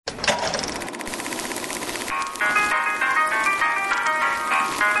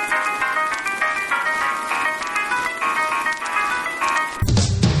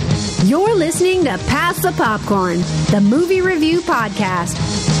to Pass the Popcorn, the movie review podcast.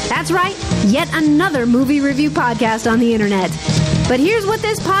 That's right, yet another movie review podcast on the internet. But here's what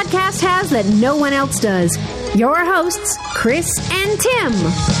this podcast has that no one else does. Your hosts, Chris and Tim.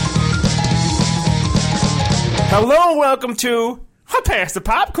 Hello and welcome to Pass the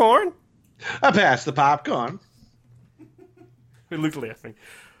Popcorn. I passed the popcorn. We looked laughing.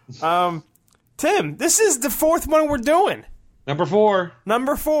 Tim, this is the fourth one we're doing. Number 4.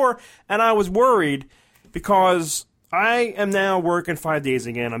 Number 4, and I was worried because I am now working 5 days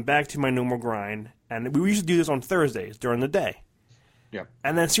again. I'm back to my normal grind, and we used to do this on Thursdays during the day. Yep.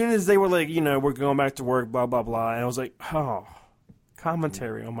 And then as soon as they were like, we're going back to work, blah, blah, blah, and I was like,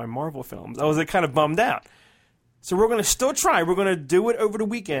 commentary on my Marvel films. I was like kind of bummed out. So we're going to still try. We're going to do it over the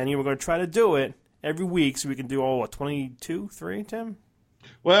weekend. We're going to try to do it every week so we can do all, 22, 3, Tim?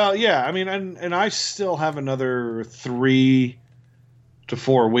 Well, yeah, I mean, and I still have another 3 to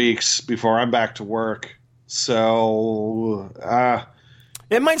 4 weeks before I'm back to work. So,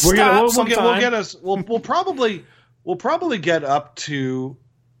 it might stop sometime. We'll probably get up to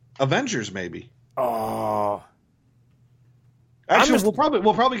Avengers, maybe. Oh. Actually,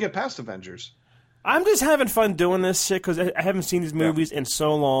 we'll probably get past Avengers. I'm just having fun doing this shit because I haven't seen these movies in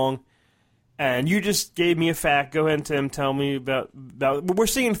so long. And you just gave me a fact. Go ahead, Tim. Tell me about. We're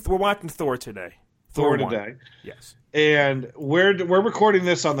watching Thor today. Thor today. Yes. And we're recording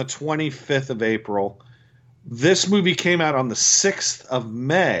this on the 25th of April. This movie came out on the 6th of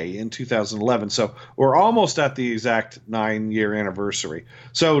May in 2011. So we're almost at the exact 9-year anniversary.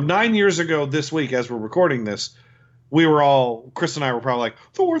 So 9 years ago this week, as we're recording this, Chris and I were probably like,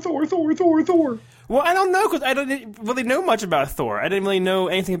 Thor, Thor, Thor, Thor, Thor. Well, I don't know because I don't really know much about Thor. I didn't really know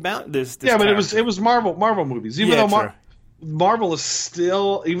anything about this. Yeah, but character. it was Marvel movies. Even though Marvel is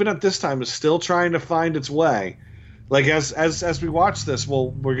still, even at this time, is still trying to find its way. Like as we watch this,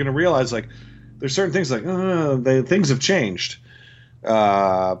 we're going to realize like there's certain things like things have changed.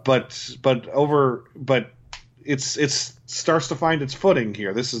 But it starts to find its footing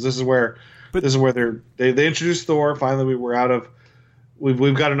here. This is where they introduced Thor. Finally,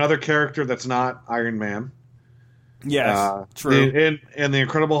 we've got another character that's not Iron Man. Yes, true. And the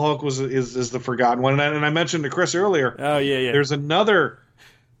Incredible Hulk is the forgotten one. And I mentioned to Chris earlier. Oh yeah. There's another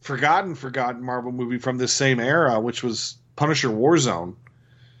forgotten Marvel movie from this same era, which was Punisher Warzone,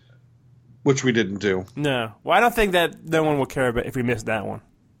 which we didn't do. No, well, I don't think that no one will care about if we missed that one.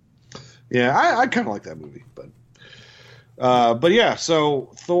 Yeah, I kind of like that movie, but yeah.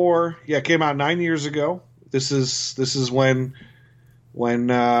 So Thor, came out 9 years ago. This is when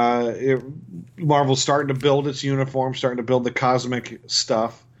Marvel's starting to build its uniform, starting to build the cosmic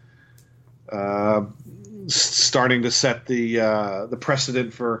stuff, starting to set the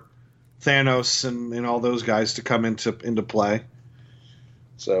precedent for Thanos and all those guys to come into play.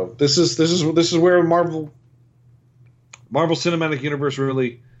 So this is where Marvel Cinematic Universe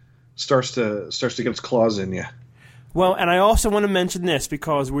really starts to get its claws in you. Well, and I also want to mention this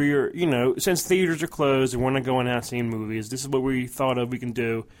because we're, since theaters are closed and we're not going out seeing movies, this is what we thought of we can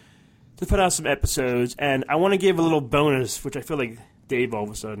do to put out some episodes. And I want to give a little bonus, which I feel like Dave all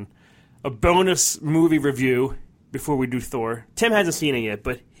of a sudden, a bonus movie review before we do Thor. Tim hasn't seen it yet,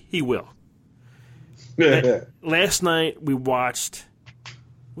 but he will. Last night we watched,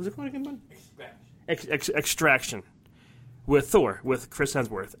 what was it called again, bud? Extraction with Thor, with Chris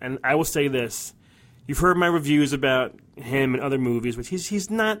Hemsworth. And I will say this. You've heard my reviews about him and other movies, which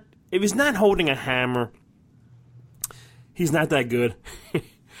he's not. If he's not holding a hammer, he's not that good.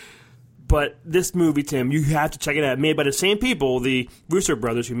 But this movie, Tim, you have to check it out. Made by the same people, the Russo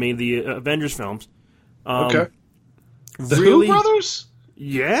brothers, who made the Avengers films. Okay. The Who brothers?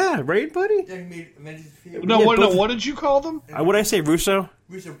 Yeah, right, buddy. What did you call them? What did I say, Russo?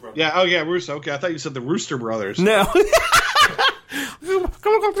 Russo brothers. Yeah. Oh, yeah, Russo. Okay, I thought you said the Rooster Brothers. No.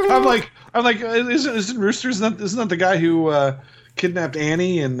 I'm like, isn't Rooster? Isn't that the guy who kidnapped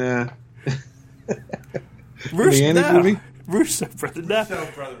Annie in the Annie movie? Rooster Brothers. Russo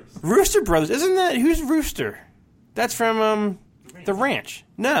brothers. Rooster Brothers. Isn't that who's Rooster? That's from The Ranch.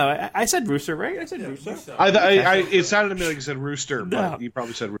 No, I said Rooster, right? I said Russo. It sounded to me like you said Rooster, but you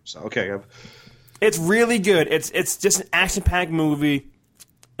probably said Russo. Okay. It's really good. It's just an action-packed movie,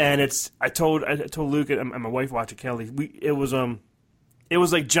 and I told Luke and my wife watched it, Kelly. It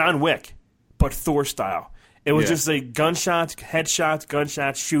was like John Wick, but Thor style. It was just like gunshots, headshots,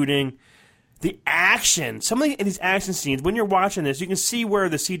 gunshots, shooting. The action, some of these action scenes, when you're watching this, you can see where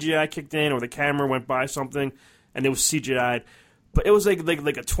the CGI kicked in or the camera went by something and it was CGI'd. But it was like a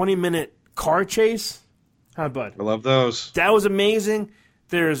 20-minute car chase. Huh, bud? I love those. That was amazing.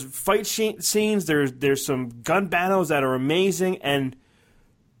 There's fight scenes. There's some gun battles that are amazing. And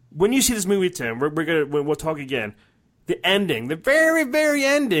when you see this movie, Tim, we'll talk again. The ending, the very, very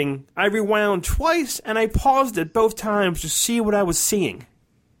ending, I rewound twice and I paused it both times to see what I was seeing.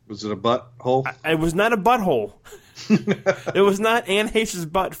 Was it a butthole? It was not a butthole. It was not Anne Heche's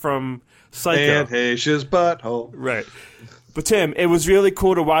butt from Psycho. Anne Heche's butthole. Right. But Tim, it was really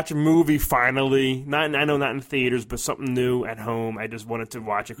cool to watch a movie finally. I know not in theaters, but something new at home. I just wanted to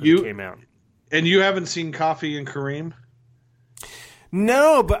watch it because it came out. And you haven't seen Coffee and Kareem?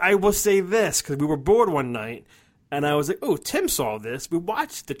 No, but I will say this, because we were bored one night, and I was like, oh, Tim saw this. We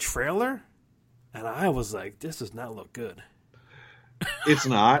watched the trailer, and I was like, this does not look good. It's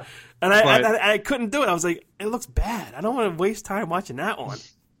not. And I couldn't do it. I was like, it looks bad. I don't want to waste time watching that one.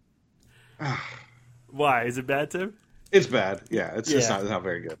 Why? Is it bad, Tim? It's bad. Yeah, it's not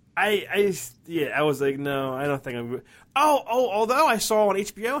very good. I was like, no, I don't think I'm good. Although I saw on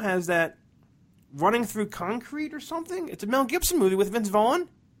HBO has that Running Through Concrete or something. It's a Mel Gibson movie with Vince Vaughn.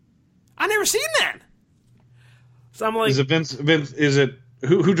 I never seen that. So I'm like, is it Vince? Is it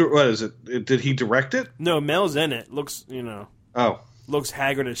who? What is it? Did he direct it? No, Mel's in it. Looks, looks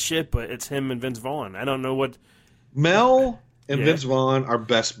haggard as shit, but it's him and Vince Vaughn. I don't know what. Mel and Vince Vaughn are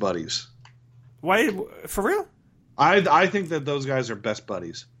best buddies. Why? For real? I think that those guys are best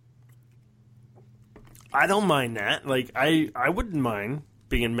buddies. I don't mind that. Like I wouldn't mind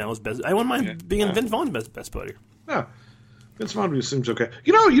being Mel's best. I wouldn't mind being Vince Vaughn's best buddy. No, Vince Vaughn seems okay.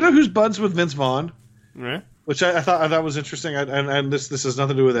 You know who's buds with Vince Vaughn? Yeah. Which I thought was interesting, and this has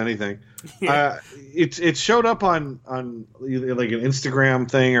nothing to do with anything. Yeah. It showed up on like an Instagram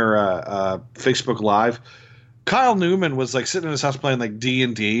thing or Facebook Live. Kyle Newman was like sitting in his house playing like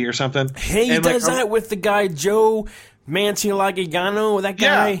D&D or something. Hey, he does that with the guy Joe Manganiello, that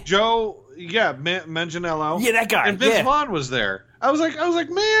guy. Yeah, Joe. Yeah, Manganiello. Yeah, that guy. And Vince Vaughn was there. I was like,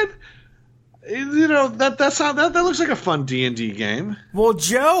 man, that looks like a fun D&D game. Well,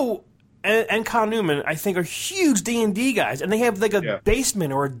 Joe and Kyle Newman, I think, are huge D&D guys, and they have like a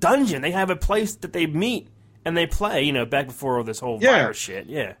basement or a dungeon. They have a place that they meet and they play. Back before all this whole virus shit.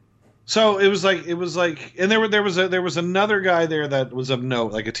 Yeah. So it was like, and there was another guy there that was of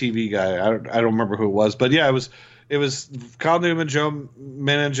note, like a TV guy. I don't remember who it was, but yeah, it was Kyle Newman, Joe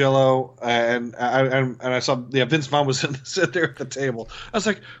Manganiello, and I saw Vince Vaughn was sit there at the table. I was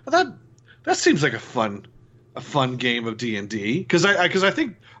like, well, that seems like a fun game of D&D because I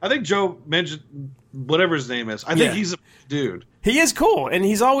think Joe mentioned whatever his name is. I think he's a dude. He is cool, and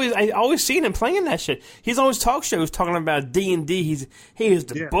I always seen him playing that shit. He's always talk shows talking about D&D. He has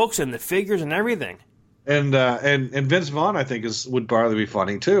the books and the figures and everything. And Vince Vaughn, I think, would probably be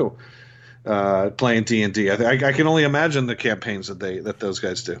funny too, playing D&D. I can only imagine the campaigns that those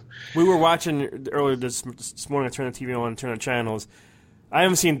guys do. We were watching earlier this morning. I turned the TV on and turned on channels. I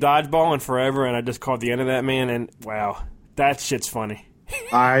haven't seen Dodgeball in forever, and I just caught the end of that, man, and wow, that shit's funny.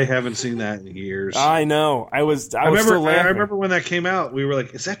 I haven't seen that in years. I know. I was still laughing. I remember when that came out, we were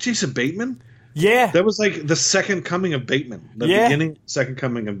like, is that Jason Bateman? Yeah. That was like the second coming of Bateman. The beginning, second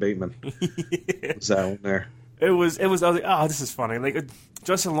coming of Bateman. Yeah. Was that one there? It was, I was like, oh, this is funny. Like,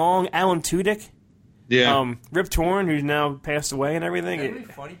 Justin Long, Alan Tudyk. Yeah. Rip Torn, who's now passed away and everything.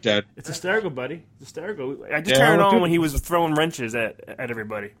 Funny. Dead. It's hysterical, buddy. It's hysterical. I just turned it on when he was throwing wrenches at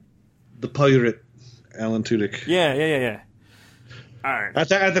everybody. The pirate, Alan Tudyk. Yeah. All right. At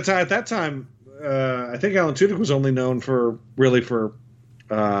that time, I think Alan Tudyk was only known for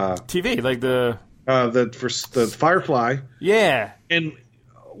TV, like the Firefly. Yeah. And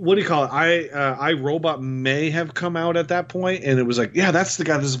what do you call it? I Robot may have come out at that point, and it was like, yeah, that's the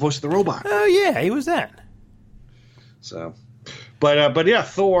guy that's the voice of the robot. Oh yeah, he was that. So, but yeah,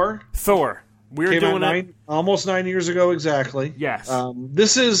 Thor. We're doing it almost 9 years ago exactly. Yes.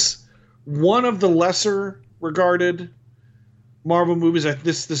 This is one of the lesser regarded Marvel movies.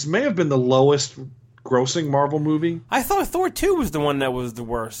 This may have been the lowest grossing Marvel movie. I thought Thor 2 was the one that was the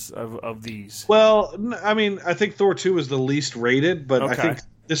worst of these. Well, I mean, I think Thor 2 was the least rated, but I think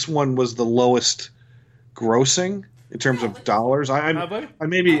this one was the lowest grossing in terms of dollars. I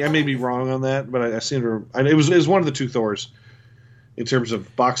may be wrong on that, but I seem to. It was one of the two Thors in terms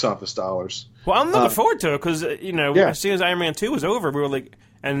of box office dollars. Well, I'm looking forward to it because as soon as Iron Man 2 was over, we were like,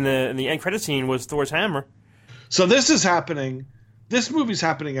 and the end credit scene was Thor's hammer. So this is happening. This movie's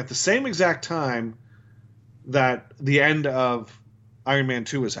happening at the same exact time that the end of Iron Man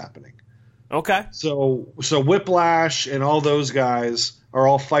 2 is happening. Okay. So Whiplash and all those guys are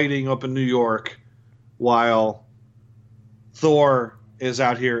all fighting up in New York while Thor is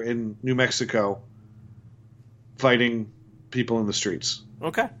out here in New Mexico fighting people in the streets.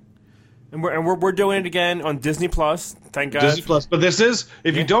 Okay. And we're doing it again on Disney Plus. Thank God. Disney Plus. But this is,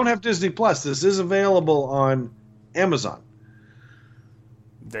 if you don't have Disney Plus, this is available on Amazon.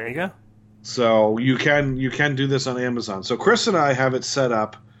 There you go. So you can do this on Amazon. So Chris and I have it set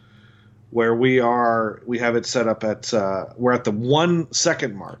up where we have it set up at we're at the 1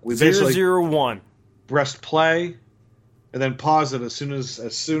 second mark. We basically 001. Press play and then pause it as soon as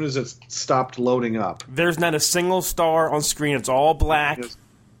it's stopped loading up. There's not a single star on screen. It's all black.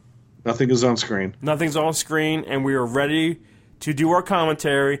 Nothing is on screen. Nothing's on screen, and we are ready to do our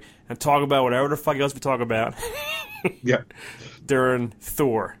commentary and talk about whatever the fuck else we talk about. Yeah. During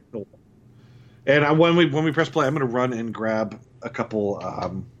Thor. And when we press play, I'm going to run and grab a couple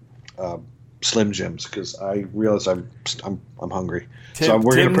Slim Jims because I realize I'm hungry. So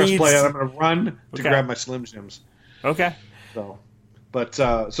we're going to press play, and I'm going to run to grab my Slim Jims. Okay. So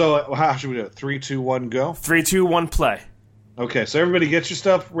how should we do it? 3, 2, 1, go. 3, 2, 1, play. Okay, so everybody get your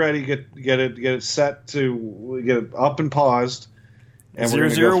stuff ready. Get it set to get it up and paused. And we're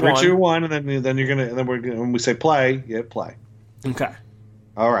going to go 3, 2, 1, and then you're going to when we say play, you hit play. Okay.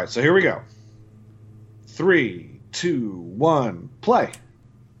 All right, so here we go. 3, 2, 1, play.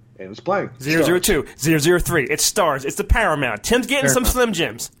 And it's playing. 002, 003. It stars. It's the Paramount. Tim's getting some Slim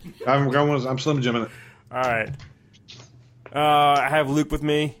Jims. I'm Slim Jimming it. All right. I have Luke with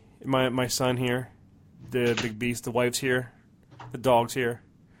me, my son here, the big beast. The wife's here, the dog's here.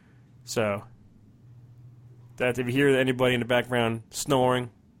 So that if you hear anybody in the background snoring,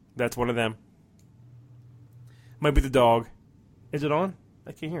 that's one of them. Might be the dog. Is it on?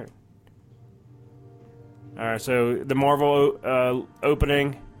 I can't hear it. All right. So the Marvel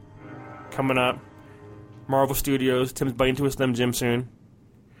opening coming up. Marvel Studios. Tim's biting into a Slim Jim soon.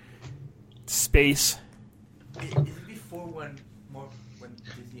 Space. Is it before when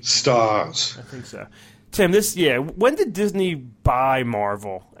Disney... Stars. I think so. Tim, when did Disney buy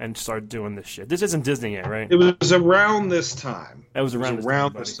Marvel and start doing this shit? This isn't Disney yet, right? It was around this time. It was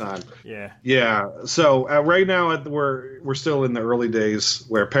around this time. Yeah. Yeah. So right now we're still in the early days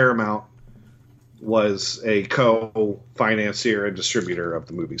where Paramount was a co-financier and distributor of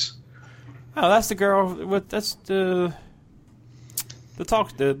the movies. Oh, that's the girl. That's the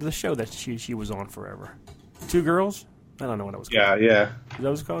show that she was on forever. Two Girls. I don't know what it was called. Yeah. Is that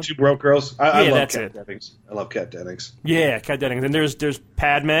what it's called? Two Broke Girls. I love that's Kat it. Dennings. I love Kat Dennings. Yeah, Kat Dennings. And there's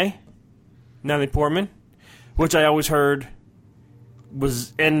Padme, Natalie Portman, which I always heard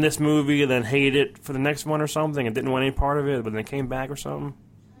was in this movie and then hated it for the next one or something and didn't want any part of it, but then came back or something.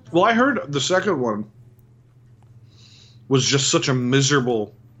 Well, I heard the second one was just such a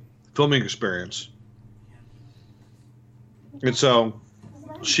miserable filming experience. And so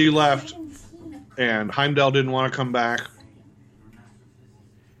she left, and Heimdall didn't want to come back.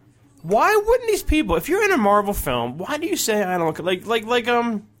 Why wouldn't these people, if you're in a Marvel film, why do you say I don't like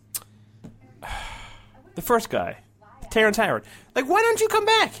the first guy, Terrence Howard? Like, why don't you come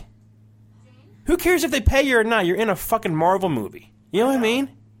back? Who cares if they pay you or not? You're in a fucking Marvel movie. You know what I mean?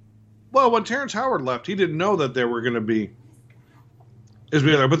 Well, when Terrence Howard left, he didn't know that there were going to be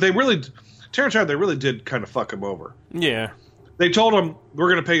there, but Terrence Howard, they really did kind of fuck him over. Yeah. They told him,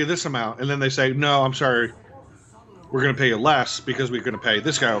 we're going to pay you this amount, and then they say, no, I'm sorry, we're going to pay you less because we're going to pay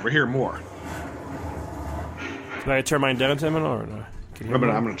this guy over here more. Can I turn mine down, Tim, or no? I'm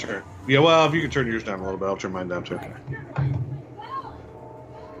going to turn. Yeah, well, if you can turn yours down a little bit, I'll turn mine down too. Okay.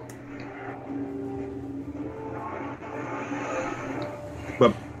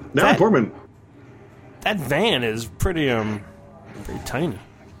 But now Portman. That van is pretty tiny.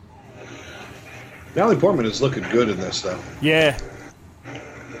 Natalie Portman is looking good in this, though. Yeah.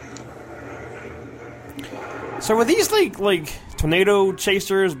 So were these like tornado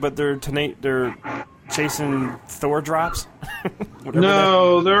chasers, but they're chasing Thor drops?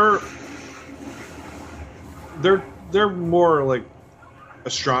 No, they're more like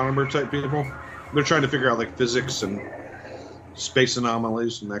astronomer type people. They're trying to figure out like physics and space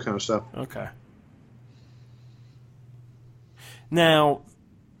anomalies and that kind of stuff. Okay. Now,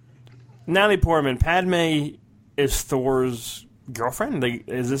 Natalie Portman, Padme is Thor's girlfriend?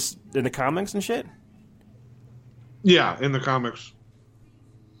 Is this in the comics and shit? Yeah, in the comics.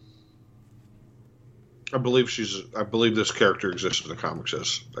 I believe this character exists in the comics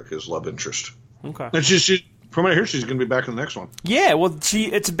as like his love interest. Okay. And she from what I hear, she's going to be back in the next one. Yeah, well,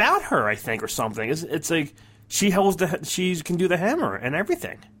 it's about her, I think, or something. It's like she can do the hammer and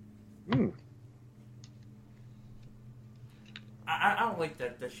everything. I don't like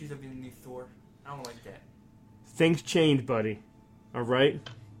that she's the new Thor. I don't like that. Things change, buddy. All right?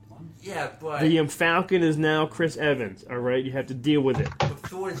 Yeah, but... The Falcon is now Chris Evans, all right? You have to deal with it. But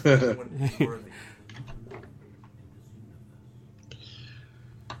Thor is the one who's worthy.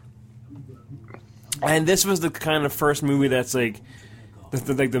 And this was the kind of first movie that's like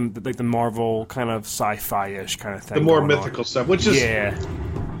the Marvel kind of sci-fi-ish kind of thing. The more mythical stuff, which is... Yeah.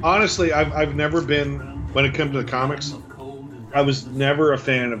 honestly, I've never been, when it comes to the comics, I was never a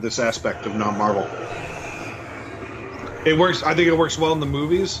fan of this aspect of non-Marvel. It works. I think it works well in the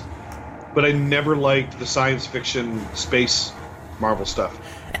movies, but I never liked the science fiction space Marvel stuff.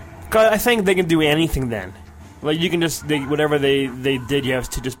 'Cause I think they can do anything then. Like you can just whatever they did, you have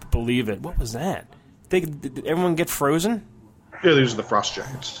to just believe it. What was that? Did everyone get frozen? Yeah, these are the frost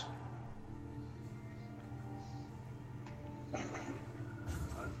giants.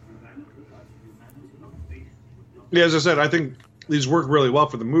 Yeah, as I said, I think these work really well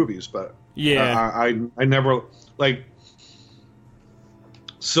for the movies, but yeah, I never like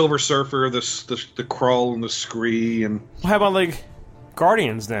Silver Surfer, the Krull and the Scree, and well, how about like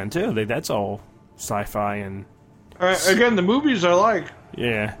Guardians then too? That's all sci-fi and again the movies I like.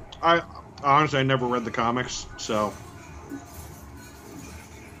 Yeah, I honestly I never read the comics, so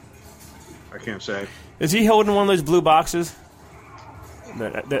I can't say. Is he holding one of those blue boxes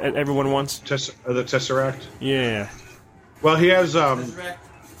that everyone wants? The Tesseract? Yeah. Well, he has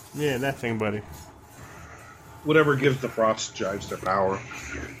yeah, that thing, buddy. Whatever gives the frost giants their power.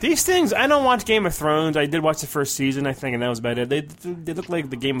 These things, I don't watch Game of Thrones. I did watch the first season, I think, and that was about it. They look like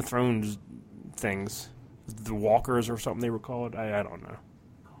the Game of Thrones things, the Walkers or something they were called. I don't know.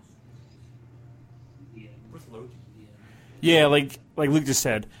 Yeah, like Luke just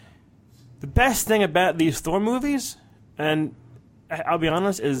said, the best thing about these Thor movies, and I'll be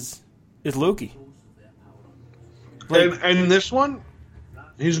honest, is Loki. Like, and this one,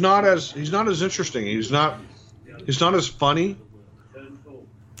 he's not as interesting. He's not as funny.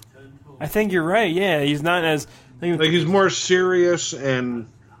 I think you're right. Yeah, he's not as like he's more serious and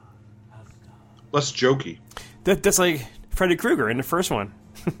less jokey. That's like Freddy Krueger in the first one,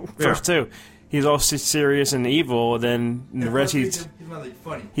 first two. He's all serious and evil. Then in the rest, he's really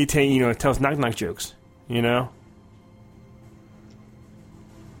funny. He tells knock jokes. You know.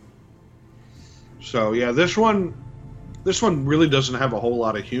 So yeah, this one really doesn't have a whole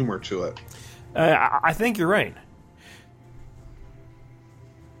lot of humor to it. I think you're right.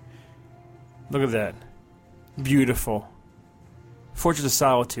 Look at that. Beautiful. Fortress of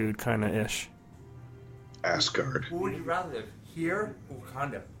Solitude kind of ish. Asgard. Who would you rather live? Here or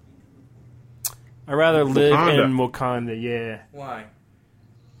Wakanda? I'd rather live in Wakanda, yeah. Why?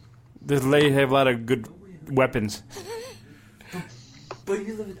 They have a lot of good weapons. But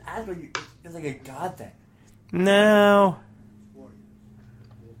you live in Asgard, it's like a god thing. No.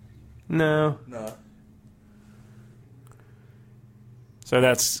 So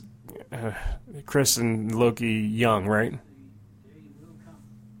that's Chris and Loki young, right?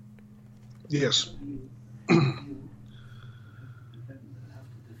 Yes.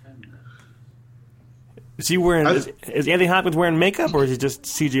 Is he wearing? Is Anthony Hopkins wearing makeup, or is he just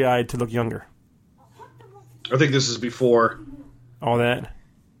CGI to look younger? I think this is before all that.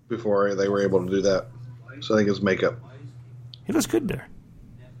 Before they were able to do that, so I think it's makeup. He looks good there.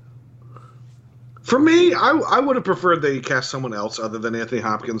 For me, I would have preferred they cast someone else other than Anthony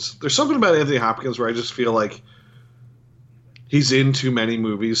Hopkins. There's something about Anthony Hopkins where I just feel like he's in too many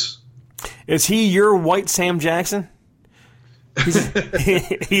movies. Is he your white Sam Jackson?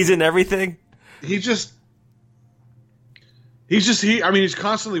 He's in everything. He's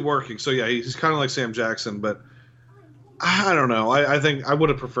constantly working. So yeah, he's kind of like Sam Jackson, but I don't know. I think I would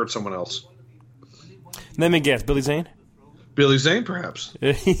have preferred someone else. Let me guess, Billy Zane? Billy Zane, perhaps.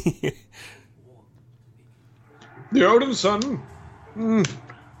 The Odin son. I'm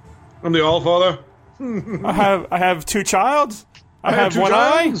the Allfather. I have two childs. I have one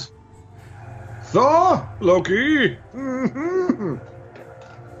eye. Thor, Loki.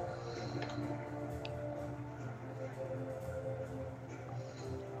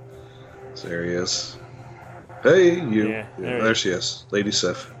 There he is. Hey, you. Yeah, there she is. Lady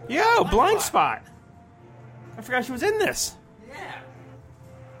Sif. Yo, Blind Spot. I forgot she was in this. Yeah.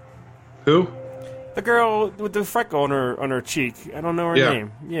 Who? The girl with the freckle on her cheek. I don't know her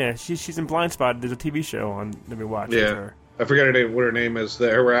name. Yeah, she's in Blind Spot. There's a TV show on that we watch. Yeah. Her. I forgot her name. What her name is?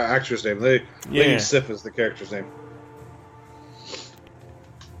 Her actress name. Lady Sif is the character's name.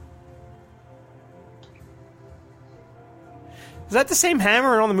 Is that the same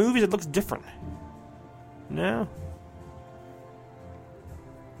hammer in all the movies? It looks different. No.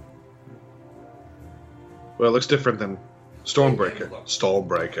 Well, it looks different than Stormbreaker.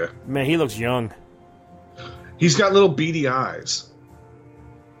 Stormbreaker. Man, he looks young. He's got little beady eyes.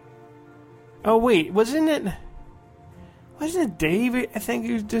 Oh wait, wasn't it Dave? I think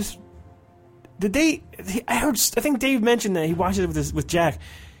he was just. I think Dave mentioned that he watched it with Jack,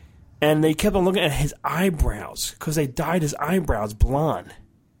 and they kept on looking at his eyebrows because they dyed his eyebrows blonde.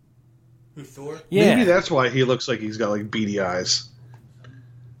 Who, Thor? Yeah. Maybe that's why he looks like he's got like beady eyes.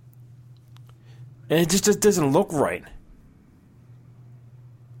 And it just doesn't look right.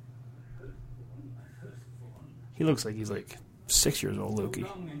 He looks like he's like 6 years old, Loki.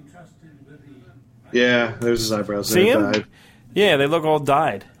 Yeah, there's his eyebrows. See him? Died. Yeah, they look all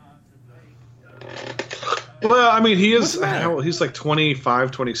dyed. Well, I mean, he's like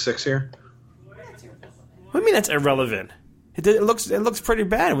 25, 26 here. What do you mean that's irrelevant? It looks pretty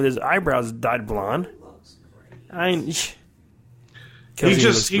bad with his eyebrows dyed blonde. He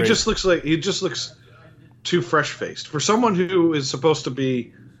just looks too fresh faced for someone who is supposed to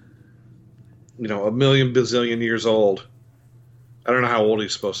be, a million bazillion years old. I don't know how old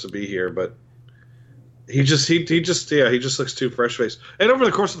he's supposed to be here, but he just looks too fresh faced. And over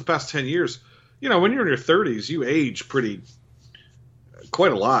the course of the past 10 years, when you're in your 30s, you age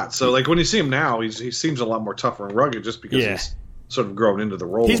quite a lot. So like when you see him now, he seems a lot more tougher and rugged just because he's sort of grown into the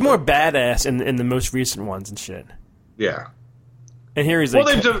role. He's more badass in the most recent ones and shit. Yeah. And here he's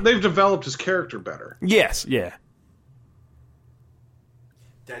they've developed his character better. Yes, yeah.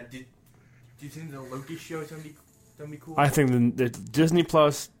 Dad, do you think the Loki show is gonna be cool? I think the Disney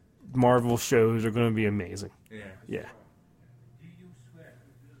Plus Marvel shows are going to be amazing. Yeah. Yeah.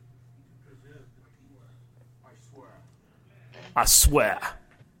 I swear.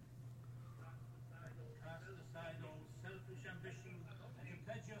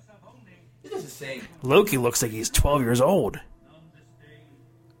 It is the same. Loki looks like he's 12 years old.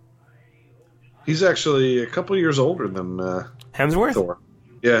 He's actually a couple years older than Hemsworth? Thor.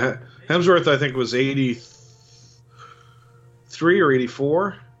 Yeah, Hemsworth I think was 83 or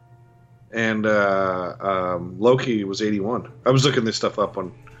 84, and Loki was 81. I was looking this stuff up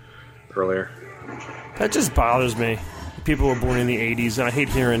earlier. That just bothers me. People were born in the 80s, and I hate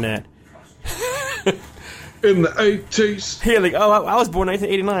hearing that. In the 80s? Yeah, like, I was born in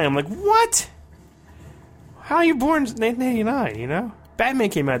 1989. I'm like, what? How are you born in 1989, Batman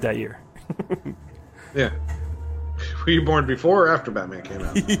came out that year. Yeah. Were you born before or after Batman came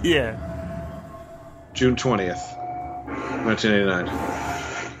out? Yeah. June 20th, 1989.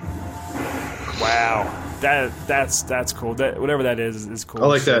 Wow. That's cool. Whatever that is cool. I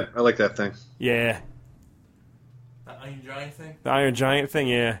like that. I like that thing. Yeah. The Iron Giant thing? The Iron Giant thing,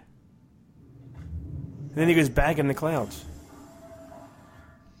 yeah. And then he goes back in the clouds.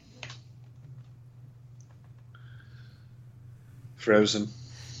 Frozen.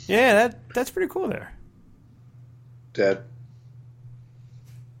 Yeah, that's pretty cool there. Dead.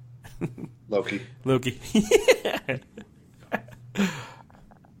 Loki. Loki.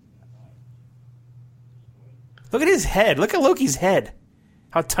 Look at his head. Look at Loki's head.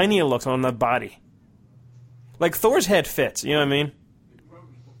 How tiny it looks on the body. Like Thor's head fits, you know what I mean?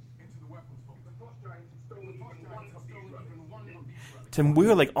 Tim, we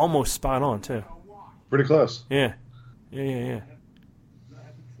were like almost spot on too. Pretty close. Yeah. Yeah.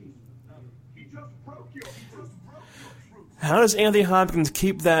 How does Anthony Hopkins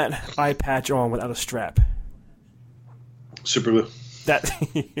keep that eye patch on without a strap? Super glue. That's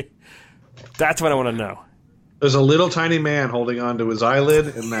what I want to know. There's a little tiny man holding onto his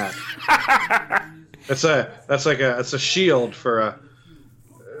eyelid and that. That's a shield for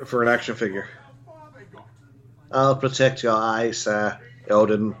an action figure. I'll protect your eyes,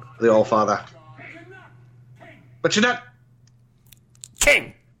 Odin, the All-Father. But you're not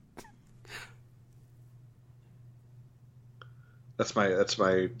king. That's my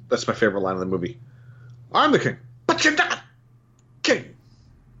favorite line of the movie. I'm the king, but you're not king.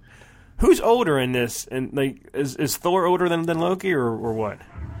 Who's older in this? And like, is Thor older than Loki, or what?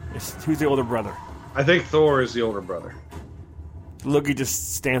 Who's the older brother? I think Thor is the older brother. Loki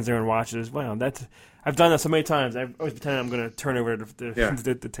just stands there and watches. Wow, I've done that so many times. I always pretend I'm going to turn over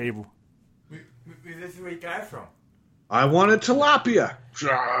the table. This is where you got it from. I wanted tilapia.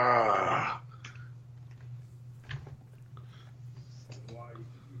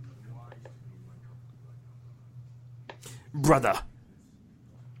 Brother.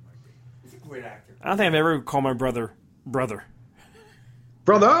 He's a great actor. I don't think I've ever called my brother. Brother?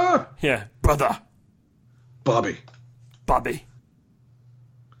 Yeah, brother. Bobby.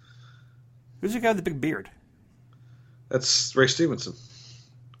 Who's the guy with the big beard? That's Ray Stevenson.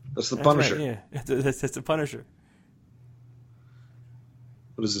 That's the Punisher. Right, yeah, that's the Punisher.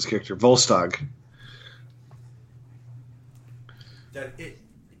 What is this character? Volstagg. Dad,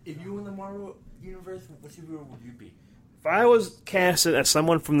 if you were in the Marvel universe, what superhero would you be? If I was casted as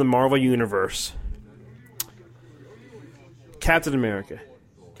someone from the Marvel Universe, Captain America.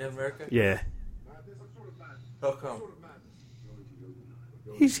 Captain America? Yeah. How come?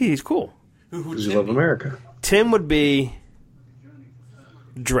 He's cool. Because you love America. Tim would be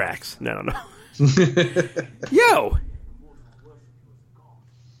Drax. No. Yo,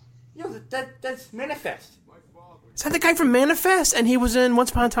 No, that's Manifest. Is that the guy from Manifest? And he was in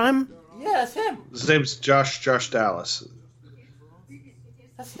Once Upon a Time? Yeah, that's him. His name's Josh Dallas.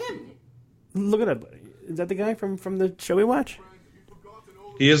 That's him. Look it up. Is that the guy from the show we watch?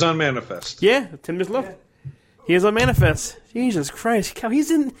 He is on Manifest. Yeah, Tim just left. He is on Manifest. Jesus Christ. He's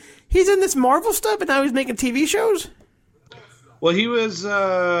in this Marvel stuff and now he's making TV shows? Well, he was,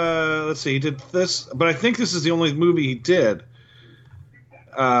 let's see, he did this, but I think this is the only movie he did.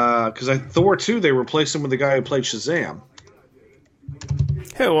 Because Thor 2, they replaced him with the guy who played Shazam.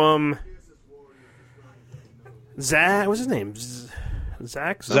 Who, Zach, what's his name?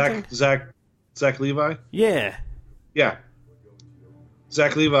 Zach something? Zach Levi? Yeah. Yeah.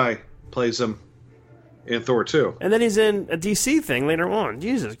 Zach Levi plays him in Thor 2. And then he's in a DC thing later on.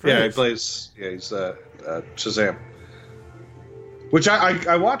 Jesus Christ. Yeah, he's Shazam. Which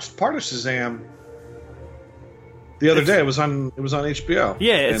I watched part of Shazam the other day. It was on HBO.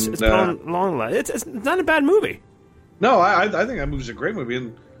 Yeah, it's been on long line. It's not a bad movie. No, I think that movie's a great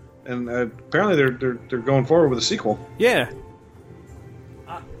movie, and apparently they're going forward with a sequel. Yeah.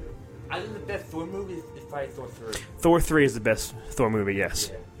 I think the best Thor movie is probably Thor 3. Thor 3 is the best Thor movie, yes.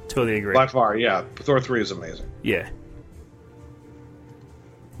 Yeah. Totally agree. By far, yeah. Thor 3 is amazing. Yeah.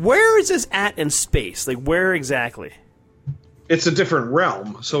 Where is this at in space? Like, where exactly? It's a different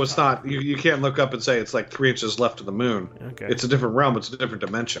realm, so it's not... You can't look up and say it's like 3 inches left of the moon. Okay. It's a different realm. It's a different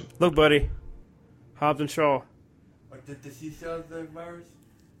dimension. Look, buddy. Hobbs and Shaw. Did he sell the virus?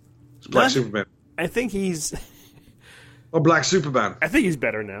 It's Black Superman. I think he's... Oh, Black Superman. I think he's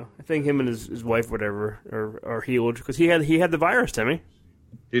better now. I think him and his wife, whatever, are healed. Because he had the virus, Timmy.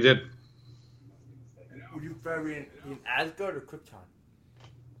 He did. Would you rather in Asgard or Krypton?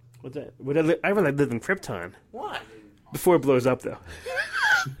 What's that? I rather live in Krypton. Why? Before it blows up, though.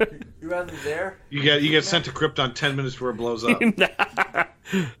 You rather there? You get sent to Krypton 10 minutes before it blows up.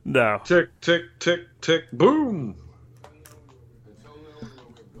 No. Tick, tick, tick, tick, boom.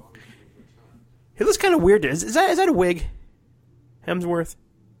 He looks kind of weird. Is that a wig? Hemsworth?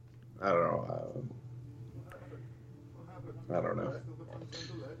 I don't know. I don't know.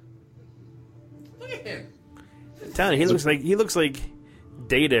 Look at him. I'm telling you, he looks like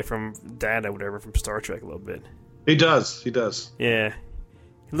Data from whatever, from Star Trek a little bit. He does. Yeah.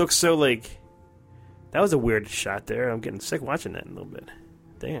 He looks so like... That was a weird shot there. I'm getting sick watching that in a little bit.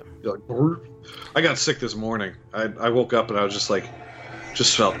 Damn. I got sick this morning. I woke up and I was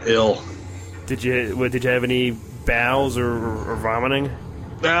just felt ill. Did you have any bowels or vomiting?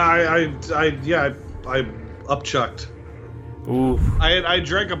 I upchucked. Ooh. I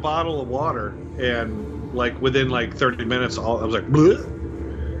drank a bottle of water and within 30 minutes I was like, bleh.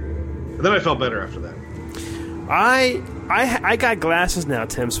 And then I felt better after that. I got glasses now,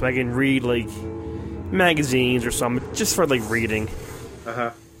 Tim, so I can read magazines or something just for reading.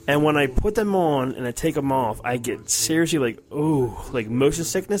 Uh-huh. And when I put them on and I take them off, I get seriously motion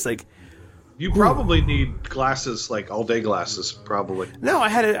sickness. You probably need glasses, all day glasses, probably. No,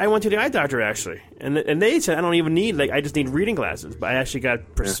 I went to the eye doctor actually, and they said I don't even need I just need reading glasses, but I actually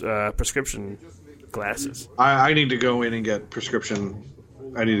got prescription glasses. I need to go in and get prescription.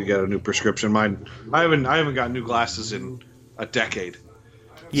 I need to get a new prescription. Mine, I haven't got new glasses in a decade.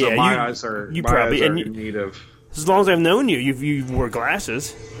 Yeah, so my eyes are in need of. As long as I've known you, you wore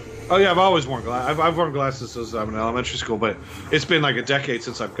glasses. Oh yeah, I've always worn glasses. I've worn glasses since I'm in elementary school, but it's been a decade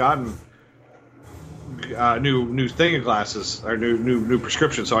since I've gotten new thing of glasses or new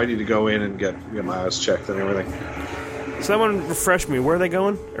prescription. So I need to go in and get my eyes checked and everything. Someone refresh me. Where are they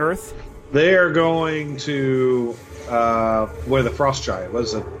going? Earth? They are going to where the frost giant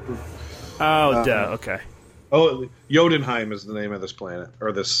was. Oh, duh. Okay. Oh, Jotunheim is the name of this planet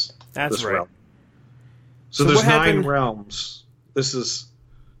or this. That's this right. realm. So there's 9 realms. This is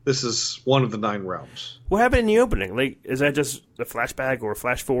one of the 9 realms. What happened in the opening? Is that just a flashback or a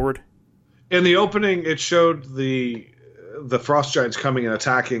flash forward? In the opening, it showed the frost giants coming and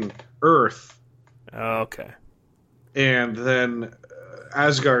attacking Earth. Oh, okay. And then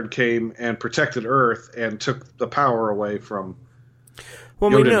Asgard came and protected Earth and took the power away from.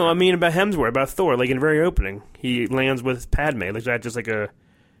 Well, I mean about Hemsworth, about Thor. In the very opening, he lands with Padme. Is that just a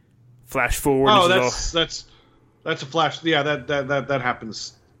flash forward? Oh, that's a flash. Yeah, that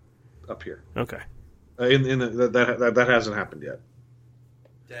happens up here. Okay. That hasn't happened yet.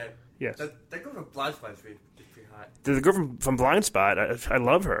 Dad. Yes. That girl from Blind Spot is pretty hot. The girl from Blind Spot, I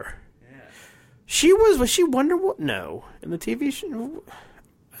love her. Yeah. Was she Wonder Woman? No. In the TV show?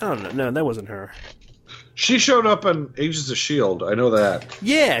 I don't know. No, that wasn't her. She showed up on Agents of S.H.I.E.L.D. I know that.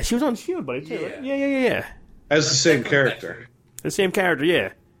 Yeah, she was on S.H.I.E.L.D., buddy, too. Yeah. Right? Yeah. As the same character. The same character,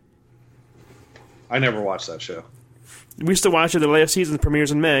 yeah. I never watched that show. We still watch it. The last season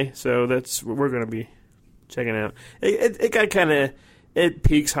premieres in May, so that's what we're going to be checking out. It got kind of... It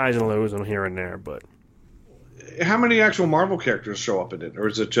peaks, highs, and lows on here and there, but... How many actual Marvel characters show up in it? Or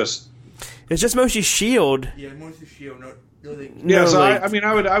is it just... It's just mostly S.H.I.E.L.D. Yeah, mostly S.H.I.E.L.D. Yeah, so like,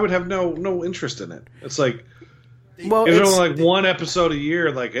 I would have no interest in it. It's like... Well, There's only like one episode a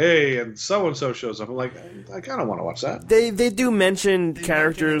year, like, hey, and so-and-so shows up. I'm like, I kind of want to watch that. They do mention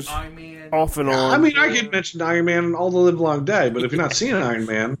characters off and on. I mean, I get mentioned Iron Man all the live long day, but if you're not seeing Iron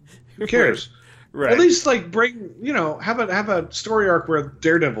Man, who cares? Right. At least, like, have a story arc where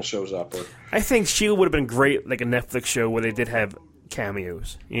Daredevil shows up. Or I think S.H.I.E.L.D. would have been great, like a Netflix show where they did have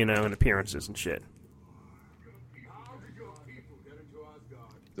cameos, and appearances and shit.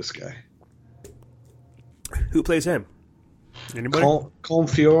 This guy. Who plays him? Anybody? Colm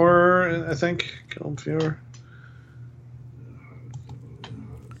Feore, I think. Colm Feore.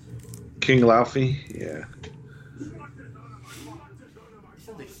 King Laufey, yeah. He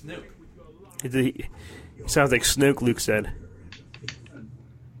sounds like Snoop. He sounds like Snoke, Luke said.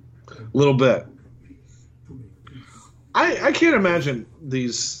 A little bit. I can't imagine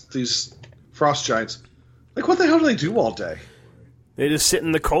these frost giants. Like, what the hell do they do all day? They just sit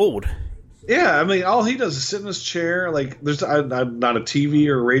in the cold. Yeah, I mean, all he does is sit in his chair. Like, there's not a TV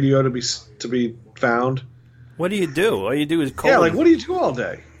or radio to be found. What do you do? All you do is cold. Yeah, like, what do you do all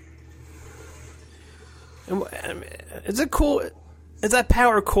day? Is it cool? Is that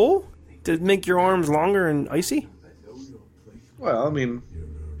power cool? To make your arms longer and icy? Well, I mean,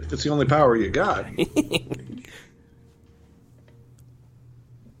 if it's the only power you got. He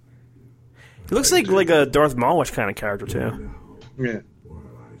looks like a Darth Maulish kind of character, too. Yeah.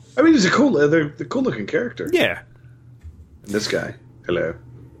 I mean, he's they're cool looking character. Yeah. And this guy. Hello.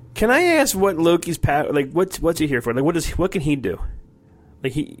 Can I ask what Loki's power, like, what's he here for? Like, what can he do?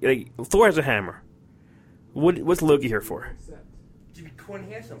 Like, Thor has a hammer. What's Loki here for? To be cool and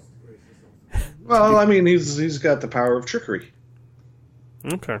handsome. Well, I mean, he's got the power of trickery.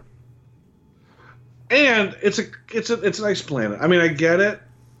 Okay. And it's a nice planet. I mean, I get it.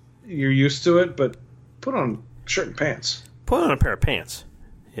 You're used to it, but put on shirt and pants. Put on a pair of pants.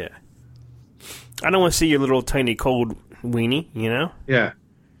 Yeah. I don't want to see your little tiny cold weenie, Yeah.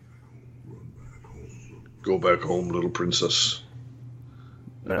 Go back home, little princess.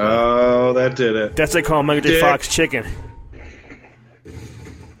 Oh, that did it. That's what they call Michael J. Fox chicken.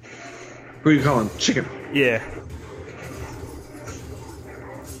 Who are you calling? Chicken. Yeah.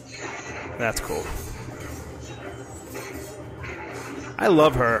 That's cool. I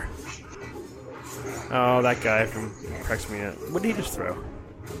love her. Oh, that guy cracks me up. What did he just throw?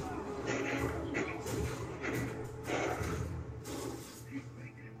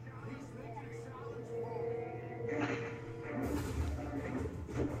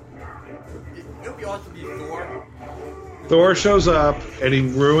 It would be awesome to be Thor. Thor shows up and he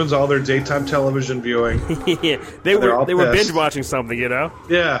ruins all their daytime television viewing. Yeah, they were pissed. binge watching something,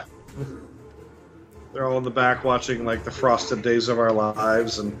 Yeah. They're all in the back watching like the Frosted Days of Our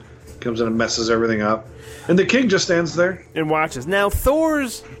Lives, and comes in and messes everything up. And the king just stands there and watches. Now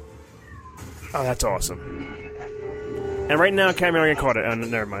Thor's. Oh, that's awesome. And right now, Cameron caught it. Oh,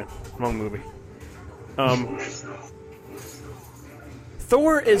 never mind. Wrong movie.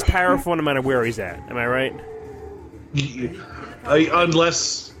 Thor is powerful no matter where he's at. Am I right?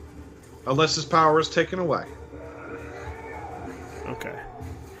 unless his power is taken away. Okay.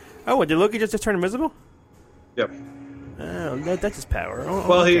 Oh, did Loki just turn invisible? Yep. Oh, that's his power. Oh,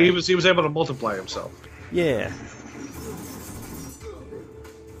 Well, okay. he was able to multiply himself. Yeah.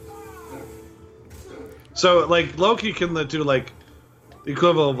 So, like, Loki can do, like, the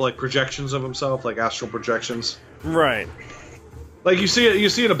equivalent of, like, projections of himself, like astral projections. Right. Like, you see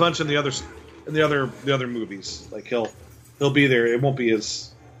it a bunch in the other movies. Like, he'll be there. It won't be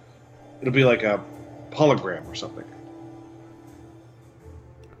it'll be like a hologram or something.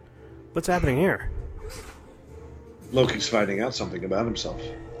 What's happening here? Loki's finding out something about himself.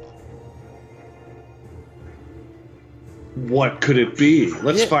 What could it be?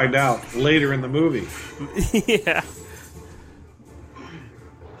 Let's find out later in the movie. Yeah.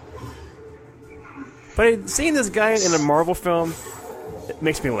 But seeing this guy in a Marvel film, it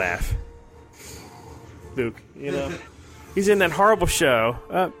makes me laugh. Luke, he's in that horrible show.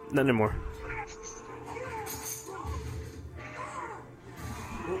 Not anymore.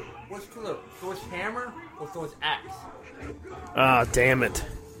 What's cooler, Thor's hammer or Thor's axe? Ah, damn it.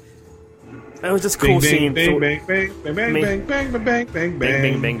 That was just a cool scene. Bang, bang, bang, bang, bang, bang, bang, bang, bang, Bang,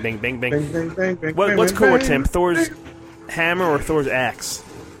 bang, bang, bang, bang, bang. bang, bang. What's cooler, Tim? Thor's hammer or Thor's axe?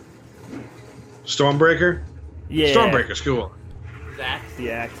 Stormbreaker? Yeah. Stormbreaker's cool.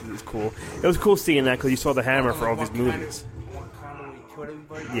 The axe is cool. It was cool seeing that because you saw the hammer for all these movies.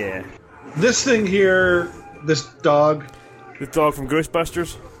 Yeah. This thing here, this dog. The dog from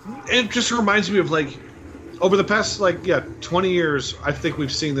Ghostbusters? It just reminds me of, like, over the past, 20 years, I think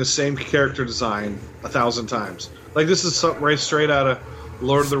we've seen this same character design 1,000 times. Like, this is something right straight out of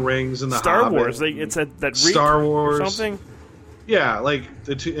Lord of the Rings and the Star Hobbit. Wars. It's that Star Wars or something. Yeah, like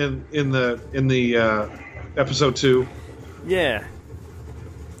in the episode 2. Yeah.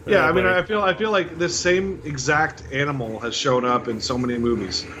 Yeah, I mean, I feel like this same exact animal has shown up in so many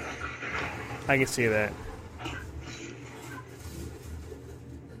movies. I can see that.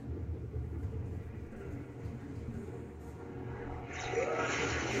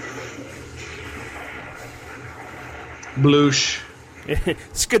 Bloosh.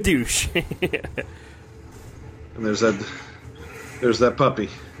 Skadoosh. And there's that puppy.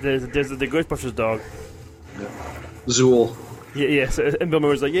 There's the Ghostbusters dog. Yeah. Zool. Yeah. So, and Bill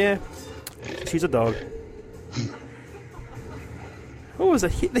Murray's like, yeah, she's a dog. What was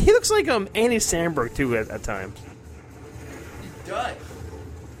that? He looks like Andy Samberg too at times. He does.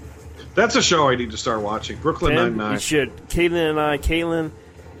 That's a show I need to start watching. Brooklyn Nine-Nine. You should. Caitlin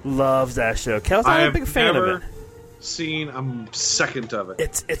loves that show. Kel's not a big fan of it. Seen a second of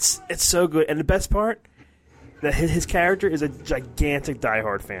it. It's so good, and the best part that his character is a gigantic Die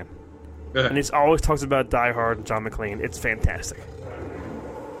Hard fan, and he always talks about Die Hard and John McClane. It's fantastic.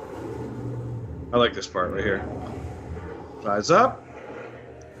 I like this part right here. Flies up,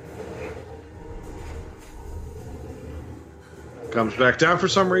 comes back down for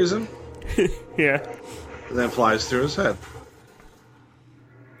some reason, Yeah. and then flies through his head.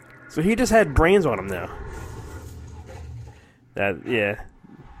 So he just had brains on him now. Yeah.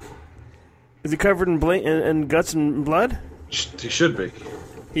 Is he covered in guts and blood? He should be.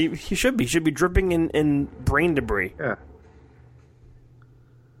 He should be. He should be dripping in brain debris. Yeah.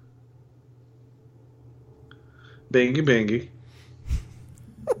 Bangy, bangy.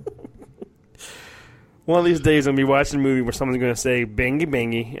 One of these days, I'm going to be watching a movie where someone's going to say, bangy,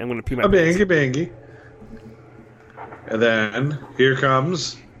 bangy, I'm going to pee my A pants. bangy, bangy. And then, here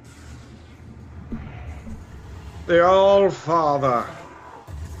comes the All-Father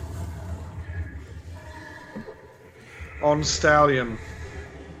on Stallion.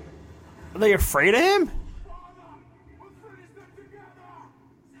 Are they afraid of him?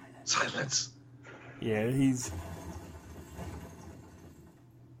 Silence. Yeah, he's...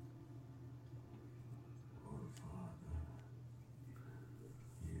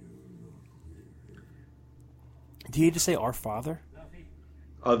 Did he just say our father?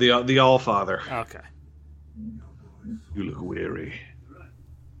 The All-Father. Okay. You look weary.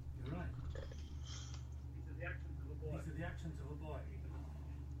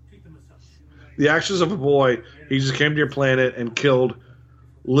 The actions of a boy. He just came to your planet and killed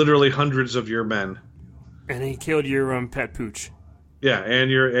literally hundreds of your men. And he killed your pet pooch. Yeah,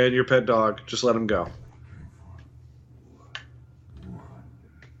 and your pet dog. Just let him go.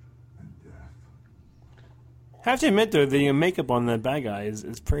 I have to admit, though, the makeup on that bad guy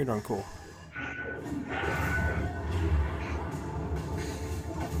is pretty darn cool.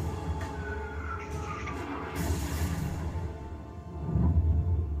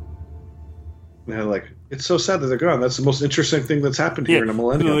 And like, it's so sad that they're gone. That's the most interesting thing that's happened here in a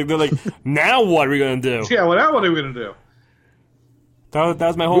millennium. They're like, now what are we going to do? Yeah, well, now what are we going to do? That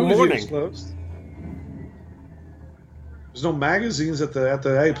was my whole Movie morning. theaters closed. There's no magazines at the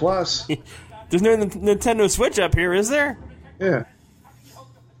A+. There's no Nintendo Switch up here, is there? Yeah.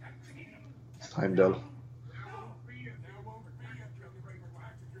 Heimdall.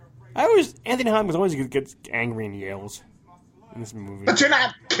 Anthony Hopkins always gets angry and yells in this movie. But you're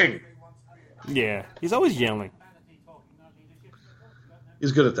not king! Yeah, he's always yelling.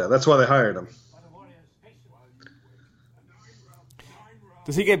 He's good at that. That's why they hired him.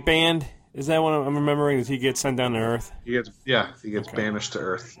 Does he get banned? Is that what I'm remembering? Does he get sent down to Earth? He gets banished to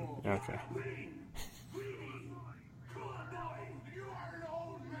Earth. Okay.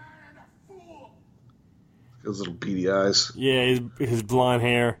 His little beady eyes. Yeah, his blonde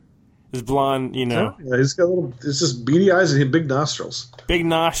hair. His blonde, Yeah, he's got it's just beady eyes and big nostrils. Big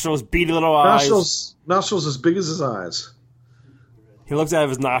nostrils, beady little eyes. Nostrils as big as his eyes. He looks out of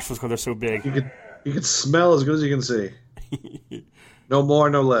his nostrils because they're so big. You can smell as good as you can see. No more,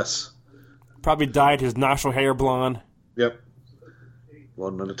 no less. Probably dyed his nostril hair blonde. Yep.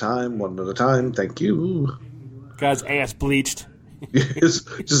 One at a time. Thank you. Got his ass bleached. Just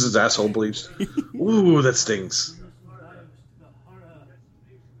his asshole bleached. Ooh, that stings.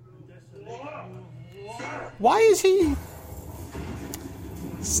 Why is he...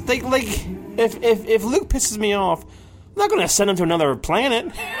 Like, if Luke pisses me off, I'm not going to send him to another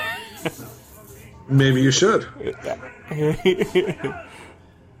planet. Maybe you should.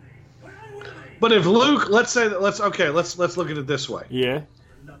 But if Luke, let's look at it this way. Yeah.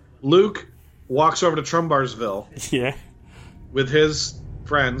 Luke walks over to Trumbarsville Yeah. with his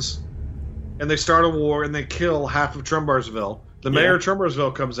friends, and they start a war, and they kill half of Trumbarsville. The mayor of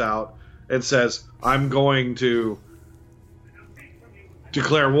Trumbarsville comes out and says, I'm going to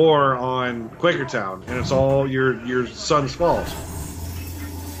declare war on Quakertown, and it's all your son's fault.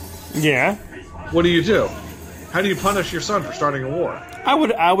 Yeah. What do? How do you punish your son for starting a war?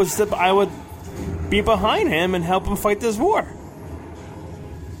 I would be behind him and help him fight this war.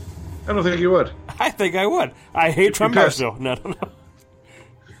 I don't think you would. I think I would. I hate Trumbarsville. No.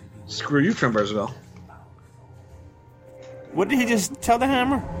 Screw you, Trumbarsville. What did he just tell the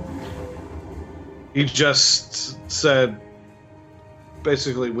Hammer? He just said,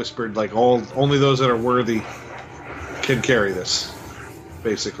 basically whispered, like, only those that are worthy can carry this,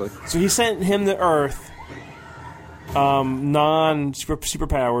 basically. So he sent him to Earth,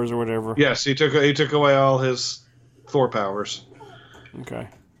 non-superpowers or whatever. Yes, he took away all his Thor powers. Okay.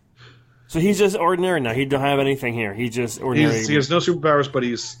 So he's just ordinary now. He don't have anything here. He's just ordinary. He has no superpowers, but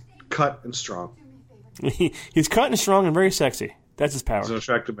he's cut and strong. He's cut and strong and very sexy. That's his power. He's an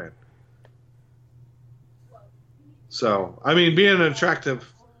attractive man. So, I mean, being attractive...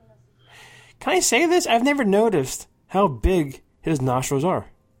 Can I say this? I've never noticed how big his nostrils are.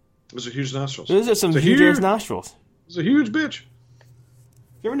 Those are huge nostrils. Those are some huge nostrils. He's a huge bitch.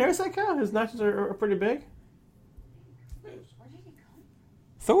 You ever notice that, Kyle? His nostrils are pretty big.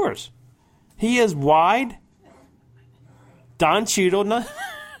 Thor's. He has wide, Don Cheadle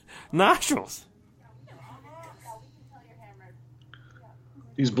nostrils.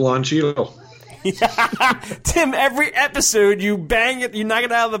 He's blonde Cheeto. Tim, every episode you bang it, you knock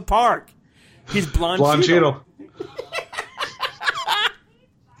it out of the park. He's blonde Cheeto.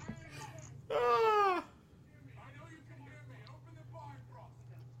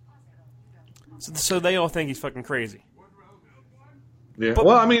 So they all think he's fucking crazy. Yeah.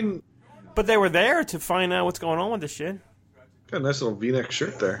 Well, I mean... But they were there to find out what's going on with this shit. Got a nice little V-neck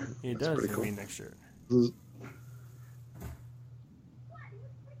shirt there. He That's does pretty cool. V-neck shirt.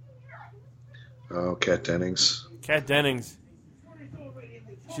 Oh, Kat Dennings. Kat Dennings.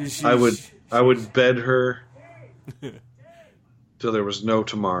 I would bed her till there was no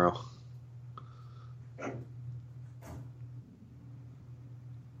tomorrow. I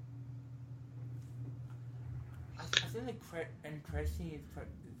think like interesting is like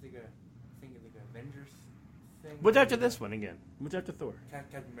a thing like an Avengers thing. What's after this one again? What's after Thor?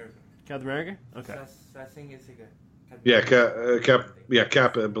 Captain America. Captain America? Okay. So I think it's like a.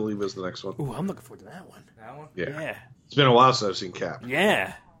 Cap, I believe, is the next one. Ooh, I'm looking forward to that one. That one? Yeah. It's been a while since I've seen Cap.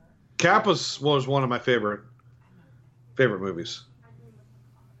 Yeah. Cap was one of my favorite movies.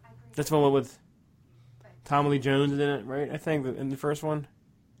 That's the one with Tommy Lee Jones in it, right? I think in the first one.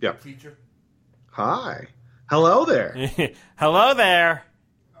 Yep. Teacher. Hi. Hello there. Hello there.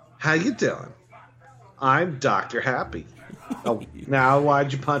 How you doing? I'm Dr. Happy. Oh, now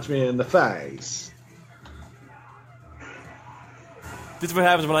why'd you punch me in the face? This is what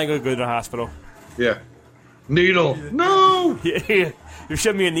happens when I go to the hospital. Yeah. Needle. No! Yeah. You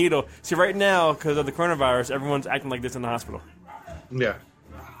shove me a needle. See, right now, because of the coronavirus, everyone's acting like this in the hospital. Yeah.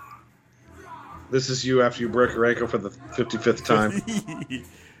 This is you after you broke your ankle for the 55th time.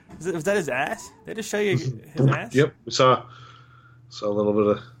 Was that his ass? They just show you his ass? Yep. We saw a little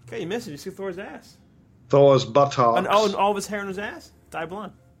bit of Okay, you missed it. You see Thor's ass. Thor's buttocks. And all of his hair on his ass? Dye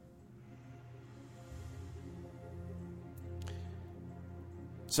blonde.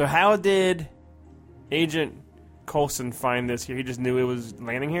 So how did Agent Coulson find this here? He just knew it was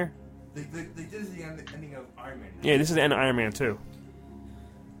landing here? This is the ending of Iron Man. Yeah, this is the end of Iron Man 2.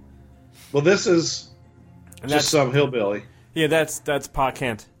 Well, this is just some hillbilly. Yeah, that's Pa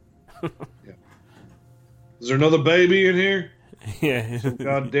Kent. Yeah. Is there another baby in here? Yeah.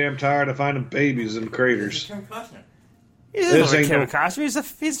 Goddamn tired of finding babies in craters. Kevin Costner. He's This not ain't Kevin no-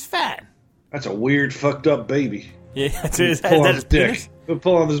 Costner. He's fat. That's a weird, fucked up baby. Yeah, that's his, is Pull on that his his dick. penis? He'll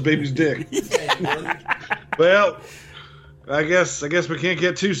pull on this baby's dick. Well, I guess we can't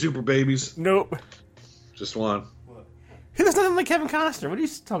get two super babies. Nope. Just one. He looks nothing like Kevin Costner. What are you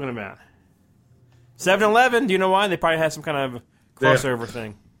talking about? 7-Eleven. Do you know why? They probably had some kind of crossover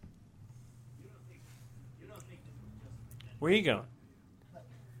thing. Where are you going?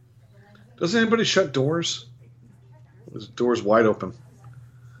 Doesn't anybody shut doors? There's doors wide open.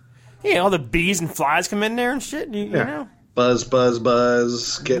 Yeah, all the bees and flies come in there and shit. You know. Buzz, buzz,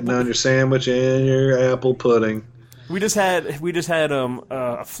 buzz. Getting on your sandwich and your apple pudding. We just had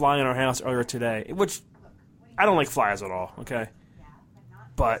a fly in our house earlier today, which I don't like flies at all, okay?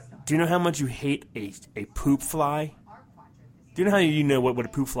 But do you know how much you hate a poop fly? Do you know how you know what a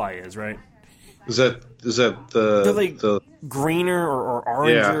poop fly is, right? Is that They're like the greener or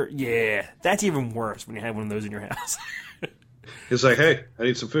oranger? Yeah. That's even worse when you have one of those in your house. It's like, hey, I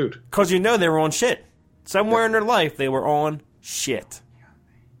need some food. Because you know they were on shit. Somewhere in their life, they were on shit.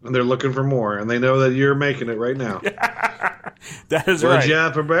 And they're looking for more, and they know that you're making it right now. That is What'd right. you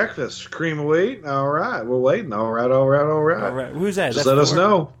have for breakfast? Cream of wheat? All right, we're waiting. All right. All right. Who's that? Just That's let us Thor?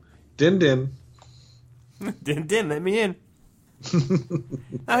 know. Din din. Din, let me in.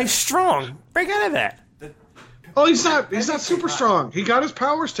 Oh, he's strong. Break out of that. Oh, he's not super strong. He got his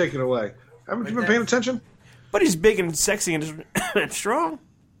powers taken away. Haven't you been paying attention? But he's big and sexy and and strong.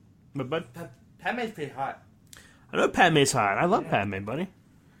 But Padme's pretty hot. I know Padme's hot. I love Padme, buddy.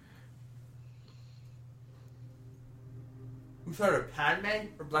 Who's hotter, Padme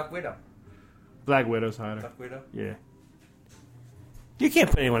or Black Widow? Black Widow's hotter. Black Widow? Yeah. You can't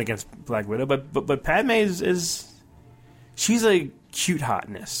put anyone against Black Widow, but Padme is she's a cute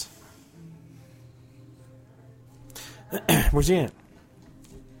hotness. Where's he at?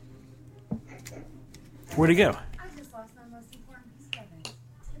 Where'd he go? I just lost my most important piece of evidence.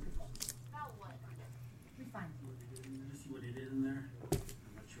 Typical. About what? We find you. You see what he did in there? I'm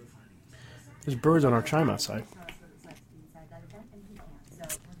not sure finding it. There's birds on our chime outside. Tell us what it's like to be inside that event, and he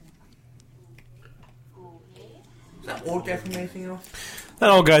can't. So we're gonna find Is that old guy from anything else? That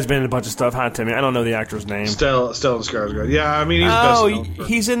old guy's been in a bunch of stuff. Hot to me. I don't know the actor's name. Stellan Skarsgård. Yeah, I mean, he's best known for...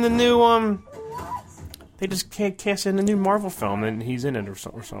 he's in the new They just can't cast in the new Marvel film, and he's in it or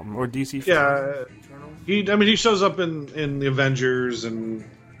something, or DC film. Yeah, he shows up in the Avengers and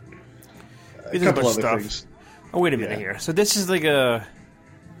a He does couple bunch other of things. Oh, wait a minute here. So this is like a...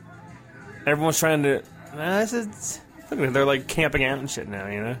 Everyone's trying to... look at it, they're like camping out and shit now,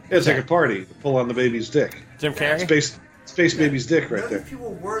 you know? It's like a party. Pull on the baby's dick. Jim Carrey? Space baby's dick right Those there.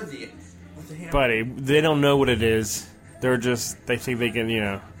 people worthy with the hammer. Buddy, they don't know what it is. They think they can, you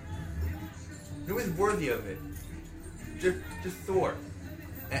know... Who is worthy of it? Just Thor.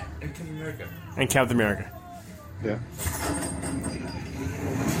 And Captain America. And Captain America. Yeah.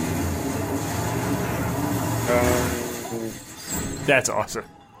 That's awesome.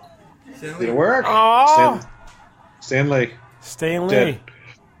 Stanley? Did it work? Oh! Stanley. Stanley.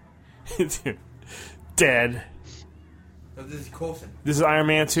 Dude. Dead. No, this is Coulson. This is Iron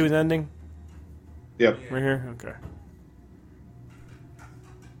Man 2's ending? Yep. Right here? Okay.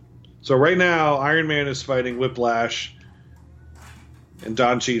 So right now, Iron Man is fighting Whiplash and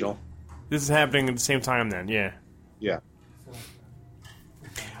Don Cheadle. This is happening at the same time then, yeah. Yeah.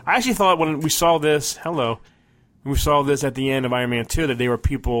 I actually thought when we saw this, when we saw this at the end of Iron Man 2, that they were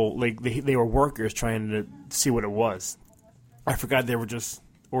people, like, they were workers trying to see what it was. I forgot they were just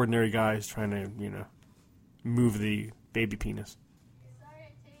ordinary guys trying to, you know, move the baby penis. Sorry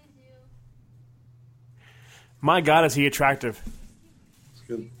I tased you. My God, is he attractive. It's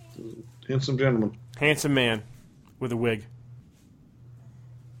good. Handsome gentleman. Handsome man with a wig.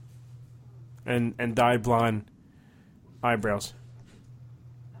 And dyed blonde eyebrows.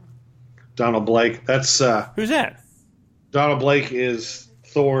 Donald Blake. That's Who's that? Donald Blake is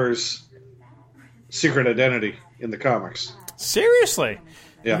Thor's secret identity in the comics. Seriously?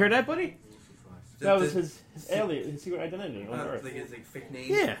 Yeah. You heard that, buddy? That was The- his alien, his secret identity on Earth. like his fake name.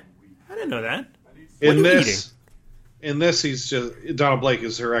 Yeah, I didn't know that. In What are you this, he's just Donald Blake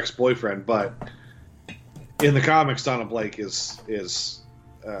is her ex-boyfriend, but in the comics, Donald Blake is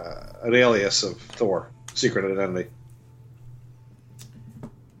an alias of Thor, secret identity.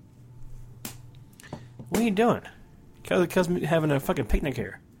 What are you doing? Cuz having a fucking picnic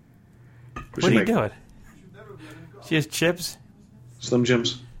here. What she are you make? doing? She has chips. Slim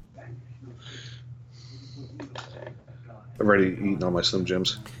Jims. I've already eaten all my Slim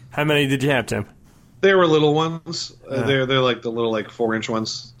Jims. How many did you have, Tim? They were little ones. Yeah. They're like the little 4-inch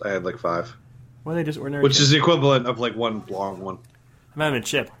ones. I had 5, Why are they just ordinary? which chips? is the equivalent of one long one. I'm having a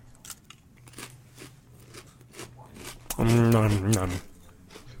chip. Nom.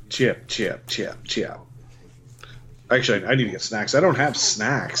 Chip. Actually, I need to get snacks. I don't have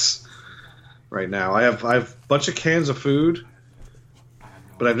snacks right now. I have a bunch of cans of food,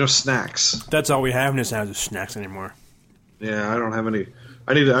 but I have no snacks. That's all we have in this house is snacks anymore. Yeah, I don't have any.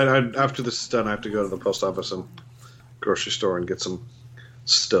 I need to. After this is done, I have to go to the post office and grocery store and get some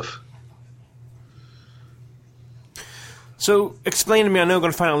stuff. So explain to me. I know I'm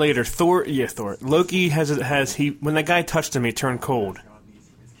going to find out later. Thor. Loki has he when that guy touched him, he turned cold.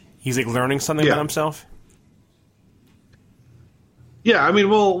 He's like learning something Yeah. about himself. Yeah, I mean,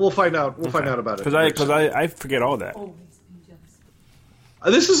 we'll find out. We'll find out about it Because I forget all that. Always be just.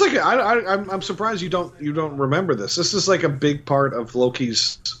 This is like I'm surprised you don't remember this. This is like a big part of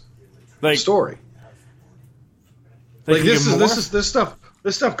Loki's story. Like this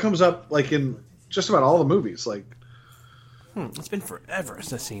stuff comes up like in just about all the movies. Like it's been forever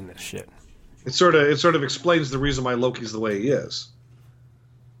since I've seen this shit. It sort of explains the reason why Loki's the way he is.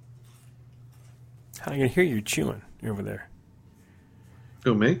 How I can hear you chewing over there?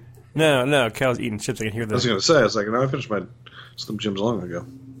 Who, me? No, Cal's eating chips. I can hear I was this. going to say, I was like, no, I finished my Slim Jims long ago.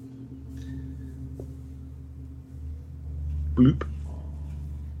 Bloop.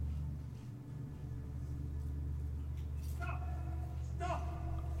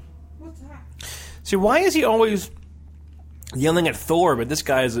 See, why is he always yelling at Thor, but this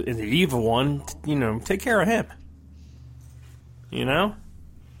guy is the evil one? You know, take care of him. You know?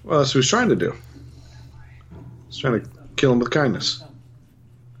 Well, that's what he's trying to do. He's trying to kill him with kindness.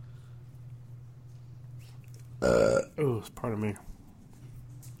 Oh, pardon me.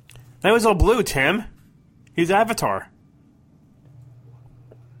 That was all blue, Tim. He's Avatar.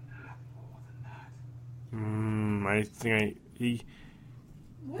 I think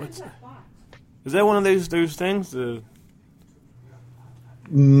what's that box? Is that one of those things? No.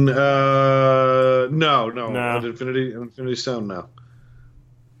 An Infinity Stone, no.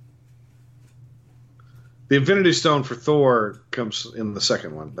 The Infinity Stone for Thor comes in the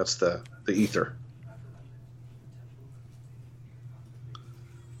second one. That's the ether.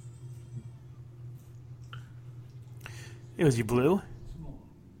 Was he blue?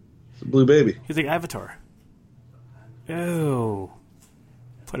 It's a blue baby. He's like Avatar. Oh.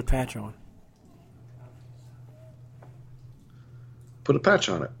 Put a patch on. Put a patch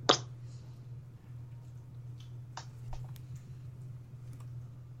on it.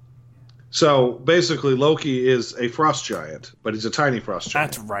 So basically, Loki is a frost giant, but he's a tiny frost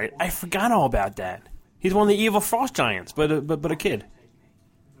giant. That's right. I forgot all about that. He's one of the evil frost giants, but a kid.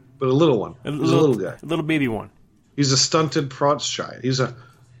 But a little one. He's a little guy. A little baby one. He's a stunted frost giant. So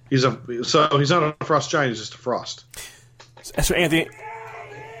he's not a frost giant. He's just a frost. So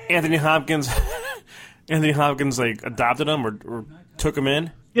Anthony Hopkins like adopted him or took him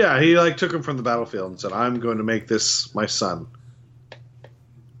in. Yeah, he like took him from the battlefield and said, "I'm going to make this my son."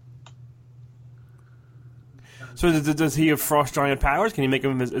 So does he have frost giant powers? Can he make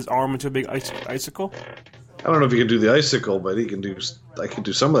him his arm into a big icicle? I don't know if he can do the icicle, but he can do. I can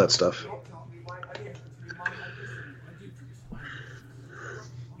do some of that stuff.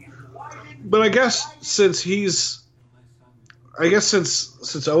 But I guess since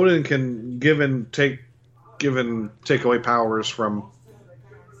Odin can give and take away powers from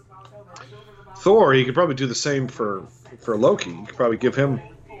Thor, he could probably do the same for Loki. He could probably give him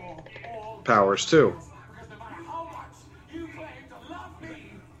powers too.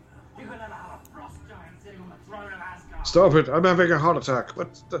 Stop it! I'm having a heart attack.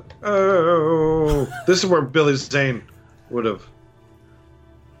 What's the? Oh, this is where Billy Zane would have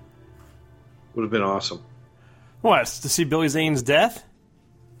been awesome. What? To see Billy Zane's death?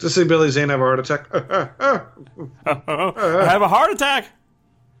 To see Billy Zane have a heart attack. I have a heart attack.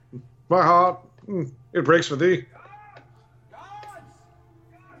 My heart, it breaks for thee.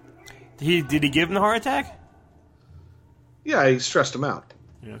 Did he give him the heart attack? Yeah, he stressed him out.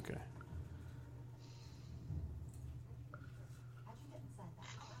 Yeah, okay.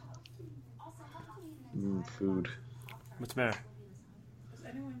 Food. What's the matter? Does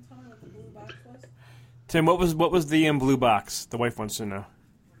anyone tell me what the blue box was? Tim, what was the blue box? The wife wants to know.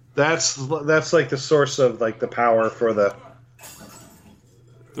 That's like the source of like the power for the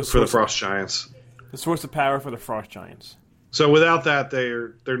frost giants. The source of power for the frost giants. So without that,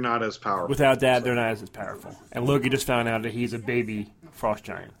 they're not as powerful. Without that, they're not as powerful. And Loki just found out that he's a baby frost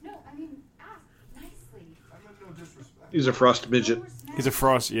giant. No, I mean, ask nicely. He's a frost midget. He's a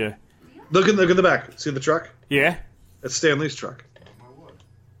frost, yeah. Look in the back. See the truck? Yeah? That's Stan Lee's truck.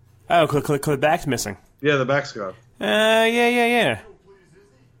 Oh, the back's missing. Yeah, the back's gone. Yeah.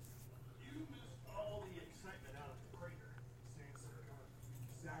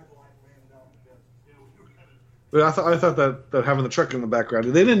 But I thought that having the truck in the background,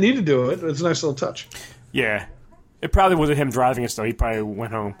 they didn't need to do it. It's a nice little touch. Yeah. It probably wasn't him driving it, though. He probably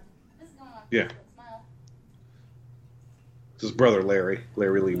went home. Yeah. It's his brother, Larry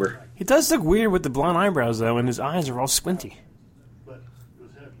Lieber. He does look weird with the blonde eyebrows, though, and his eyes are all squinty.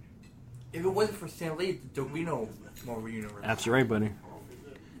 If it wasn't for Stan Lee, there'd be no Marvel Universe. That's right, buddy.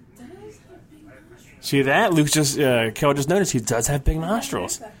 See that? Kel just noticed he does have big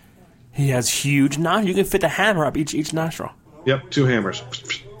nostrils. He has huge nostrils. You can fit the hammer up each nostril. Yep, 2 hammers.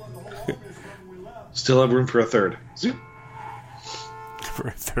 Still have room for a third. Zoop. For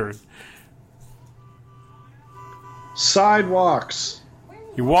a third. Sidewalks. Where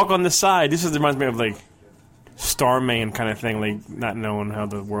You walk on the side. This reminds me of like Starman kind of thing, like not knowing how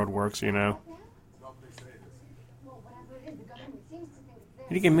the world works. You know.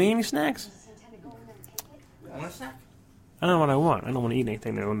 Did you get me any snacks? Want a snack? I don't know what I want. I don't want to eat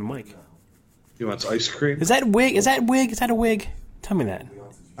anything on the mic. He wants ice cream. Is that wig? Is that wig? Is that a wig? Tell me that.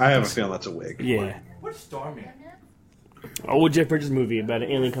 I have a feeling that's a wig. Yeah. What's Starman? Old Jeff Bridges movie about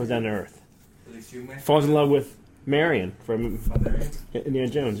an alien comes down to Earth. Is it human? Falls in love with Marion from Mother? Indiana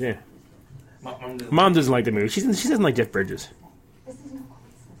Jones, yeah. Mom doesn't- Mom doesn't like the movie. She doesn't like Jeff Bridges.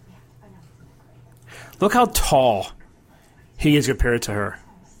 Look how tall he is compared to her.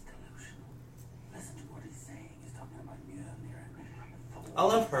 I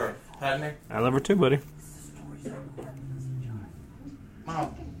love her. Padme. I love her too, buddy.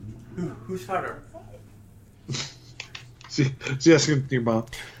 Mom. Who's hotter? See asking your mom.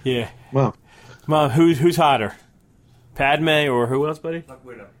 Yeah. Mom. Mom, who's hotter? Padme or who else, buddy? Black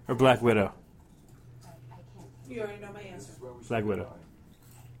Widow. Or Black Widow? You already know my answer. Black Widow.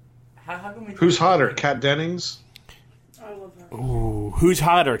 How come we Who's hotter, Kat Dennings? I love her. Ooh, who's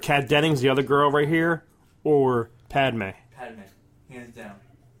hotter? Kat Dennings, the other girl right here, or Padme? Padme. Hands down.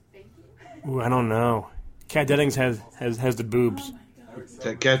 Ooh, I don't know. Kat Dennings has the boobs.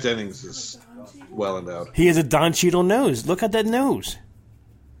 Kat Dennings is well endowed. He has a Don Cheadle nose. Look at that nose.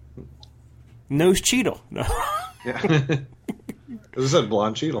 Nose Cheadle. No. Yeah. As I said,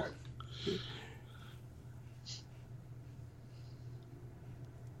 blonde Cheadle.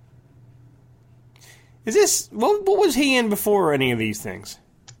 Is this what was he in before any of these things?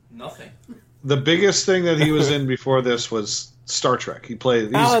 Nothing. The biggest thing that he was in before this was Star Trek. He played.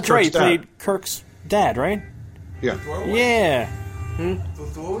 He's Oh, that's right. He Kirk's dad. played Kirk's dad, right? Yeah. Thor was? Yeah. So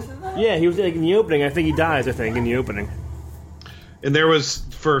Thor was in that? Yeah, he was like in the opening. I think he dies, in the opening. And there was,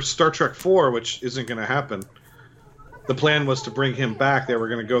 for Star Trek 4, which isn't going to happen, the plan was to bring him back. They were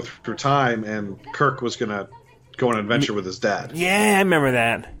going to go through time, and Kirk was going to go on an adventure with his dad. Yeah, I remember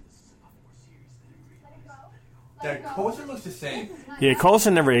that. That Coulson looks the same. Yeah,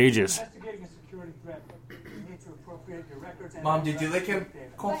 Coulson never ages. Investigating a security threat, but you need to appropriate your records and... Mom, did you like him?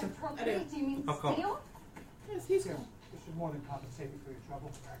 Coulson? How come? Yes, he's This should more than compensate you for your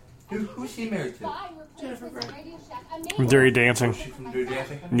trouble. Who's he married to? Jennifer Grey. From Dirty Dancing. She from Dirty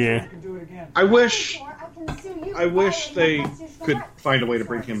Dancing? Yeah. You can do it again. I wish they could find a way to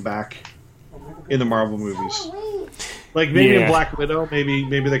bring him back in the Marvel movies. Like maybe in Yeah. Black Widow. Maybe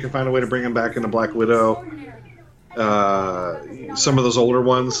they can find a way to bring him back in the Black Widow. Some of those older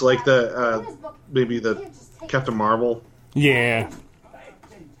ones, like maybe the Captain Marvel. Yeah.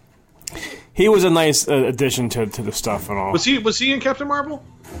 He was a nice addition to the stuff and all. Was he in Captain Marvel?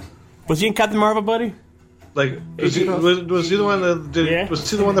 Was he in Captain Marvel, buddy? Like was he the one that did? Yeah. Was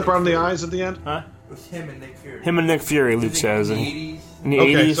he the one that brought him the eyes at the end? Huh? It was him and Nick Fury. Him and Nick Fury, Luke says. In In the 80s. the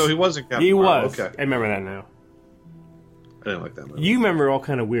Okay, 80s. so he was in Captain He Marvel. was. Okay, I remember that now. I didn't like that movie. You remember all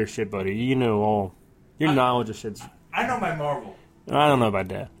kind of weird shit, buddy. You know all. Your knowledge of shit's... I know my Marvel. I don't know about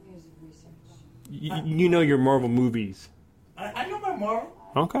that. You know your Marvel movies. I know my Marvel.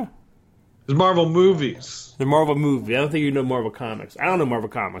 Okay. There's Marvel movies. The Marvel movie. I don't think you know Marvel comics. I don't know Marvel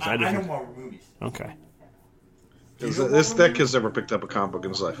comics. I just... know Marvel movies. Okay. That kid's never picked up a comic book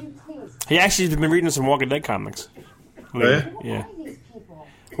in his life. He actually has been reading some Walking Dead comics. yeah? Yeah.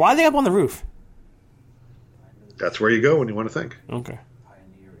 Why are they up on the roof? That's where you go when you want to think. Okay.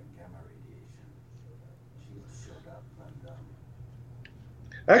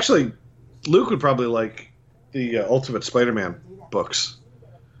 Actually, Luke would probably like the Ultimate Spider-Man books.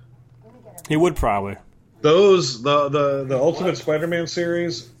 He would probably. Those the Ultimate Spider-Man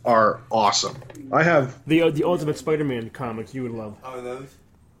series are awesome. I have The Ultimate Spider-Man comics you would love. Oh, those?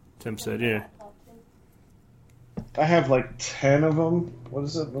 Tim said, yeah. like 10 of them. What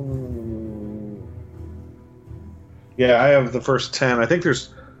is it? Yeah, I have the first 10. I think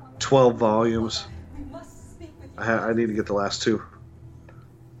there's 12 volumes. I need to get the last 2.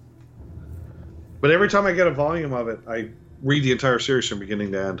 But every time I get a volume of it, I read the entire series from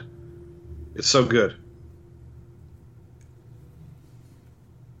beginning to end. It's so good.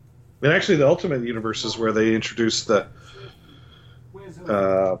 And actually, the Ultimate Universe is where they introduced the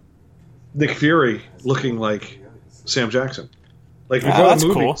Nick Fury looking like Sam Jackson. Like before that's the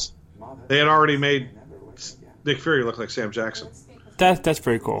movies, they had already made Nick Fury look like Sam Jackson. That's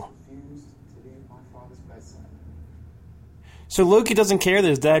pretty cool. So Loki doesn't care that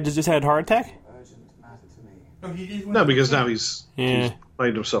his dad just had a heart attack? No, he did No, because now he's Yeah.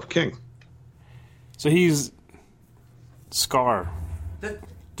 made himself king. So he's Scar. That,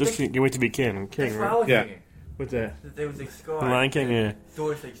 Just can't wait to be king, that's what I right? was Yeah. thinking. What's that? That there was like Scar. The Lion King, yeah.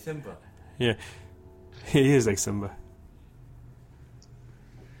 Thor's like Simba. Yeah. He is like Simba.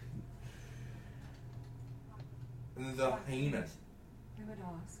 And the hyenas. I would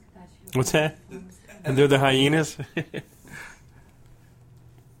ask that you What's that? And they're the hyenas?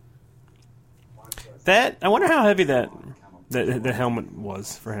 That, I wonder how heavy that the helmet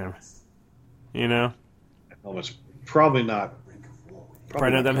was for him. You know? Well, it's probably not.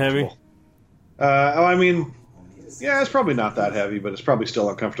 Probably not that heavy? I mean, yeah, it's probably not that heavy, but it's probably still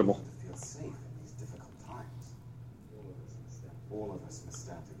uncomfortable. Feel safe in these difficult times. All of us must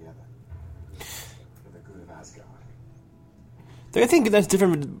stand together for the good of Asgard. I think that's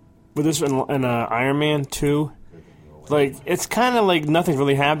different with this and Iron Man 2. Like, it's kind of like nothing's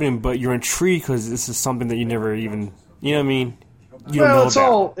really happening, but you're intrigued because this is something that you never even, you know what I mean? You don't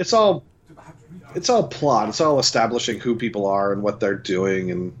know about. It's all plot. It's all establishing who people are and what they're doing,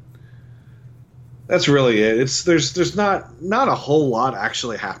 and that's really it. There's not a whole lot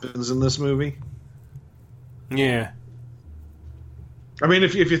actually happens in this movie. Yeah. I mean,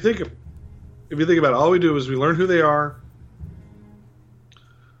 if you think about it, all we do is we learn who they are.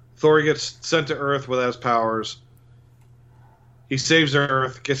 Thor gets sent to Earth without his powers. He saves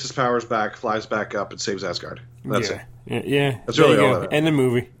Earth, gets his powers back, flies back up, and saves Asgard. That's it. Yeah. That's really There you all go. that is. End the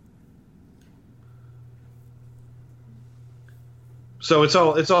movie. So it's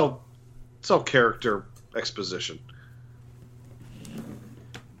all character exposition.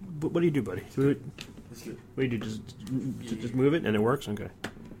 What do you do, buddy? What do you do? Just move it and it works? Okay.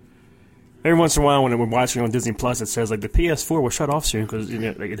 Every once in a while when we're watching on Disney Plus, it says like the PS4 will shut off soon because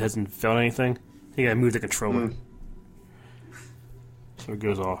like it hasn't felt anything. You gotta move the controller. So it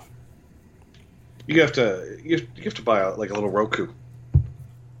goes off. You have to buy a little Roku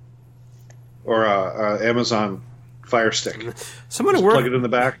or a Amazon Fire Stick. Someone at Just plug work, it in the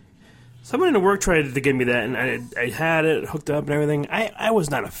back. someone in the work tried to give me that, and I had it hooked up and everything. I was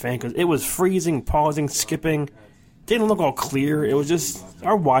not a fan because it was freezing, pausing, skipping. Didn't look all clear. It was just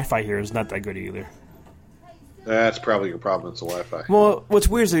our Wi-Fi here is not that good either. That's probably your problem. It's the Wi-Fi. Well, what's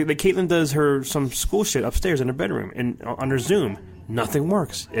weird is that Caitlin does some school shit upstairs in her bedroom, and on her Zoom, nothing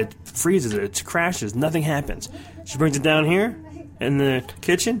works. It freezes, it crashes, nothing happens. She brings it down here in the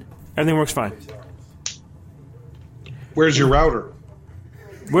kitchen, everything works fine. Where's your router?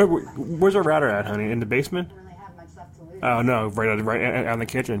 Where's our router at, honey? In the basement? really have much left to lose. Oh no, right out in the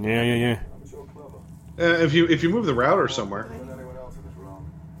kitchen. Yeah. If you move the router somewhere,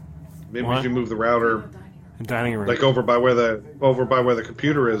 maybe What? if you move the router The dining room. like over by where the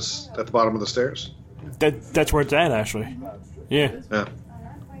computer is at the bottom of the stairs. That's where it's at, actually. Yeah. Yeah.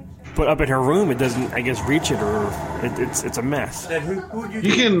 But up in her room, it doesn't, I guess, reach it, or it's a mess. Then who would you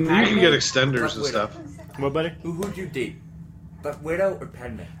You date? can Padme get or extenders Black and Widow? stuff. What, buddy? Who would you date? Black Widow or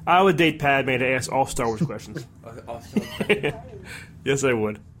Padme? I would date Padme to ask all Star Wars questions. Also, Yes, I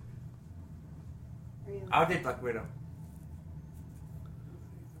would. I'll date Black Widow.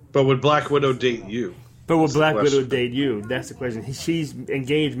 But would Black Widow date you? But will That's the Black question. Widow date you? That's the question. She's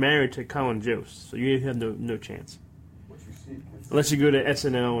engaged, married to Colin Jost, so you have no chance. Unless you go to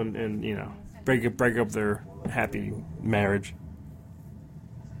SNL and you know break up their happy marriage.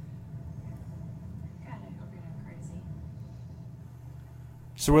 God, I hope you're not crazy.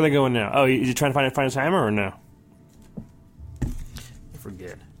 So where are they going now? Oh, is he trying to find his hammer or no? I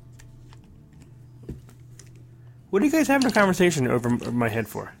forget. What are you guys having a conversation over my head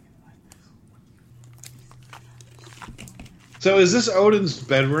for? So is this Odin's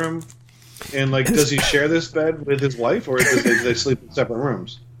bedroom? And like, does he share this bed with his wife, or do they sleep in separate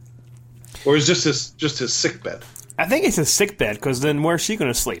rooms? Or is just his sick bed? I think it's a sick bed, because then where's she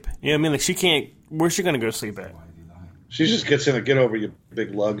going to sleep? You know what I mean? Like, she can't... Where's she going to go to sleep at? She just gets in a get over you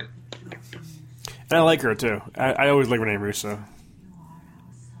big lug. And I like her, too. I always like Renee Russo. You are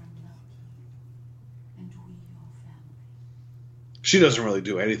our son, Loki, and we your family. She doesn't really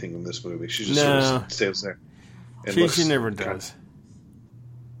do anything in this movie. She just sort No. of stands there. And She looks never kind does.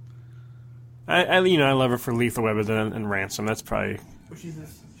 I love her for Lethal Weapon and Ransom. That's probably... Oh, she's in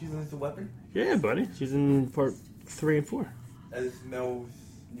the weapon? Yeah, buddy. She's in part 3 and 4. As Mel's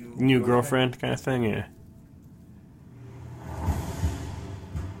New girlfriend kind of thing, yeah.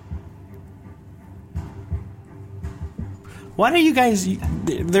 Why do you guys...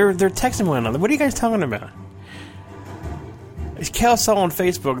 They're texting one another. What are you guys talking about? Cal saw on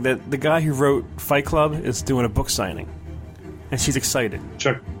Facebook that the guy who wrote Fight Club is doing a book signing. And she's excited.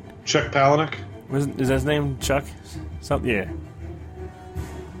 Chuck Palahniuk. Is that his name? Chuck? Something, yeah.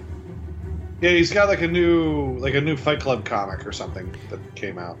 Yeah, he's got like a new Fight Club comic or something that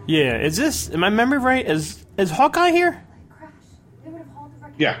came out. Yeah, is this... Am my memory right? Is Hawkeye here? Like crash. They would have hauled the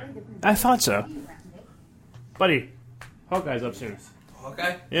wreck Yeah. away the I thought so. around it. Buddy, Hawkeye's up soon.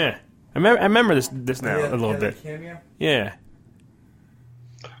 Hawkeye? Yeah. I remember this now a little bit. Cameo? Yeah.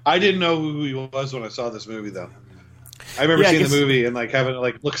 I didn't know who he was when I saw this movie, though. I remember Yeah, I seeing guess- the movie and like having to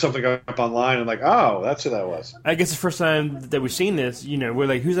like look something up online and like, oh, that's who that was. I guess the first time that we've seen this, we're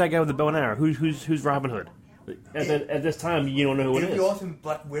like, who's that guy with the bow and arrow? Who's Robin Hood? At this time, you don't know who it It'd be is. awesome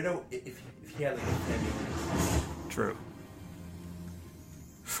Black Widow if he had like a cameo. True.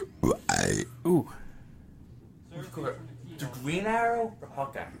 Ooh, The Green Arrow or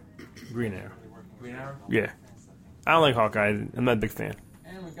Hawkeye? Green Arrow. Green Arrow? Yeah. I don't like Hawkeye. I'm not a big fan.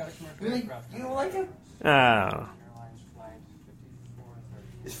 And we've got a commercial Really? aircraft. You don't like him? Ah. Airlines flight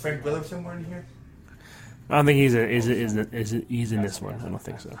 5430. Is Frank Miller somewhere in here? I don't think he's in this one. I don't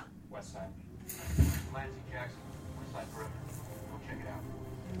think so. West side. Lansing Jackson, west side perimeter. Go check it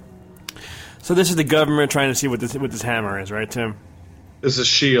out. So this is the government trying to see what this hammer is, right, Tim? This is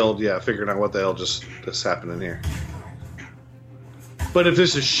S.H.I.E.L.D., figuring out what the hell just happened in here. But if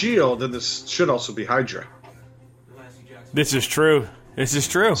this is S.H.I.E.L.D., then this should also be Hydra. Lansing Jackson. This is true. This is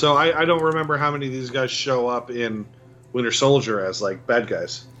true. So I don't remember how many of these guys show up in Winter Soldier as like bad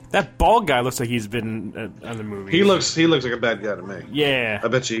guys. That bald guy looks like he's been in other movies. He looks like a bad guy to me. Yeah. I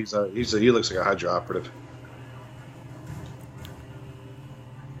bet you he looks like a Hydra operative.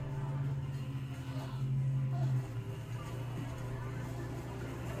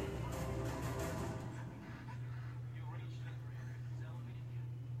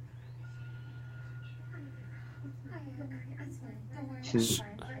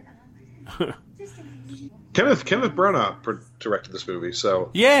 Kenneth Branagh directed this movie, so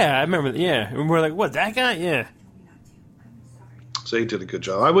Yeah, I remember. Yeah, and we're like, what, that guy? Yeah. he did a good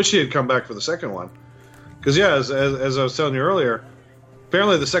job. I wish he had come back for the second one, because as I was telling you earlier,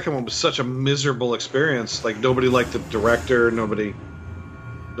 apparently the second one was such a miserable experience. Like nobody liked the director, nobody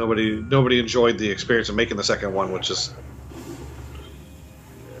enjoyed the experience of making the second one, which is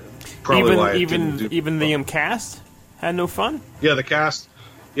probably why it didn't do even the cast had no fun. Yeah, the cast.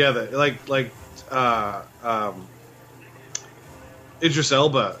 Yeah, Idris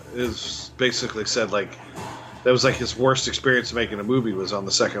Elba is basically said like that was like his worst experience making a movie was on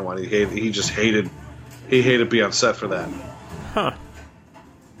the second one. He hated being on set for that. Huh.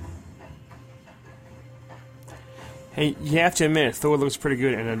 Hey, you have to admit, Thor looks pretty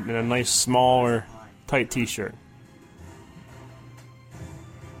good in a nice, smaller, tight T-shirt.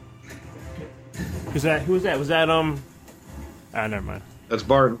 Who's that? Was that never mind. That's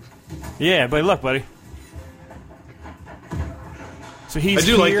Barton. Yeah, but look, buddy. So I he's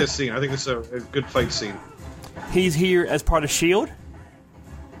do like here- this scene. I think it's a good fight scene. He's here as part of S.H.I.E.L.D.?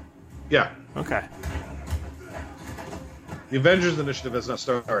 Yeah, Okay. the Avengers Initiative has not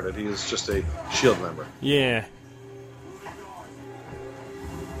started. He is just a Shield member. Yeah.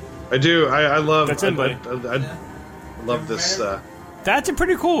 I do. I love. That's it, buddy. I love this. That's a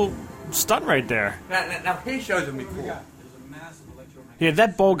pretty cool stunt right there. Now his shows would be cool. There's a massive electromagnetic. Yeah,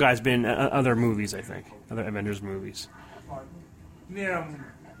 that bald guy's been in other movies, I think. Other Avengers movies. Yeah,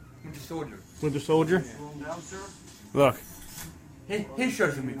 Winter Soldier. Winter Soldier? Room down, sir. Look. His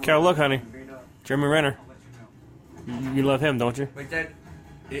shows would be cool. Carol, look, honey. Jeremy Renner. You love him, don't you? Wait,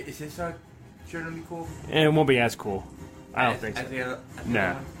 is his show gonna be cool? And it won't be as cool. I don't think As so. the other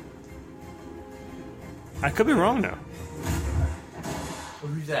Nah. one? I could be wrong, though.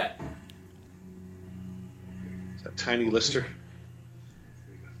 Well, who's that? Is that Tiny Lister,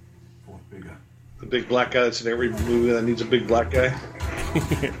 Fourth bigger. the big black guy that's in every movie that needs a big black guy.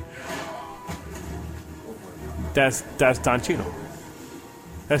 That's Don Cheadle.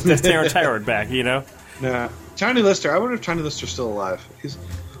 That's Terrence Howard back, you know? Nah, Tiny Lister. I wonder if Tiny Lister's still alive. He's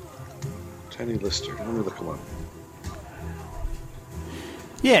Tiny Lister. Let me look him up.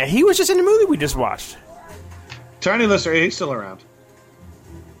 Yeah, he was just in the movie we just watched. Tiny Lister. He's still around.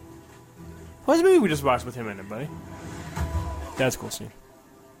 What's the movie we just watched with him in it, buddy? That's a cool scene.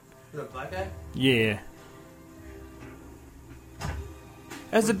 The black guy? Yeah.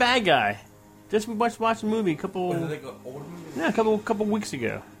 As the bad guy. Just we watched a movie a couple... Was it like an old movie? Yeah, a couple weeks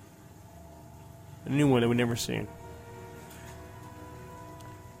ago. A new one that we'd never seen.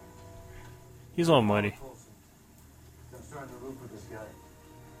 He's almighty. I'm starting to root for this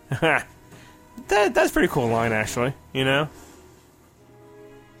guy. That's a pretty cool line, actually. You know,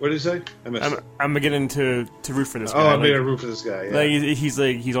 What did he say? I missed it. I'm beginning to root for this guy. Oh, I'm like, being a root for this guy. Yeah.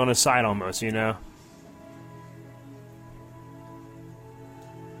 like he's on his side almost. You know.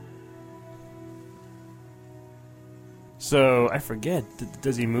 So I forget.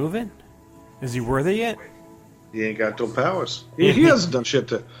 Does he move it? Is he worthy yet? He ain't got no powers. He hasn't done shit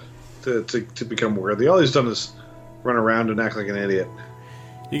to become worthy. All he's done is run around and act like an idiot.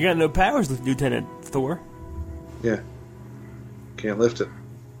 You got no powers, Lieutenant Thor. Yeah. Can't lift it.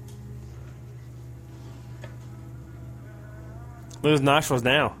 Look at his nostrils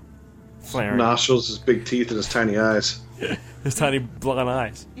now. flaring. Nostrils, his big teeth, and his tiny eyes. His tiny blonde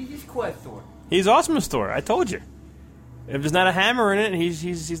eyes. He's cool as Thor. He's awesome as Thor. I told you. If there's not a hammer in it,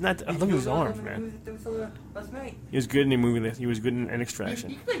 he's not. Oh, look at his arms, man. He was good in the movie. He was good in Extraction.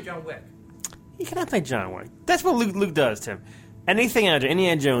 He played John Wick. He cannot play John Wick. That's what Luke does, Tim. Anything out there,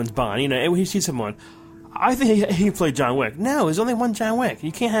 Indiana Jones, Bond, he sees someone. I think he can play John Wick. No, there's only one John Wick.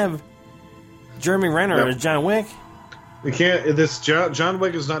 You can't have Jeremy Renner as John Wick. You can't. John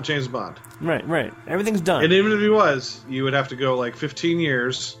Wick is not James Bond. Right. Everything's done. And even if he was, you would have to go like 15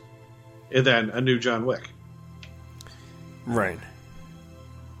 years, and then a new John Wick. Right.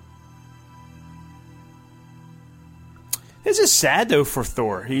 This is sad though for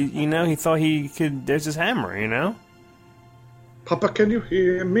Thor. He thought he could. There's his hammer, Papa, can you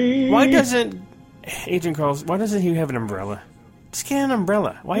hear me? Why doesn't Agent Carlos? Why doesn't he have an umbrella? Just get an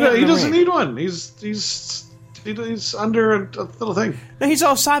umbrella. Why? Yeah, he doesn't need one. He's under a little thing. No, he's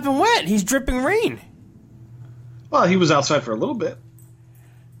all sopping wet. He's dripping rain. Well, he was outside for a little bit.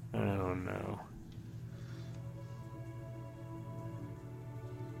 I don't know.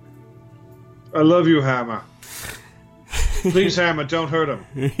 I love you, Hammer. Please, Hammer, don't hurt him.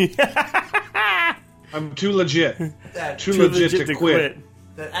 I'm too legit. Too legit to quit.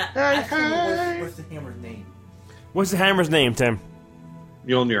 What's the hammer's name? What's the hammer's name, Tim?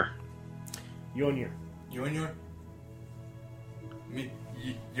 Mjolnir. Mjolnir. Mjolnir?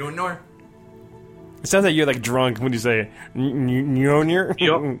 It sounds like you're like drunk when you say it. Mjolnir.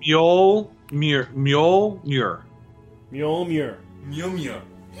 Mjolnir. Mjolnir. Mjolnir.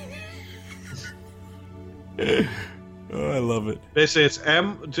 Oh, I love it. They say it's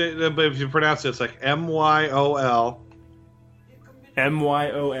but if you pronounce it, it's like Myol.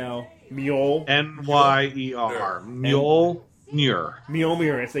 Myol. Mjol. Nyer. Mjolnir.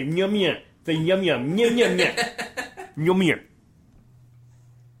 Mjolnir. It's like Mjolnir. It's like Mjolnir. Mjolnir.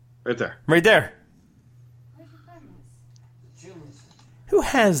 Right there. Right there. Who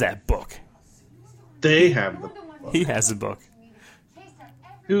has that book? They have the book. He has the book.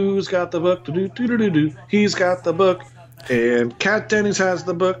 Who's got the book? Do-do-do-do-do. He's got the book. And Cat Denny's has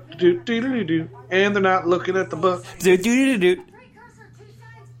the book. Do-do-do-do-do. And they're not looking at the book. Do-do-do-do.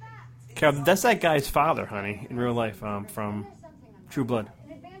 Carol, that's that guy's father, honey, in real life, from True Blood.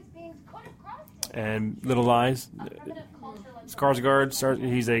 And Little Lies. Skarsgård,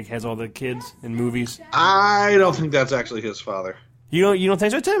 he has all the kids in movies. I don't think that's actually his father. You don't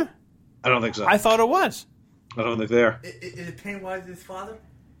think so, Tim? I don't think so. I thought it was. I don't think they are. Is it Pennywise his father?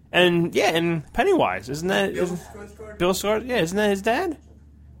 And Pennywise, isn't that Bill Skarsgård? Bill Skarsgård? Yeah, isn't that his dad?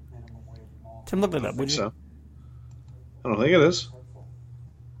 Tim, look that up, would you? So. I don't think it is.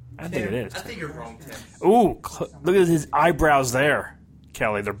 I think it is. I think you're wrong, Tim. Ooh, look at his eyebrows there,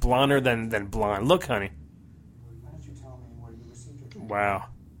 Kelly. They're blonder than blonde. Look, honey. Why don't you tell me where you received your treatment? Wow.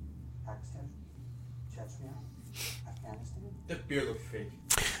 Pakistan? Chechnya? Afghanistan? That beard looks fake.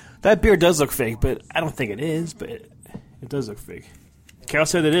 That beard does look fake, but I don't think it is, but it does look fake. Carol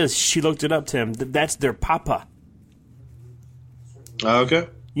said it is. She looked it up, Tim. That's their papa. Okay.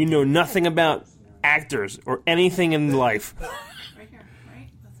 You know nothing about actors or anything in life. Right here, right?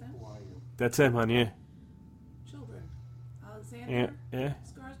 That's it? That's him, honey. Yeah. Children. Alexander. Yeah.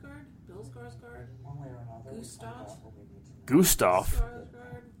 Skarsgård. Bill Skarsgård. One way or another, Gustav. Gustav.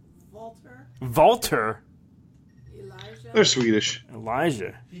 Skarsgård. Walter. Walter. Elijah. They're Swedish.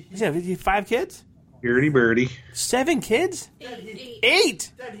 Elijah. He's 5 kids? Birdie birdie. 7 kids?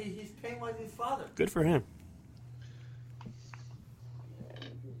 8. Dad, he's Pennywise his father. Good for him.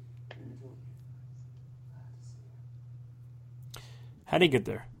 How'd he get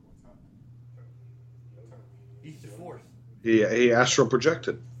there? He's divorced. He astral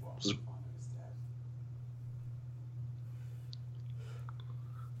projected. Look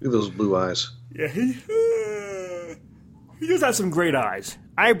at those blue eyes. Yeah, he does have some great eyes.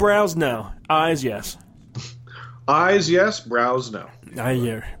 Eyebrows, no. Eyes, yes. Eyes, yes. Brows, no.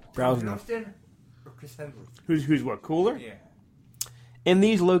 Brows, no. Austin or Chris Hemsworth? Who's what, cooler? Yeah. In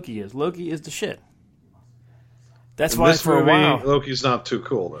these, Loki is. Loki is the shit. That's In why this for movie, a while Loki's not too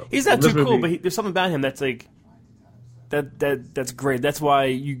cool though. he's not In too this cool, movie- but there's something about him that's like that's great. That's why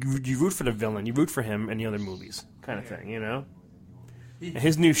you root for the villain. You root for him in the other movies, kind of thing, And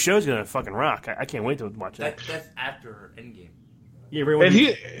his new show's gonna fucking rock. I can't wait to watch that. That's after Endgame. Yeah, right.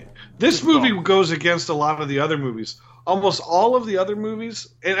 And this movie goes against a lot of the other movies. Almost all of the other movies,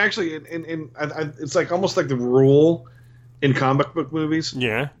 and actually, it's like almost like the rule in comic book movies.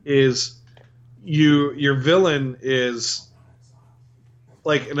 Yeah. Is your villain is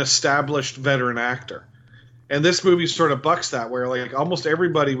like an established veteran actor, and this movie sort of bucks that, where like almost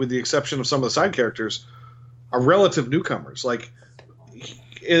everybody, with the exception of some of the side characters, are relative newcomers. Like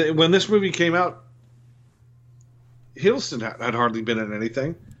when this movie came out, Hiddleston had hardly been in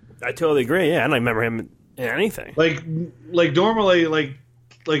anything. I totally agree. Yeah, I don't remember him in anything. Like normally, like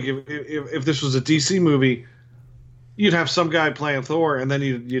if this was a DC movie, you'd have some guy playing Thor, and then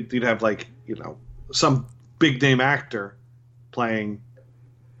you'd have some big name actor playing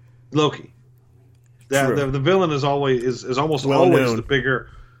Loki. The villain is always almost always the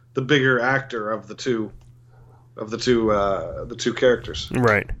bigger actor of the two characters.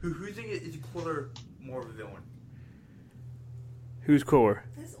 Right. Who do you think is cooler, more of a villain? Who's cooler?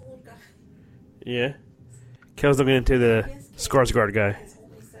 This old guy Yeah. Kel's looking into the Skarsgård guy. is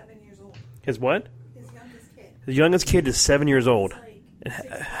only 7 years old. His what? His youngest kid. His youngest kid is 7 years old. Like And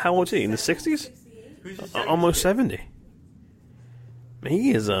how old is he? In the 60s? 68. Who's the Almost 70. Man,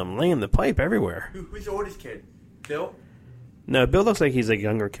 he is laying the pipe everywhere. Who's the oldest kid? Bill? No, Bill looks like he's a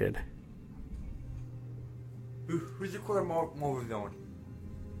younger kid. Who's the cooler, more of a villain?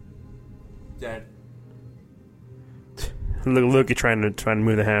 Dad. Look, you're trying to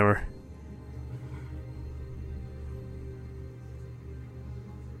move the hammer.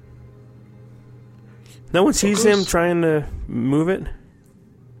 No one sees him trying to move it.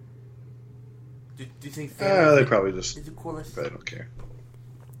 Do you think Thanos They probably just is the coolest? they don't care.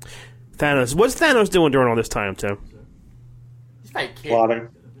 Thanos. What's Thanos doing during all this time, Tim? He's not a kid. Plotting.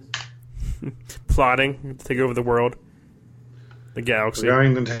 Plotting to take over the world, the galaxy. We're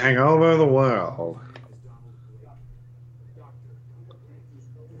going to take over the world.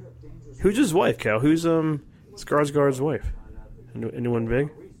 Who's his wife, Cal? Who's Skarsgård's wife? Anyone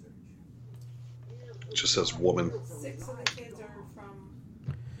big? It just says woman. 6 of the kids are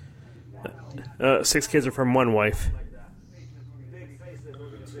from 6 kids are from one wife.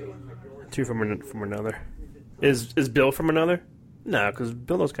 2 from another. Is Bill from another? No, because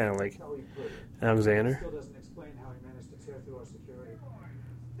Bill looks kind of like Alexander. Still doesn't explain how he managed to tear through our security.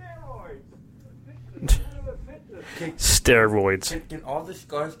 Steroids. Can all the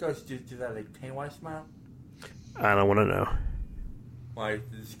Skarsgårds do that like Pennywise smile? I don't want to know. Why? Is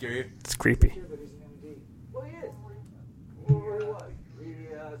it scary? It's creepy. Well, he is. Well, he was. He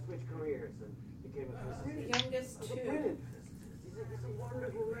switched careers and became a the physicist. youngest He's a two. brilliant physicist. He's a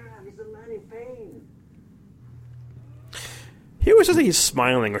wonderful man. He's a man in pain. He always looks like he's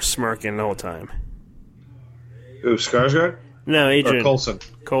smiling or smirking the whole time. Who, Skarsgård? No, Or Adrian Coulson?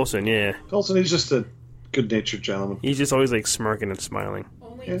 Coulson, yeah. Coulson, he's just a good-natured gentleman. He's just always like smirking and smiling.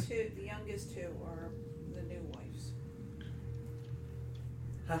 Only Yeah. 2, the youngest 2 are the new wives.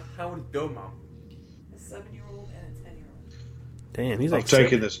 How old is Bill, Mom? A 7-year-old and a 10-year-old. Damn, he's I'm like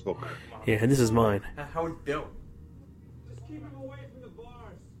taking this book. Yeah, this is mine. How old is Bill? Just keep him away from the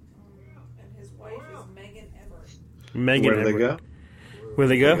bars. And his wife is Megan Everett. Megan. Where do they Everett. go? Where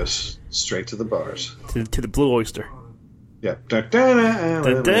they They go? go straight to the bars. To the Blue Oyster. Yeah. Yeah,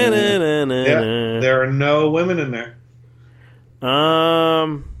 there are no women in there.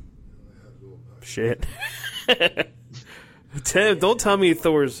 Shit. Tim, don't tell me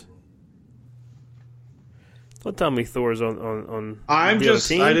Thor's. Don't tell me Thor's on I the other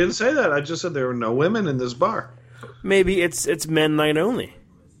team. didn't say that. I just said there were no women in this bar. Maybe it's men night only.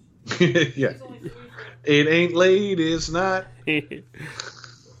 Yeah. It ain't ladies' night.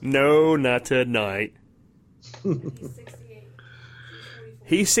 No, not tonight. He's 68.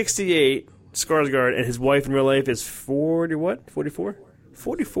 He's 68, Skarsgård, and his wife in real life is 40 what? 44?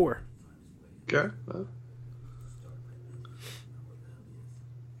 44. Okay. Well,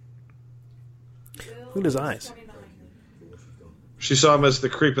 Look at his eyes. 29. she saw him as the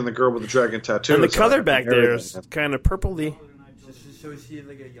creep and the girl with the dragon tattoo. And the It's color like back there is everything. kind of purpley. So is he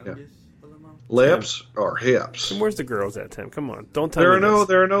like a youngest brother, Mom? Lips or hips. And where's the girls at, Tim? Come on. Don't tell There me are no this.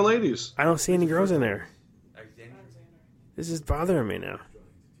 there are no ladies. I don't see any girls in there. Alexander? This is bothering me now.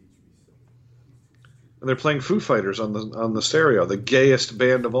 And they're playing Foo Fighters on the stereo, the gayest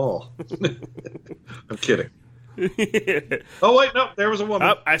band of all. I'm kidding. Oh wait, no, there was a woman.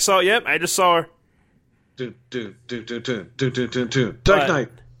 Oh, I saw. Yep, I just saw her. Dark Knight.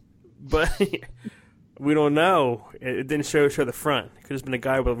 But we don't know. It didn't show the front. It could have been a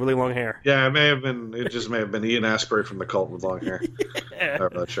guy with really long hair. Yeah, it may have been. It just may have been Ian Astbury from the Cult with long hair.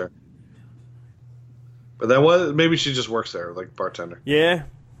 I'm not sure. But that was maybe she just works there, like bartender. Yeah.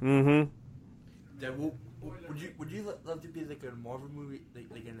 Mm-hmm. Dad, would you love to be like a Marvel movie,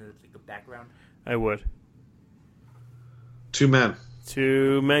 like in a background? I would. 2 men.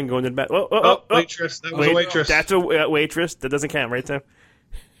 2 men going to the back. Oh, Waitress. That was a waitress. That's a waitress. That doesn't count, right, Tim?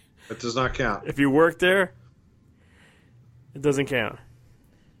 That does not count. If you work there, it doesn't count.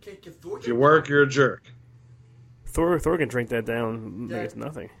 Can Thor If you work, you're a jerk. Thor can drink that down like it's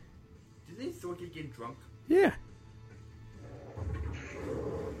nothing. Do you think Thor can get drunk? Yeah.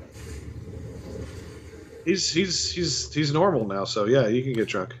 he's normal now, so yeah, you can get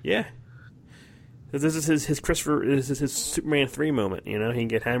drunk. Yeah. This is his Christopher. This is his Superman 3 moment. You know, he can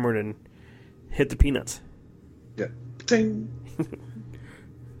get hammered and hit the peanuts. Yeah. Ding.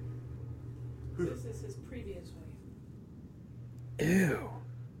 This is his previous wife. Ew.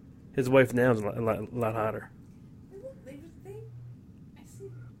 His wife now is a lot hotter. I see.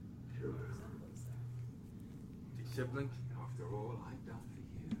 Resemblance there. Siblings. After all I've done for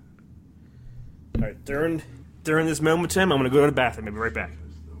you. All right, during this moment, Tim, I'm going to go to the bathroom. I'll be right back.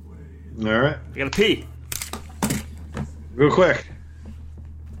 All right. I got to pee. Real quick.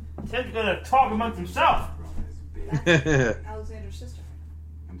 Tim's going to talk amongst himself. Alexander's sister.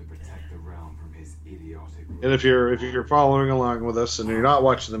 And to protect the realm from his idiotic. And if you're following along with us and you're not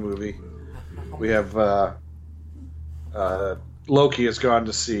watching the movie, we have Loki has gone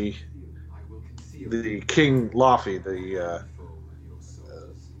to see the King Laufey,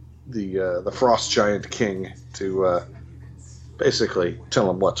 the Frost Giant King, to basically tell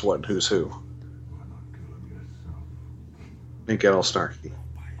him what's what and who's who. And get all snarky.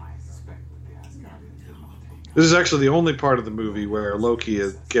 This is actually the only part of the movie where Loki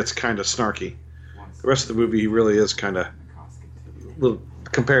gets kind of snarky. The rest of the movie, he really is kind of,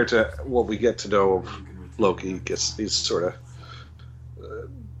 compared to what we get to know of Loki, he's sort of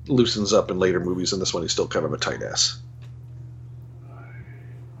loosens up in later movies. In this one, he's still kind of a tight ass.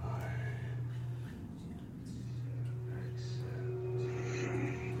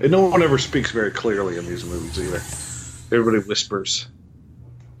 And no one ever speaks very clearly in these movies either. Everybody whispers.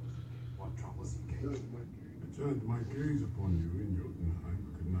 What troubles you, King? I turned my gaze upon you in Jotunheim,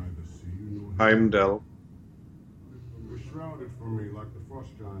 but could neither see you nor Heimdall. You were shrouded from me like the frost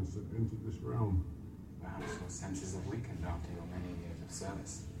giants that entered this realm. Perhaps your senses have weakened after your many years of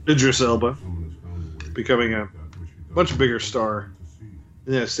service. Idris Elba Someone has found a way becoming a that which he does much bigger not star to see. in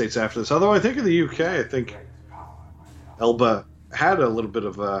the United States after this. Although I think in the UK, I think Elba had a little bit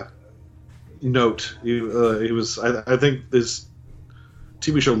of a note. He was. I think this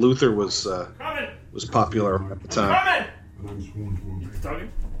TV show Luther was popular at the time. And I'm sworn to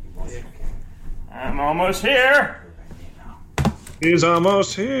obey. I'm almost here, He's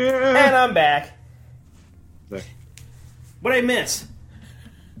almost here. and I'm back. There. What'd I miss?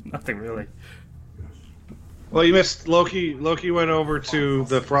 Nothing really. Well, you missed Loki. Loki went over to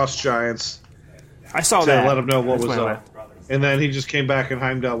the Frost Giants I saw to that. let him know what That's was my up. And then he just came back, and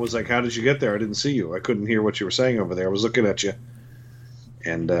Heimdall was like, "How did you get there? I didn't see you. I couldn't hear what you were saying over there. I was looking at you."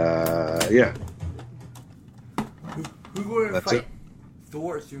 And yeah, Who won in a That's fight? it.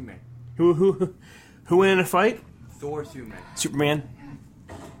 Thor or Superman? Who went in a fight? Thor or Superman? Superman.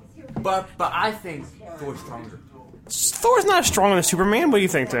 But I think Thor's stronger. Thor's not stronger than Superman. What do you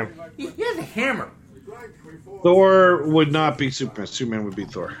think, Tim? He has a hammer. Thor would not beat Superman. Superman would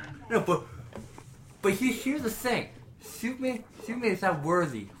beat Thor. No, but here's the thing. Superman is not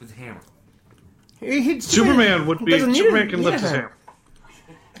worthy with a hammer. Superman would be. doesn't need Superman it. can lift his Yeah. hammer.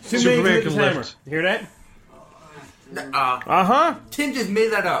 Superman can his hammer. lift. You hear that? Uh-huh. Tim just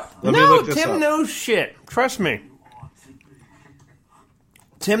made that up. Let me No, look this Tim up. knows shit. Trust me.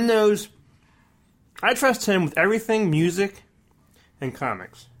 Tim knows. I trust Tim with everything, music, and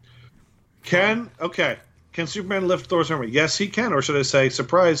comics. Can Superman lift Thor's hammer? Yes, he can. Or should I say,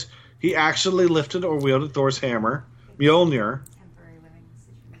 surprise, he actually lifted or wielded Thor's hammer, Mjolnir.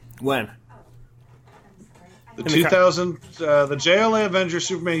 When? The 2000, the JLA Avengers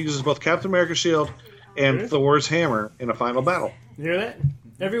Superman uses both Captain America's shield and Thor's hammer in a final battle. You hear that?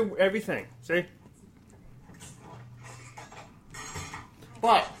 Everything. See?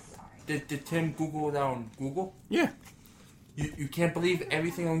 But did Tim Google that on Google? Yeah. You can't believe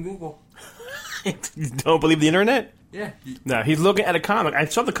everything on Google. You don't believe the internet? Yeah. No, he's looking at a comic. I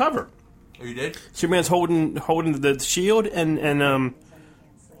saw the cover. Oh, you did? Superman's holding the shield and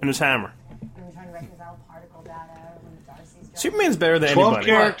his hammer. Superman's better than 12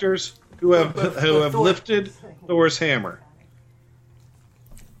 anybody. characters who have lifted Thor's hammer.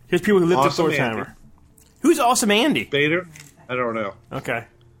 Here's people who lifted Awesome Thor's Andy. hammer. Who's Awesome Andy? Beta, I don't know. Okay.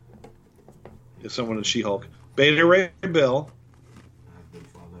 It's someone in She-Hulk. Beta Ray Bill.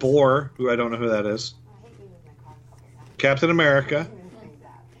 Boar, who I don't know who that is. Captain America.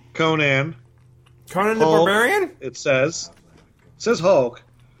 Conan. Conan the Hulk. Barbarian? It says Hulk.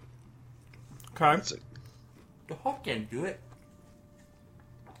 Okay. The Hulk can't do it.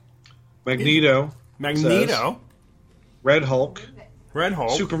 Magneto. Magneto. Red Hulk. Red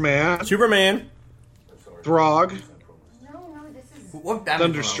Hulk. Superman. Throg. What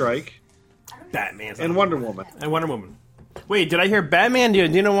Batman Thunderstrike. Batman. And Wonder Woman. And Wonder Woman. Wait, did I hear Batman? Do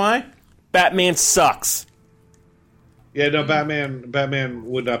you know why? Batman sucks. Yeah, no, Batman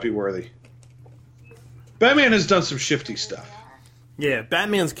would not be worthy. Batman has done some shifty stuff. Yeah,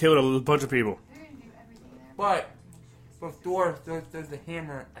 Batman's killed a bunch of people. But Thor throws the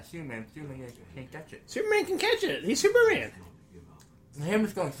hammer at Superman. Superman can't catch it. Superman can catch it. He's Superman. The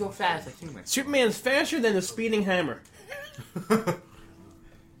hammer's going so fast at Superman. Superman's faster than the speeding hammer.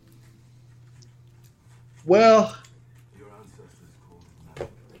 Well,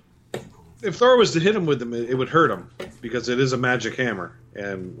 if Thor was to hit him with them, it would hurt him because it is a magic hammer,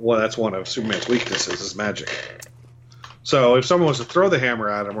 and that's one of Superman's weaknesses is magic. So if someone was to throw the hammer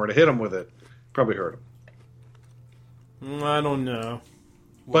at him or to hit him with it, probably hurt him. I don't know.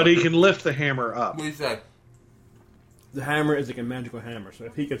 But he can lift the hammer up. What do you say? The hammer is like a magical hammer, so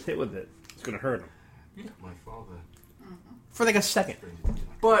if he gets hit with it, it's going to hurt him. My father For like a second.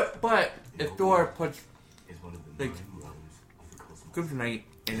 But if Thor puts is one of the like nine realms of the cosmos. kryptonite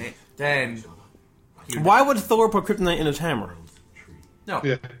in it, then Why would Thor put kryptonite in his hammer? no,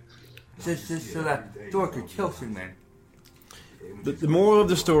 Yeah. just so that Thor could kill Superman. The moral of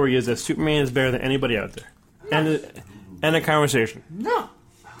the story is that Superman is better than anybody out there. And a conversation. No,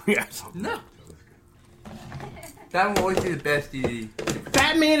 Yes. no. That will always be the best DC.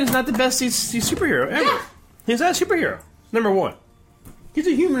 Batman is not the best DC superhero ever. Yeah. He's not a superhero. Number one. He's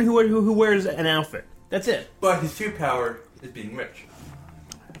a human who wears an outfit. That's it. But his superpower is being rich.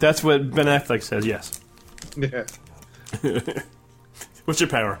 That's what Ben Affleck says, yes. Yeah. What's your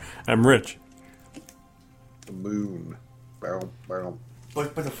power? I'm rich. The moon. Bow, bow.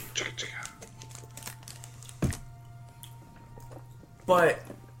 But Chicka, chicka.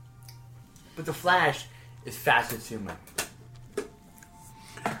 the Flash is faster than Superman.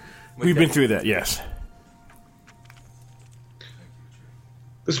 We've been through that, yes.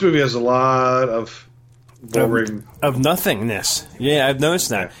 This movie has a lot of boring. Of nothingness. Yeah, I've noticed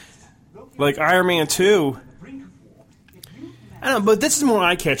that. Like Iron Man 2. I don't know, but this is more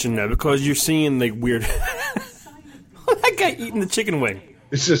eye-catching though, because you're seeing like weird... that guy eating the chicken wing.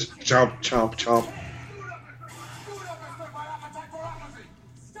 It's just chomp, chomp, chomp.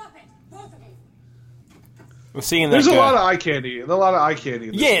 Stop it, both of you. I'm seeing that There's guy. a lot of eye candy. A lot of eye candy.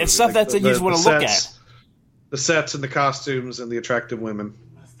 In this Yeah, movie. it's stuff that you just want to look sets- at. The sets and the costumes and the attractive women.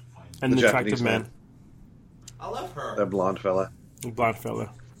 And the the attractive Japanese man. man. I love her. That blonde fella. The blonde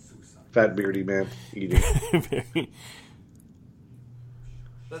fella. Fat beardy man eating.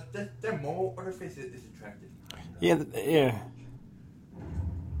 That mole on her face is attractive. Yeah, yeah.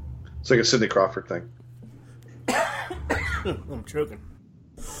 It's like a Sidney Crawford thing. I'm choking.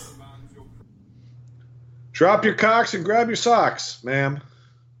 Drop your cocks and grab your socks, ma'am.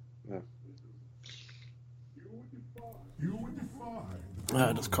 You would defy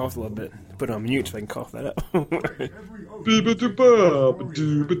I just coughed a little bit. Put it on mute so I can cough that up. every oath.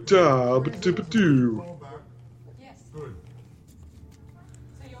 Bee-ba-da-ba-ba-doo-ba-da-ba-doo-ba-doo. Fall back. Yes. Good.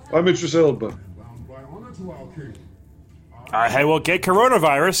 So you'll have I'm Idris Elba. Bound by honor to our king. I will get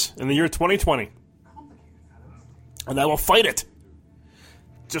coronavirus in the year 2020. And I will fight it.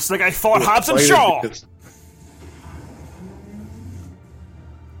 Just like I fought Hobbs and Fight it Shaw. because-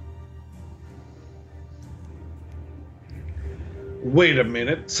 Wait a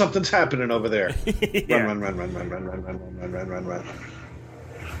minute. Something's happening over there. Yeah. Run, run, run, run, run, run, run, run, run, run, run, run.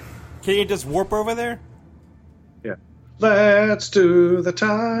 Can you just warp over there? Yeah. Let's do the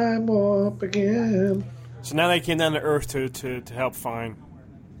time warp again. So now they came down to Earth to help find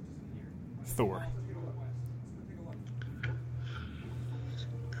Thor.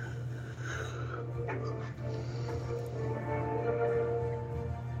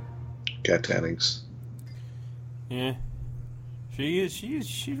 Cat tannings. Yeah. She's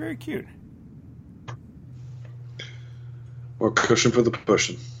very cute. More cushion for the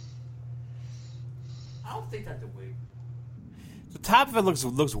pushing. I don't think that's a wig. The top of it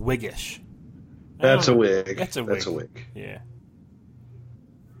looks wiggish. That's a Oh, wig. That's a wig. That's a wig. Yeah.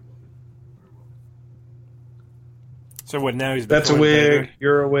 So what, now he's That's a becoming wig. better?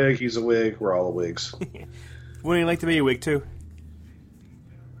 You're a wig. He's a wig. We're all a wigs. Wouldn't you like to be a wig too?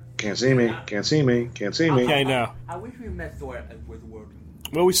 Can't see me. Can't see me. Can't see me. Okay, I know. I wish we met Thor at Wizard World.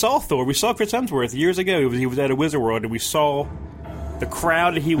 Well, we saw Thor. We saw Chris Hemsworth years ago. He was at a Wizard World, and we saw the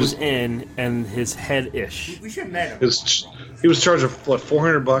crowd that he was in and his head-ish. We should have met him. He was charged of what,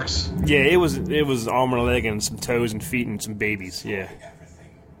 $400? Yeah, it was arm and a leg and some toes and feet and some babies. Yeah.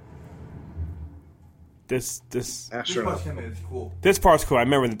 This Astronaut. Him in school. this part's cool. I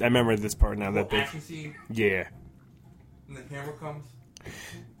remember this part now. That The big. action scene Yeah. when the camera comes.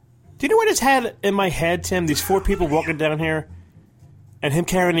 Do you know what I just had in my head, Tim? These 4 people walking down here, and him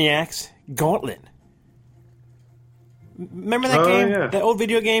carrying the axe. Gauntlet. Remember that Oh, game? yeah. That old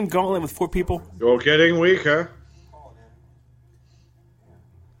video game, Gauntlet, with 4 people. You're getting weaker.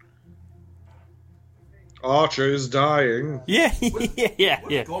 Archer is dying. Yeah,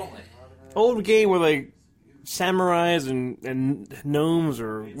 yeah. Gauntlet. Old game where like samurais and gnomes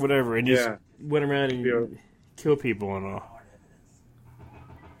or whatever, and just went around and kill people and all.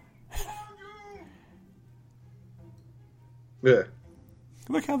 Yeah.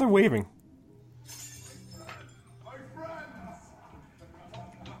 Look how they're waving.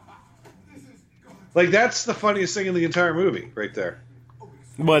 Like, that's the funniest thing in the entire movie, right there.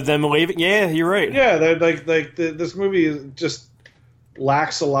 What, them waving? Yeah, you're right. Yeah, this movie just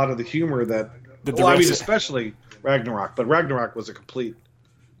lacks a lot of the humor that. Well, I mean, especially Ragnarok, but Ragnarok was a complete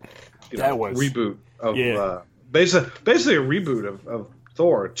reboot of basically a reboot of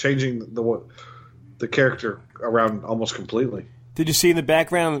Thor, changing the character around almost completely. Did you see in the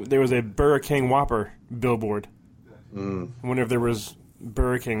background there was a Burger King Whopper billboard? I wonder if there was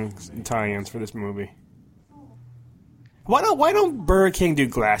Burger King tie-ins for this movie. Why don't Burger King do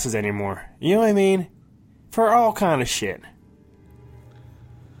glasses anymore? You know what I mean? For all kind of shit.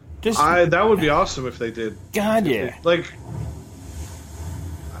 Just that would be awesome if they did. God, yeah.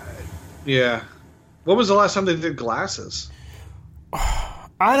 Yeah. When was the last time they did glasses?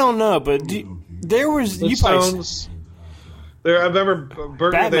 I don't know, but there was you Stones. There, I remember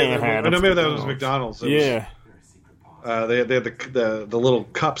Burger. Batman had. I know maybe that was McDonald's. Yeah. They had the little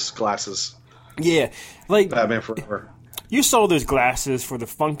cups glasses. Yeah, like Batman Forever. You saw those glasses for the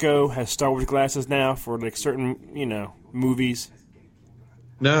Funko has Star Wars glasses now for like certain movies.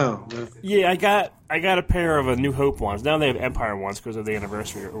 No. Yeah, I got a pair of New Hope ones. Now they have Empire ones because of the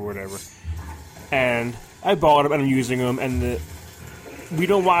anniversary or whatever. And I bought them and I'm using them. And we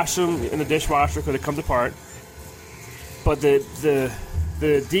don't wash them in the dishwasher because it comes apart. But the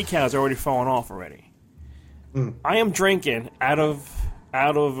decals are already falling off already. I am drinking out of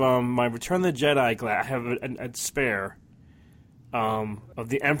my Return of the Jedi glass. I have a spare of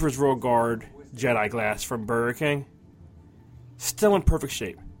the Emperor's Royal Guard Jedi glass from Burger King. Still in perfect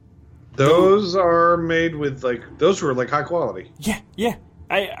shape. Those are made with those were high quality. Yeah.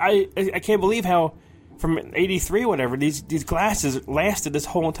 I can't believe how from '83 whatever these glasses lasted this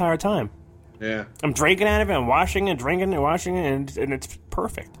whole entire time. Yeah. I'm drinking out of it, I'm washing it, drinking and washing it, and it's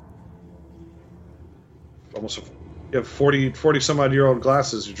perfect. Almost you have 40 some odd year old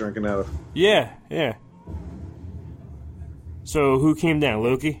glasses you're drinking out of. Yeah. So who came down?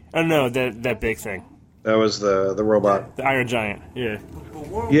 Loki? Oh no, that big thing. That was the robot. The Iron Giant, yeah.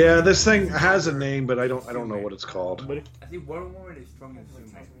 Yeah, this thing has a name, but I don't know what it's called. I think Wonder Woman is strong as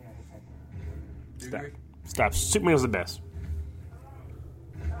Superman. Stop. Superman's the best.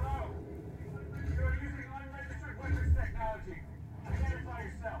 You're using unregistered weapons technology. Identify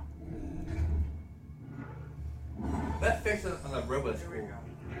yourself. That fix on the robot's cool.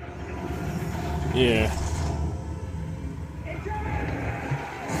 Yeah.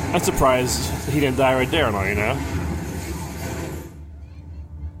 I'm surprised he didn't die right there and all,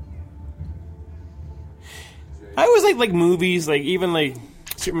 I always like movies, even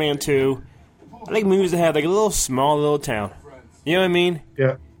Superman 2. I like movies that have a small little town. You know what I mean?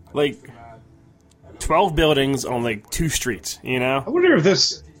 Yeah. 12 buildings on 2 streets, I wonder if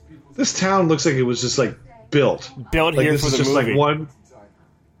this town looks like it was just built. Built here this for is the just movie. One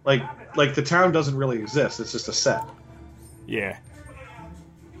the town doesn't really exist. It's just a set. Yeah.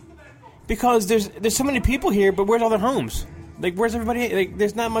 Because there's so many people here, but where's all their homes? Where's everybody?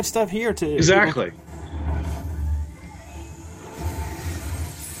 There's not much stuff here to... Exactly.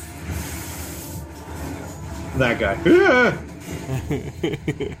 That guy. Keep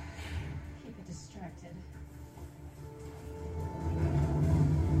it distracted.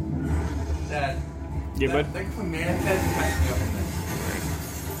 Yeah, bud? That can manifest catch me up on this.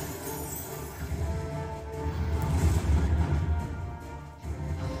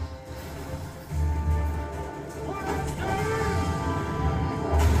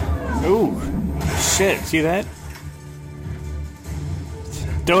 Ooh, shit! See that?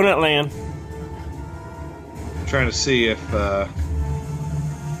 Donut Land. Trying to see if where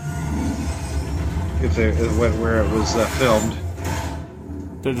it was filmed.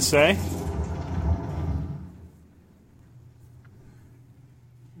 Did it say?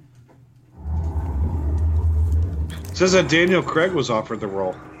 It says that Daniel Craig was offered the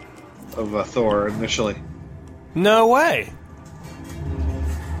role of Thor initially. No way.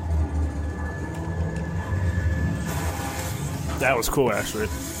 That was cool, actually.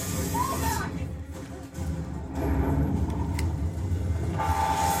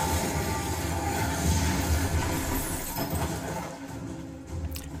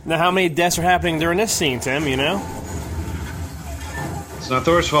 Now, how many deaths are happening during this scene, Tim, It's not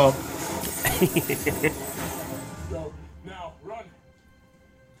Thor's fault. Now, run!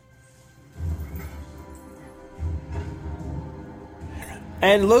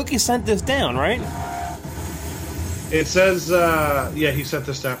 And Loki sent this down, right? It says, he sent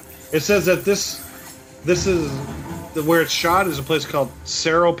this down. It says that this is where it's shot is a place called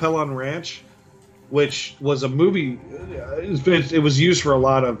Cerro Pelon Ranch, which was a movie. It was used for a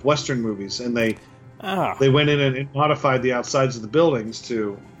lot of Western movies, and they went in and modified the outsides of the buildings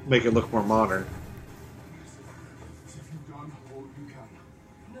to make it look more modern.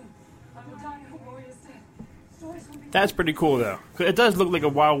 That's pretty cool, though. It does look like a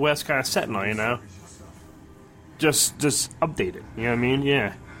Wild West kind of setting on, you know? Just update it. You know what I mean?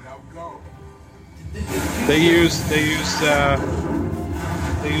 Yeah. They used this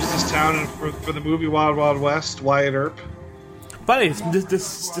town for the movie Wild Wild West. Wyatt Earp. Buddy, the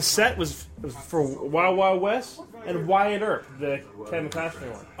set was for Wild Wild West and Wyatt Earp, the Kevin Costner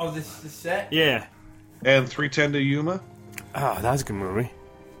one. Oh, this set? Yeah. And 310 to Yuma. Oh, that was a good movie.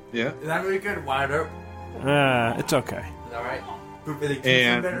 Yeah. Is that really good? Wired Up? It's okay. Is that right?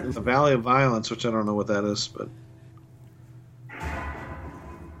 And the Valley of Violence, which I don't know what that is, but.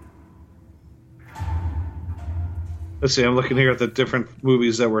 Let's see, I'm looking here at the different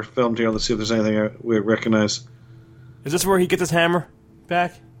movies that were filmed here. Let's see if there's anything we recognize. Is this where he gets his hammer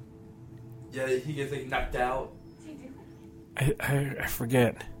back? Yeah, he gets like knocked out. I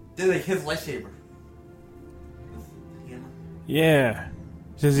forget. They're like his lightsaber. Yeah.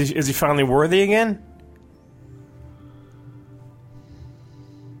 Is he finally worthy again?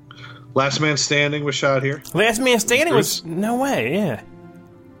 Last Man Standing was shot here. Last Man Standing was... No way, yeah.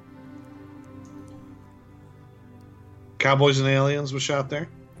 Cowboys and Aliens was shot there.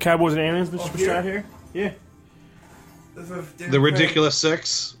 Cowboys and Aliens was shot here? Yeah. The Ridiculous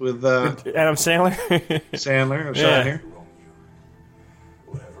Six with Adam Sandler. Sandler was shot here.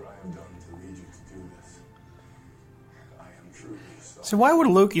 Whatever I have done to lead you to do this, I am truly sorry. So why would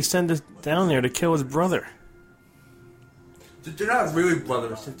Loki send us down there to kill his brother? They're not really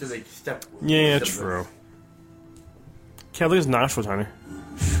brothers, they're like step. Yeah, true. Kel, look at his nostrils, honey.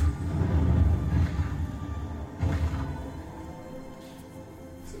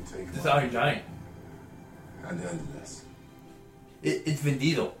 So take This is Iron Giant. and end this. It's Vin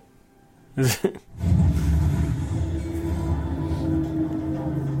Diesel. I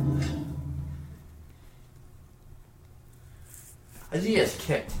think he has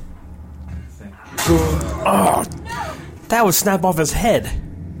kicked. Oh, that would snap off his head.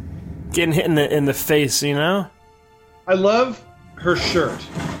 Getting hit in the face, you know? I love her shirt.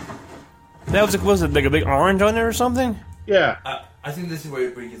 That was it like a big orange on there or something? Yeah. I think this is where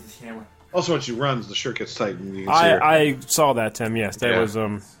he gets his hammer. Also, when she runs, the shirt gets tight, and you can see her. I saw that, Tim. Yes, that was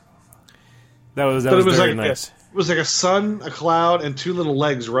That was very nice. It was like a sun, a cloud, and two little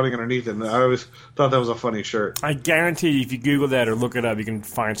legs running underneath it. And I always thought that was a funny shirt. I guarantee you, if you Google that or look it up, you can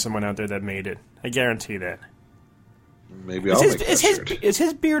find someone out there that made it. I guarantee that. Maybe I'll make that shirt. Is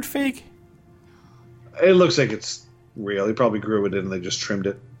his beard fake? It looks like it's real. He probably grew it in and they just trimmed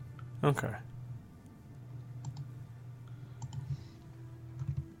it. Okay.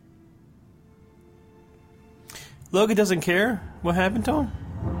 Logan doesn't care what happened to him?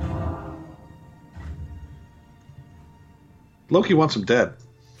 Loki wants him dead.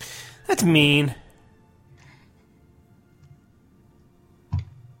 That's mean.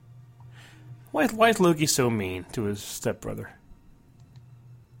 Why is Loki so mean to his stepbrother?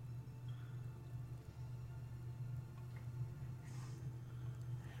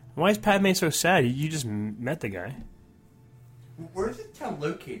 Why is Padme so sad? You just met the guy. Where is this town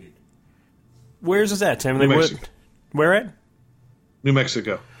located? Where's this at, Tim? New Mexico. Where at? New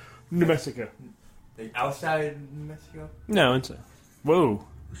Mexico. New Mexico. Like outside New Mexico? No, inside. Whoa.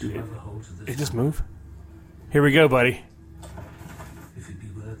 Did it just move? Here we go, buddy. If it be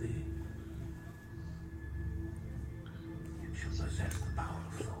worthy, you shall possess the power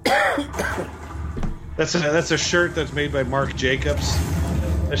of Thor. That's a shirt that's made by Marc Jacobs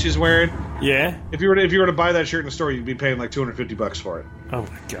that she's wearing. Yeah. If you were to buy that shirt in the store, you'd be paying like $250 for it. Oh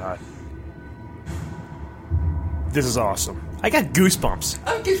my god. This is awesome. I got goosebumps.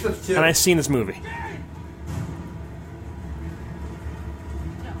 I have goosebumps too. And I've seen this movie. I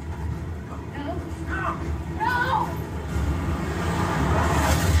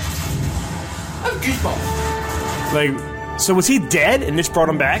have goosebumps. Like, so was he dead and this brought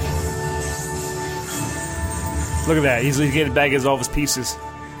him back? Look at that. He's getting back all of his pieces.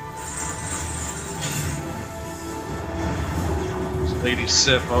 Lady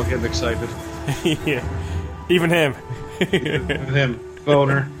Sif, all getting excited. Yeah. Even him. Even him.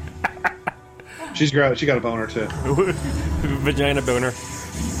 Boner. She got a boner too. Vagina boner.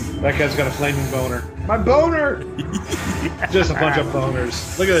 That guy's got a flaming boner. My boner! Just a bunch of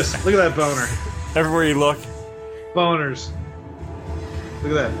boners. Look at this. Look at that boner. Everywhere you look. Boners.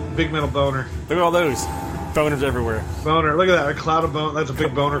 Look at that. Big metal boner. Look at all those. Boners everywhere. Boner. Look at that. A cloud of bone. That's a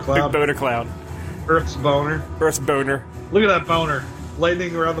big boner cloud. Big boner cloud. Earth's boner. Earth's boner. Look at that boner.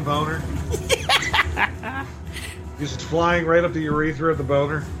 Lightning around the boner. He's just flying right up the urethra of the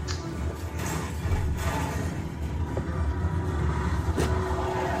boner.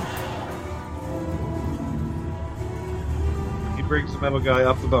 He brings the metal guy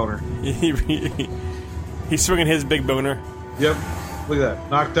up the boner. He's swinging his big boner. Yep. Look at that.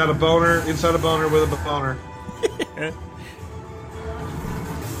 Knocked out a boner, inside a boner with a boner.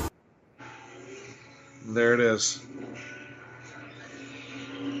 There it is.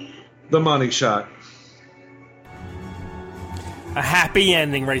 The money shot. A happy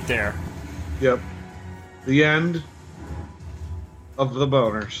ending right there. Yep. The end of the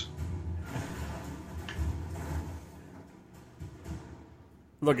boners.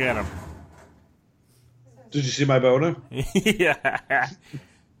 Look at him. Did you see my boner? Yeah. Let's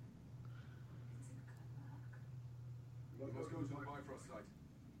go to the Bifrost site. I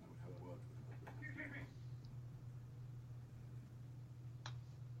would have a word with them.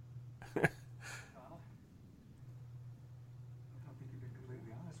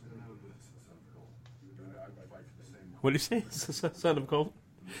 What did you say? Son of Colt?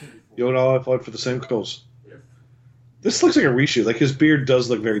 You and I fought for the same cause. This looks like a reshoot. Like, his beard does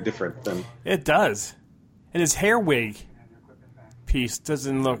look very different than... It does. And his hair wig piece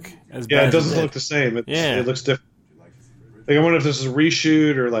doesn't look as bad. Yeah, it as doesn't did. look the same. Yeah. It looks different. Like, I wonder if this is a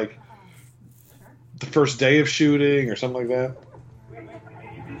reshoot or, like, the first day of shooting or something like that.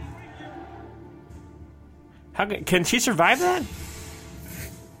 How can she survive that?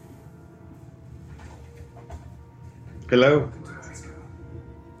 Hello?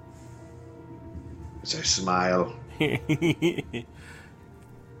 It's a smile.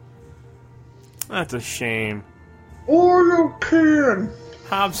 That's a shame. Oh, you can!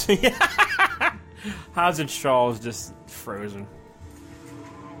 Hobbs and Shaw is just frozen.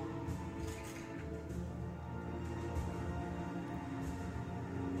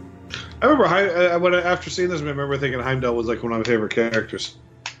 I remember when after seeing this, I remember thinking Heimdall was like one of my favorite characters.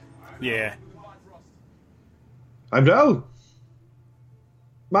 Yeah. Heimdall?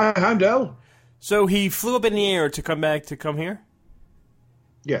 My Heimdall? So he flew up in the air to come here?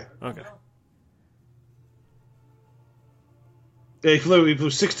 Yeah. Okay. Yeah, he flew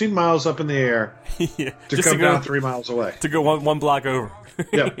 16 miles up in the air Yeah. to Just come down 3 miles away. To go one block over.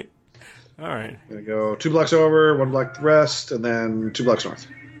 Yep. All right. Gonna go 2 blocks over, 1 block rest, and then 2 blocks north.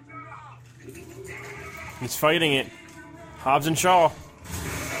 He's fighting it. Hobbs and Shaw.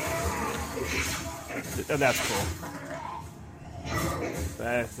 That's cool.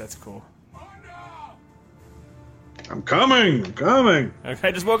 That's cool. I'm coming! Okay,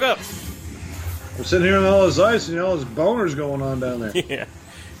 I just woke up. I'm sitting here in all this ice and all this boners going on down there. Yeah.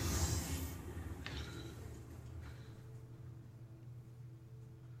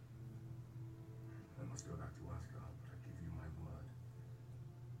 I must go back to Asgard, but I give you my word.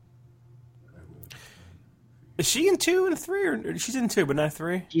 I will return. Is she in 2 and 3? Or she's in 2, but not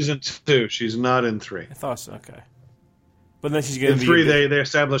 3? She's in 2. She's not in 3. I thought so, okay. But then she's going to In be... 3, they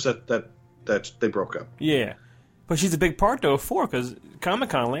established that they broke up. Yeah. But she's a big part, though, of 4, because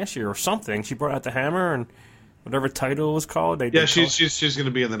Comic-Con last year or something, she brought out the hammer and whatever title it was called. Yeah, she's going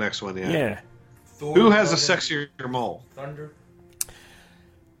to be in the next one, yeah. Yeah. Thor, Who has a Thunder, sexier mole? Thunder.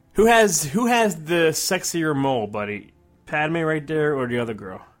 Who has the sexier mole, buddy? Padme right there or the other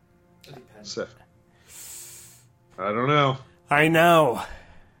girl? Sif. I don't know. I know.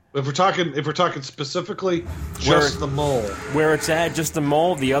 If we're talking specifically just the mole, Where it's at, just the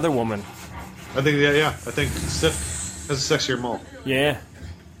mole, the other woman. I think I think Sif has a sexier mole. Yeah.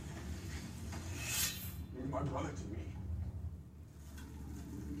 My brother to me.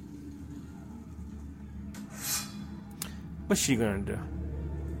 What's she gonna do?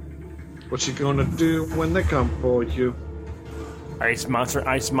 What's she gonna do when they come for you? Ice monster.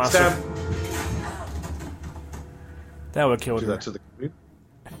 Stab. That would kill Do her. that to the queen.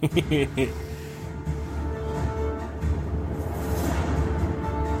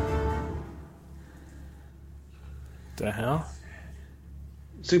 The hell?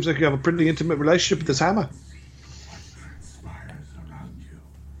 Seems like you have a pretty intimate relationship with this hammer.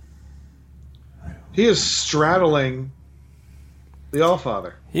 He is straddling the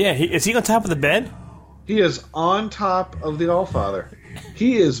Allfather. Yeah, is he on top of the bed? He is on top of the Allfather.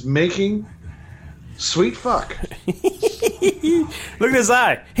 He is making sweet fuck. Look at his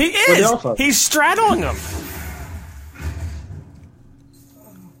eye. He With the is. Allfather. He's straddling him.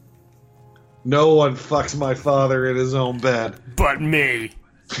 No one fucks my father in his own bed. But me.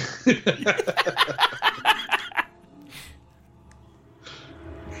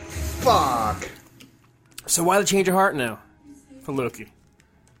 Fuck. So why the change of heart now for Loki?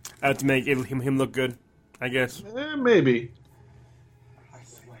 To make him look good, I guess. Maybe.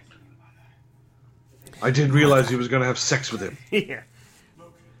 I didn't realize he was going to have sex with him. Yeah.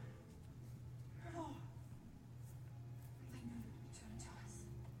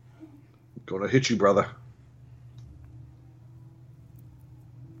 Gonna hit you, brother.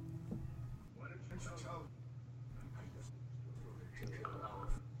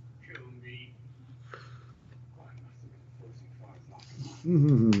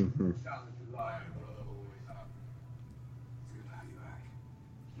 Can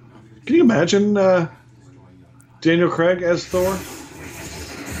you imagine Daniel Craig as Thor?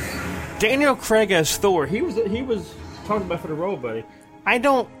 Daniel Craig as Thor. He was talking about for the role, buddy.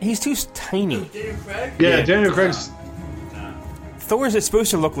 He's too tiny. Daniel Craig? Yeah, Daniel Craig's. Thor is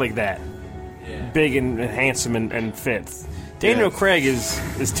supposed to look like that. Yeah. Big and handsome and fit. Daniel Craig is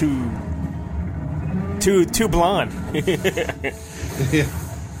too blonde. Yeah.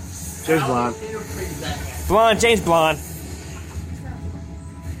 James Blonde. Daniel Craig is that guy. Blonde, James Blonde.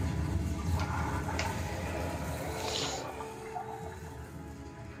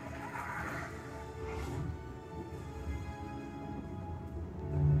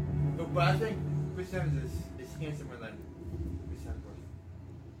 But I think Chris Evans is handsomer than Chris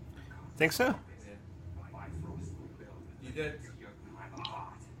Hemsworth. Think so? You did?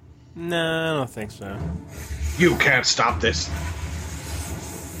 No, I don't think so. You can't stop this.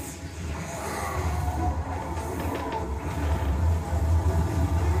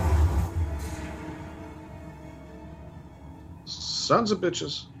 Sons of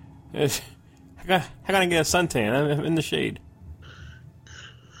bitches. How can I get a suntan? I'm in the shade.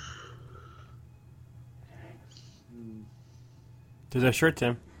 There's that shirt,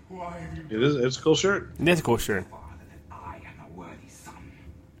 Tim. It is. It's a cool shirt. That's a cool shirt.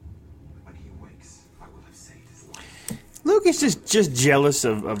 Luke is just jealous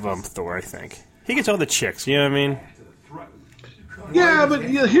of Thor, I think. He gets all the chicks, you know what I mean? Yeah, but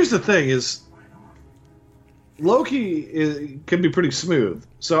here's the thing: is Loki can be pretty smooth.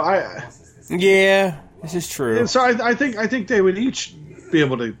 So Yeah, this is true. and so I think they would each be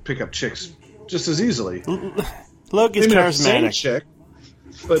able to pick up chicks just as easily. Loki's Maybe not the same charismatic. chick,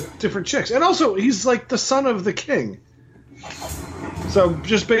 but different chicks. And also, he's like the son of the king. So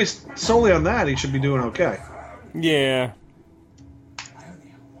just based solely on that, he should be doing okay. Yeah.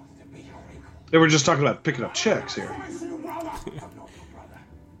 They were just talking about picking up chicks here.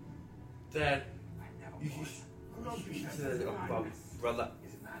 Dad, you should say that about brother.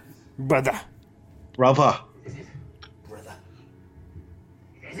 Brother. Brother. Brother.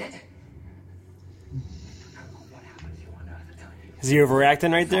 Is he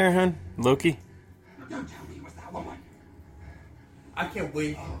overacting right there, hon? Loki? I can't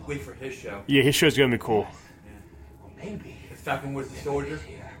wait for his show. Yeah, his show's gonna be cool. The Falcon with the Soldier.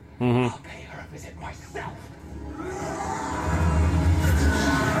 Mm-hmm.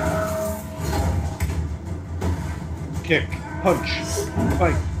 Kick. Punch.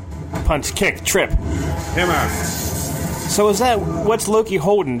 Fight. Punch, kick, trip. Hammer. So what's Loki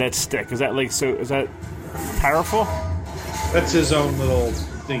holding that stick? Is that powerful? That's his own little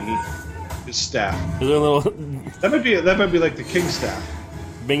thingy. His staff. Is there a little That might be like the king staff.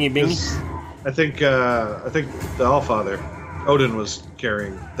 bingy bingy? 'Cause I think the Allfather, Odin, was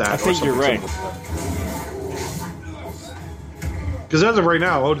carrying that. I think you're right. Because as of right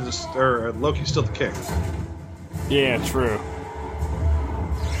now, Loki's still the king. Yeah, true.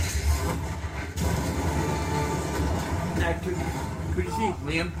 Now, could you see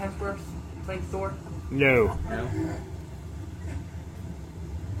Liam Hemsworth playing Thor? No. No.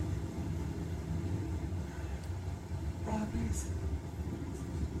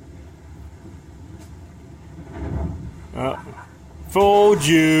 Fooled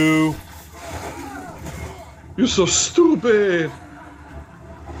you. You're so stupid.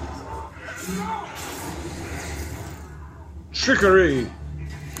 Trickery.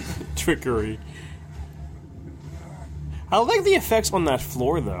 Trickery. I like the effects on that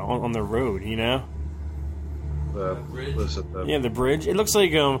floor, though, on the road, you know? Yeah, the bridge. It looks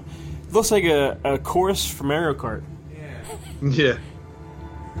like a course from Mario Kart. Yeah. Yeah.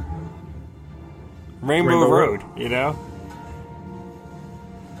 Rainbow Road, you know?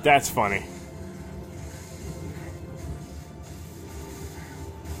 That's funny.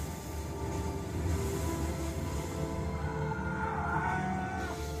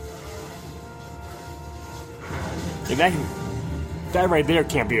 Yeah, that right there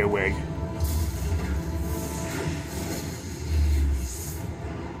can't be a wig.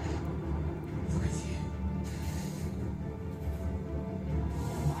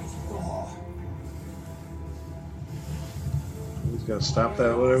 Gotta stop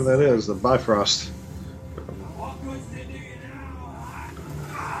that, whatever that is, the Bifrost.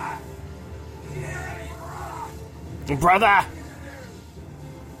 Brother!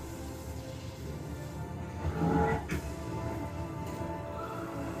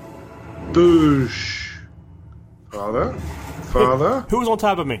 Boosh. Father? Father? Who's on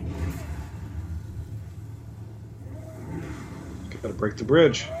top of me? Gotta break the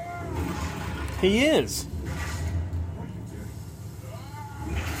bridge. He is.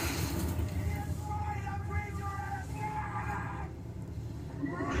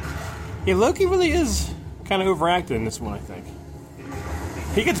 Yeah, Loki really is kind of overacted in this one, I think.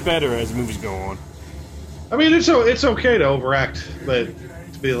 He gets better as the movies go on. I mean, it's okay to overact, but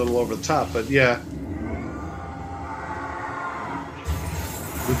to be a little over the top, but yeah.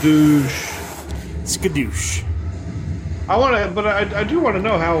 The douche. Skadoosh. I do want to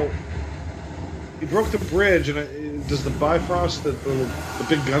know how he broke the bridge, and does the Bifrost, the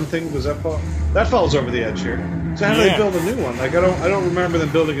big gun thing, does that fall? That falls over the edge here. So how do they build a new one? Like I don't remember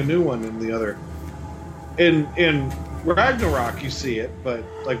them building a new one in the other. In Ragnarok, you see it, but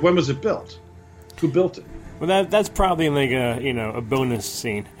like when was it built? Who built it? Well, that's probably like a bonus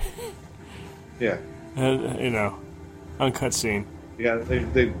scene. Yeah. Uncut scene. Yeah,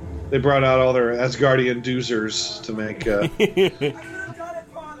 they brought out all their Asgardian doozers to make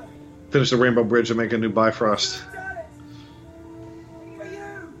finish the Rainbow Bridge and make a new Bifrost.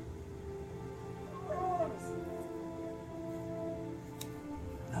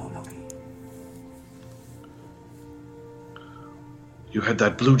 You had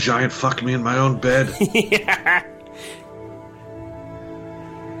that blue giant fuck me in my own bed. Yeah.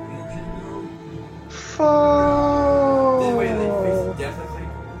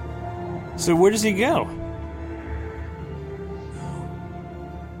 So where does he go?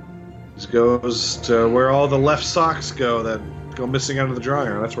 He goes to where all the left socks go that go missing out of the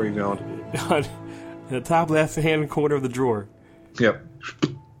dryer. That's where he's going. The top left-hand corner of the drawer. Yep.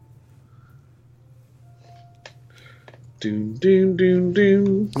 Doom, doom, doom,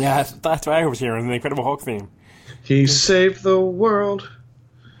 doom. Yeah, that's what I was hearing, the Incredible Hulk theme. He saved the world,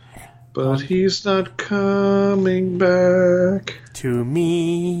 but he's not coming back to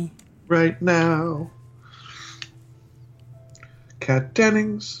me right now. Kat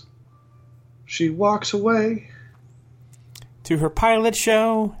Dennings, she walks away to her pilot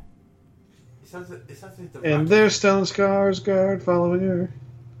show, and there's Stellan Skarsgård following her.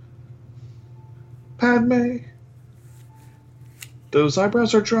 Padme, those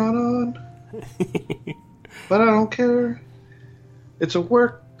eyebrows are drawn on, but I don't care. It's a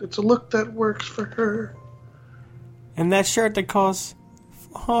look that works for her. And that shirt that costs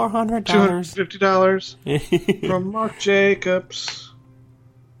 $400. $250 from Marc Jacobs.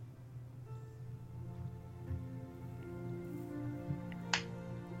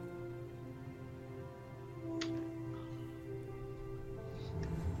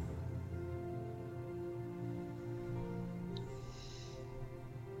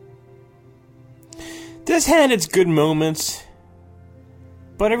 This had its good moments,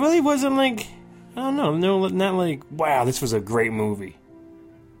 but it really wasn't like, I don't know, no, not like, wow, this was a great movie.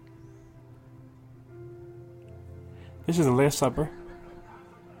 This is The Last Supper.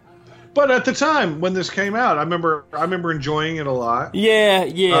 But at the time when this came out, I remember enjoying it a lot. Yeah.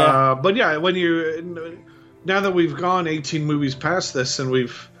 But yeah, now that we've gone 18 movies past this, and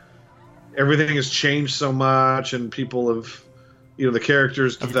everything has changed so much, and people have, the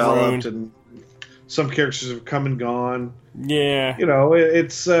characters developed, and some characters have come and gone. Yeah.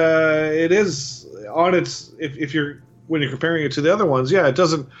 It is on its, when you're comparing it to the other ones, yeah, it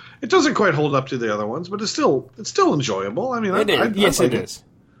doesn't quite hold up to the other ones, but it's still enjoyable. I mean, it is. Yes, it is.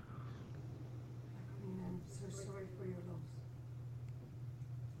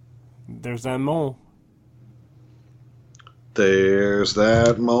 There's that mole. There's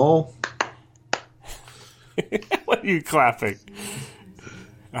that mole. What are you clapping?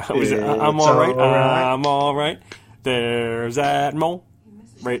 I'm all right. I'm all right. There's that mole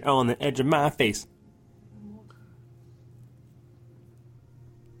right on the edge of my face.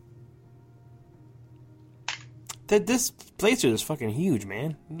 This place is fucking huge,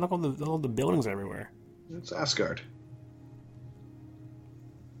 man. Look at all the buildings everywhere. It's Asgard.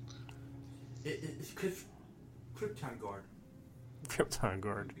 It's Krypton Guard. Krypton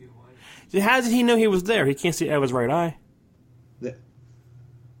Guard. How did he know he was there? He can't see out of his right eye. Yeah.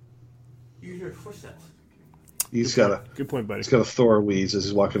 You hear footsteps. He's got a good point, buddy. He's got a Thor wheeze as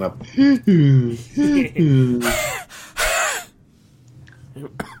he's walking up.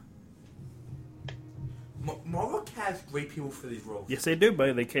 Marvel casts great people for these roles. Yes, they do,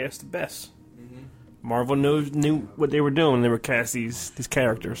 buddy. They cast the best. Mm-hmm. Marvel knew what they were doing when they were cast these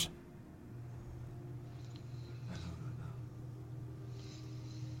characters.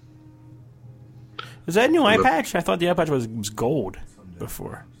 Is that a new eye patch? I thought the eye patch was gold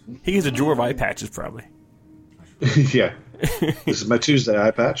before. He has a drawer of eye patches, probably. Yeah. This is my Tuesday eye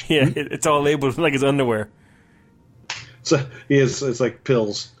patch. Yeah, it's all labeled like his underwear. So it's like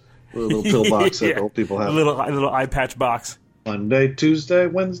pills. A little pill box that old people have. A little eye patch box. Monday, Tuesday,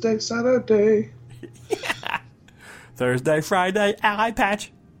 Wednesday, Saturday. Yeah. Thursday, Friday, eye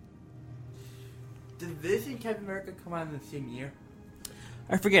patch. Did this and Captain America come out in the same year?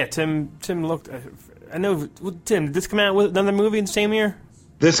 I forget. Tim looked. I know. Tim, did this come out with another movie in the same year?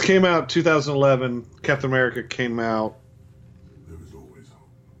 This came out 2011. Captain America came out. There was always hope.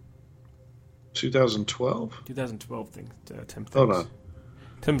 2012. 2012 thing. Tim. Thinks. Hold on.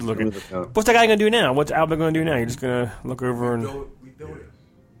 Tim's looking. What's that guy gonna do now? What's Albert gonna do now? You're just gonna look over and rebuild it.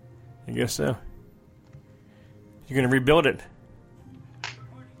 I guess so. You're gonna rebuild it.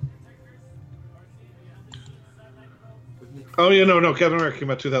 Oh yeah, no. Captain America came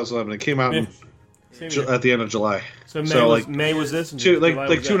out 2011. It came out at the end of July. So May, May was this? And like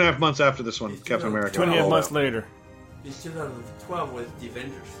 2.5 months after this one, Captain America. 2.5 months later. In 2012 was The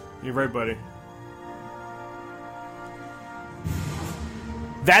Avengers. You're right, buddy.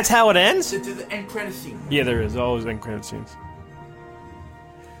 That's how it ends? To the end credit scene. Yeah, there is always end credit scenes.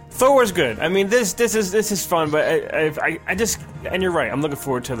 Thor was good. I mean, this is fun, but I just, and you're right. I'm looking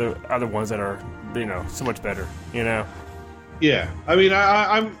forward to the other ones that are, so much better. Yeah, I mean,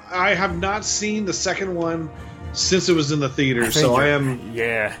 I have not seen the second one since it was in the theater, so I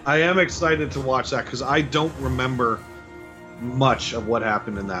am excited to watch that because I don't remember much of what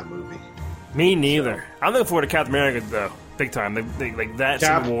happened in that movie. Me neither. I'm looking forward to Captain America though, big time. Like that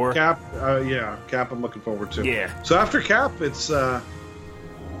Cap, Civil War. Cap, I'm looking forward to. Yeah. So after Cap, it's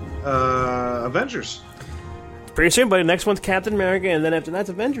Avengers. Pretty soon, buddy. Next one's Captain America, and then after that's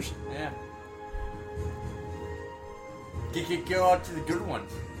Avengers. Yeah. Go out to the good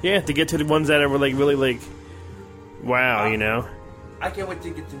ones. Yeah, to get to the ones that are really wow, I can't wait to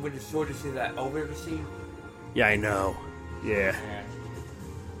get to Winter Soldier to see that elevator scene. Yeah, I know. Yeah.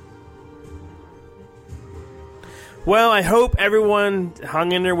 Well, I hope everyone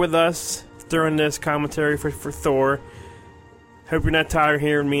hung in there with us during this commentary for Thor. Hope you're not tired of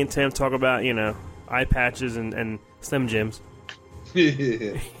hearing me and Tim talk about, eye patches and Slim Jims.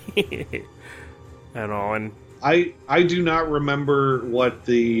 And all. And I do not remember what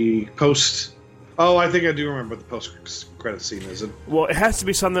the post... Oh, I think I do remember what the post-credit scene is. Well, it has to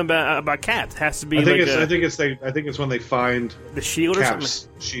be something about Cap. It has to be I think it's when they find the shield or Cap's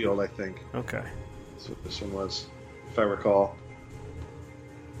something? shield, I think. Okay. That's what this one was, if I recall.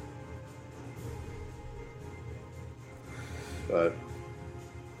 But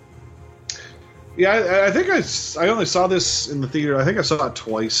yeah, I think I only saw this in the theater. I think I saw it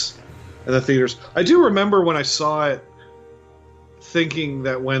twice in the theaters. I do remember when I saw it, thinking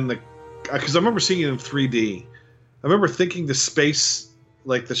that because I remember seeing it in 3D. I remember thinking the space,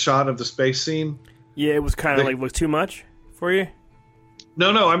 like the shot of the space scene. Yeah, it was kind of was too much for you.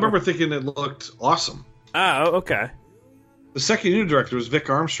 No, I remember thinking it looked awesome. Oh, okay. The second unit director was Vic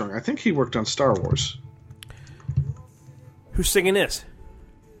Armstrong. I think he worked on Star Wars. Who's singing this?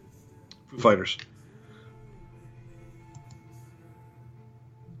 Foo Fighters.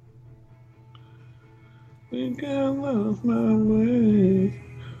 Think I lost my way.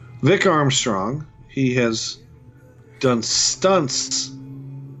 Vic Armstrong. He has done stunts.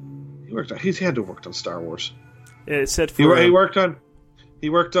 He had to have worked on Star Wars. Yeah, it said for he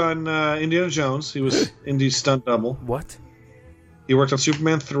worked on Indiana Jones. He was Indy's stunt double. What? He worked on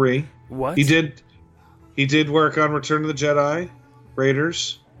Superman 3. What? He did work on Return of the Jedi,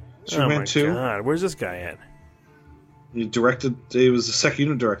 Raiders, Superman 2. Oh my God, where's this guy at? He was the second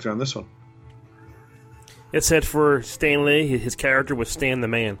unit director on this one. It said for Stan Lee, his character was Stan the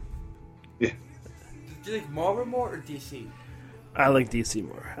Man. Yeah. Do you like Marvel more or DC? I like DC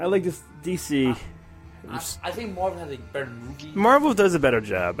more. I like this DC. I think Marvel has better movies. Marvel does a better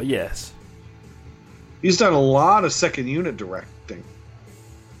job, but yes. He's done a lot of second unit directing.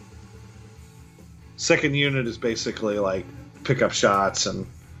 Second unit is basically like pickup shots and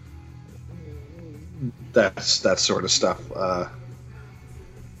that sort of stuff.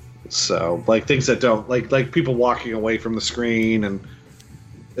 So like things that don't like people walking away from the screen and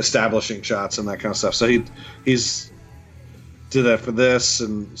establishing shots and that kind of stuff. So he's did that for this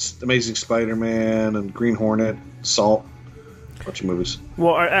and Amazing Spider-Man and Green Hornet, Salt, a bunch of movies.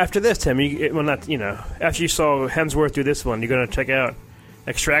 Well, after this, Tim, after you saw Hemsworth do this one, you're going to check out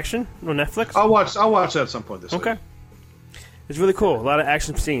Extraction on Netflix? I'll watch that at some point this week. Okay. It's really cool. A lot of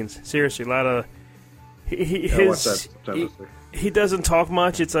action scenes. Seriously, a lot of What's that? He doesn't talk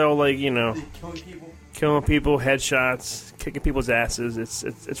much. It's all like, Killing people. killing people, headshots, kicking people's asses.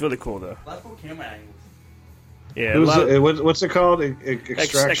 It's really cool though. Lots of camera angles. Yeah, What's it called?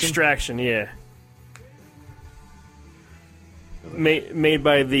 Extraction. Extraction. Yeah. Made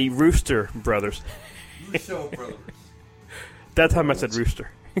by the Rooster Brothers. Russo brothers. That time I said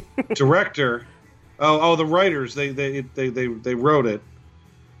Rooster. Director. Oh, the writers. They wrote it.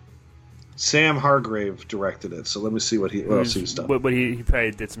 Sam Hargrave directed it. So let me see what else he's done. But he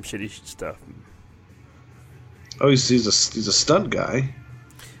probably did some shitty stuff. Oh, he's a stunt guy.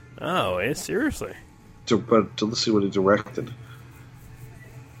 Oh, yeah, seriously. But let's see what he directed.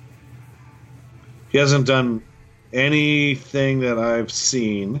 He hasn't done anything that I've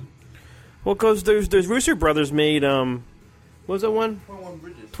seen. Well, because those Rooster Brothers made what was that one?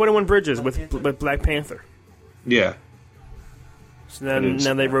 21 Bridges with Black Panther. Yeah. So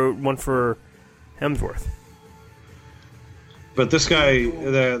now they wrote one for Hemsworth. But this guy,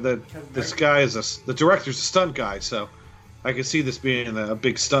 this guy is the director's a stunt guy, so I can see this being a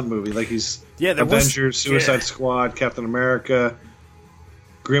big stunt movie. Like he's Avengers, Suicide Squad, Captain America,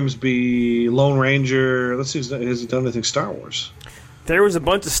 Grimsby, Lone Ranger. Let's see, has he done anything Star Wars? There was a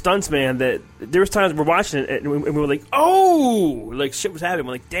bunch of stunts, man. That there was times we're watching it and we were like, "Oh!" Like shit was happening.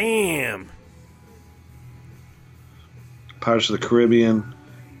 We're like, "Damn!" Pirates of the Caribbean.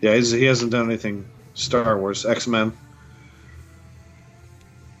 Yeah, he hasn't done anything Star Wars. X-Men.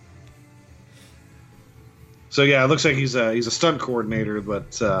 So yeah, it looks like he's a stunt coordinator,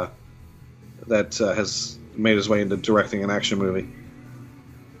 but that has made his way into directing an action movie.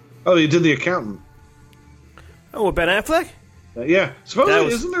 Oh, he did The Accountant. Oh, with Ben Affleck? Yeah.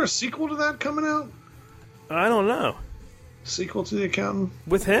 Supposedly, isn't there a sequel to that coming out? I don't know. Sequel to The Accountant?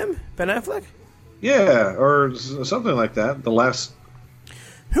 With him? Ben Affleck? Yeah, or something like that. The last...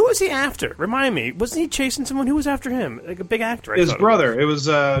 Who was he after? Remind me. Wasn't he chasing someone? Who was after him? Like a big actor. His brother. It was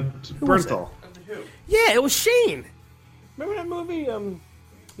Bernthal. Yeah, it was Shane. Remember that movie,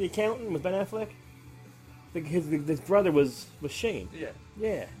 The Accountant with Ben Affleck? His brother was Shane. Yeah.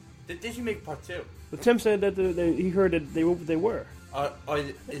 Yeah. Did you make part 2? But Tim said that he heard that they were.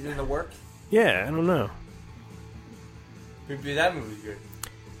 Is it in the works? Yeah, I don't know. Maybe that movie's good.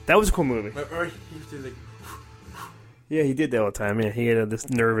 That was a cool movie. Or he used to like... Yeah, he did that all the time. Yeah, he had this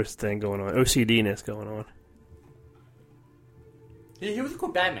nervous thing going on, OCD-ness going on. He was a cool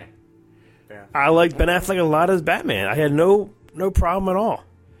Batman. Yeah. I liked Ben Affleck a lot as Batman. I had no problem at all.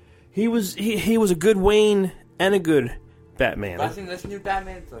 He was a good Wayne and a good Batman. But I think this new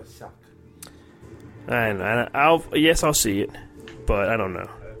Batman does suck. I'll see it, but I don't know.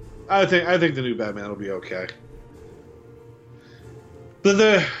 I think the new Batman will be okay. But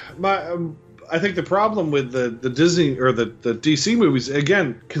I think the problem with the Disney or the DC movies,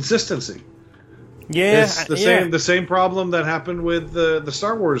 again, consistency. Yeah, it's the same problem that happened with the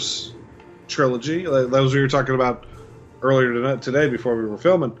Star Wars trilogy. That was what we were talking about earlier today before we were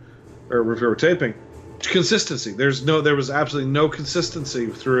filming or before we were taping. Consistency. There was absolutely no consistency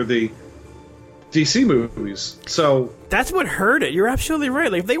through the DC movies. So that's what hurt it. You're absolutely right.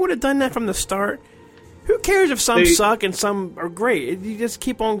 Like if they would have done that from the start, who cares if some suck and some are great? You just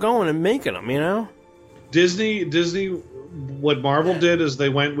keep on going and making them, you know? Disney, what Marvel did is they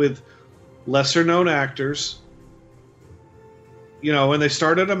went with lesser known actors, and they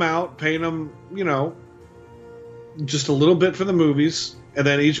started them out, paying them, just a little bit for the movies, and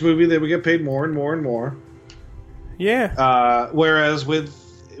then each movie they would get paid more and more and more. Yeah. Whereas with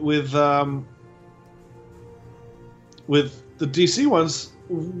the DC ones,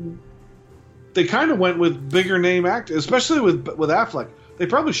 they kind of went with bigger name actors, especially with Affleck. They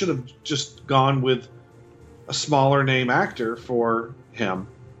probably should have just gone with a smaller name actor for him.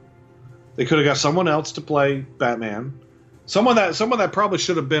 They could have got someone else to play Batman. Someone that probably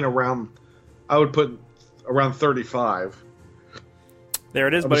should have been around. I would put around 35. There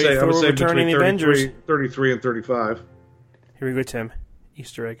it is, buddy. Thor returning the Avengers. 33 and 35. Here we go, Tim.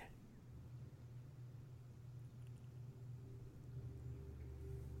 Easter egg.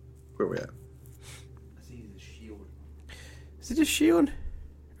 Where are we at? I see the shield. Is it a shield?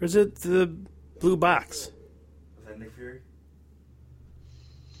 Or is it the blue box? Was that Nick Fury?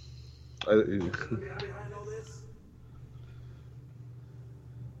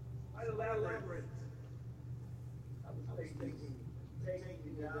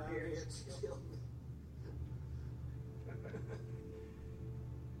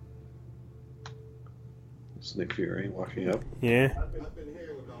 It's Nick Fury walking up. Yeah. I've been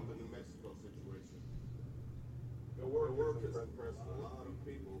hearing about the New Mexico situation. The work has impressed a lot of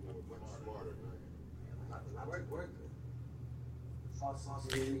people who are much smarter than I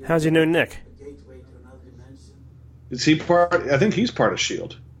am. How's your new Nick? Is he part? I think he's part of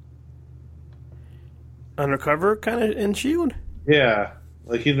S.H.I.E.L.D. Undercover, kind of in S.H.I.E.L.D.? Yeah,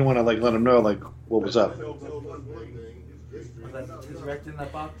 like he didn't want to like let him know like what was up. Was that Tesseract in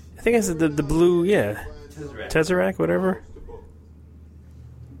that box? I think it's the blue, yeah. Tesseract, whatever.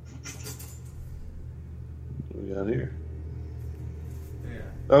 What we got here? Yeah.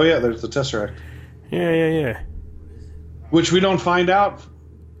 Oh yeah, there's the Tesseract. Yeah. Which we don't find out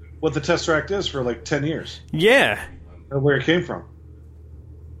what the Tesseract is for like 10 years. Yeah. Or where it came from.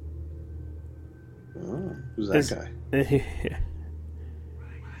 Oh, who's that guy?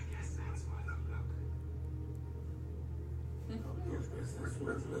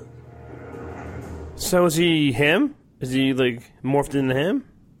 So is he him? Is he like morphed into him?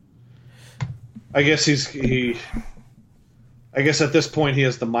 I guess I guess at this point he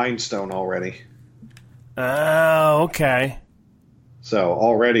has the Mind Stone already. Oh, okay. So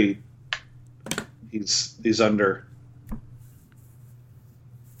already he's under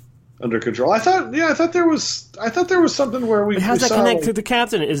control. I thought there was something where we How's we that saw, connect to the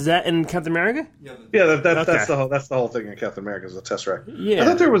Captain? Is that in Captain America? Yeah, that's Okay. that's the whole thing in Captain America is the Tesseract. Yeah. I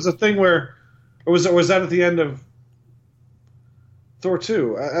thought there was a thing where or was that at the end of Thor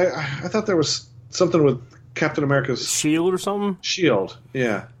 2? I thought there was something with Captain America's Shield or something? shield.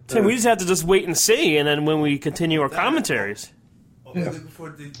 Yeah. Tim, we just have to just wait and see, and then when we continue our commentaries. Looking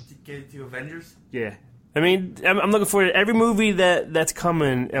forward to getting to Avengers. Yeah. I mean, I'm looking forward to every movie that's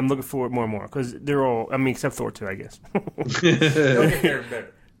coming. I'm looking forward more and more because they're all. I mean, except Thor 2, I guess. They'll get better and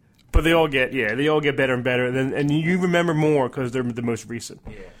better. But they all get better and better, and you remember more because they're the most recent.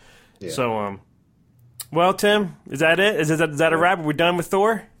 Yeah. So, well, Tim, is that it? Is that a wrap? Are we done with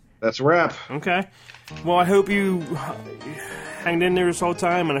Thor? That's a wrap. Okay. Well, I hope you hanged in there this whole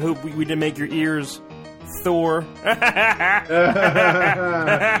time, and I hope we didn't make your ears Thor.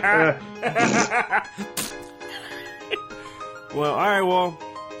 Well, all right. Well,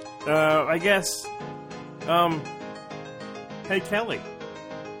 I guess. Hey, Kelly.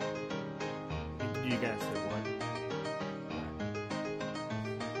 You guys said what?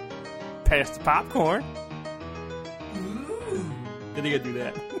 Pass the popcorn. Did he gotta do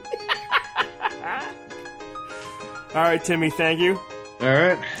that? All right, Timmy. Thank you. All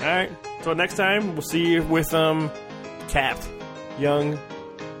right. All right. Till next time, we'll see you with Cap, young,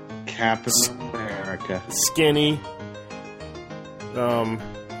 Captain America. skinny,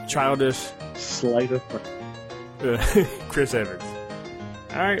 childish, Slight of Chris Evans.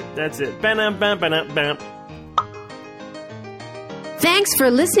 All right, that's it. Bam, bam, bam, bam. Thanks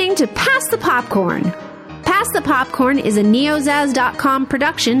for listening to Pass the Popcorn. Pass the Popcorn is a neozaz.com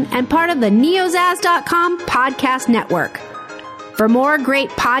production and part of the neozaz.com podcast network. For more great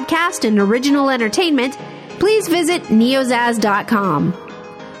podcast and original entertainment, please visit neozaz.com.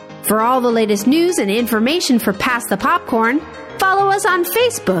 For all the latest news and information for Pass the Popcorn, follow us on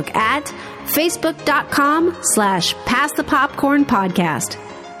Facebook at facebook.com/passthepopcornpodcast.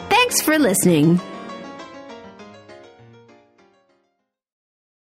 Thanks for listening.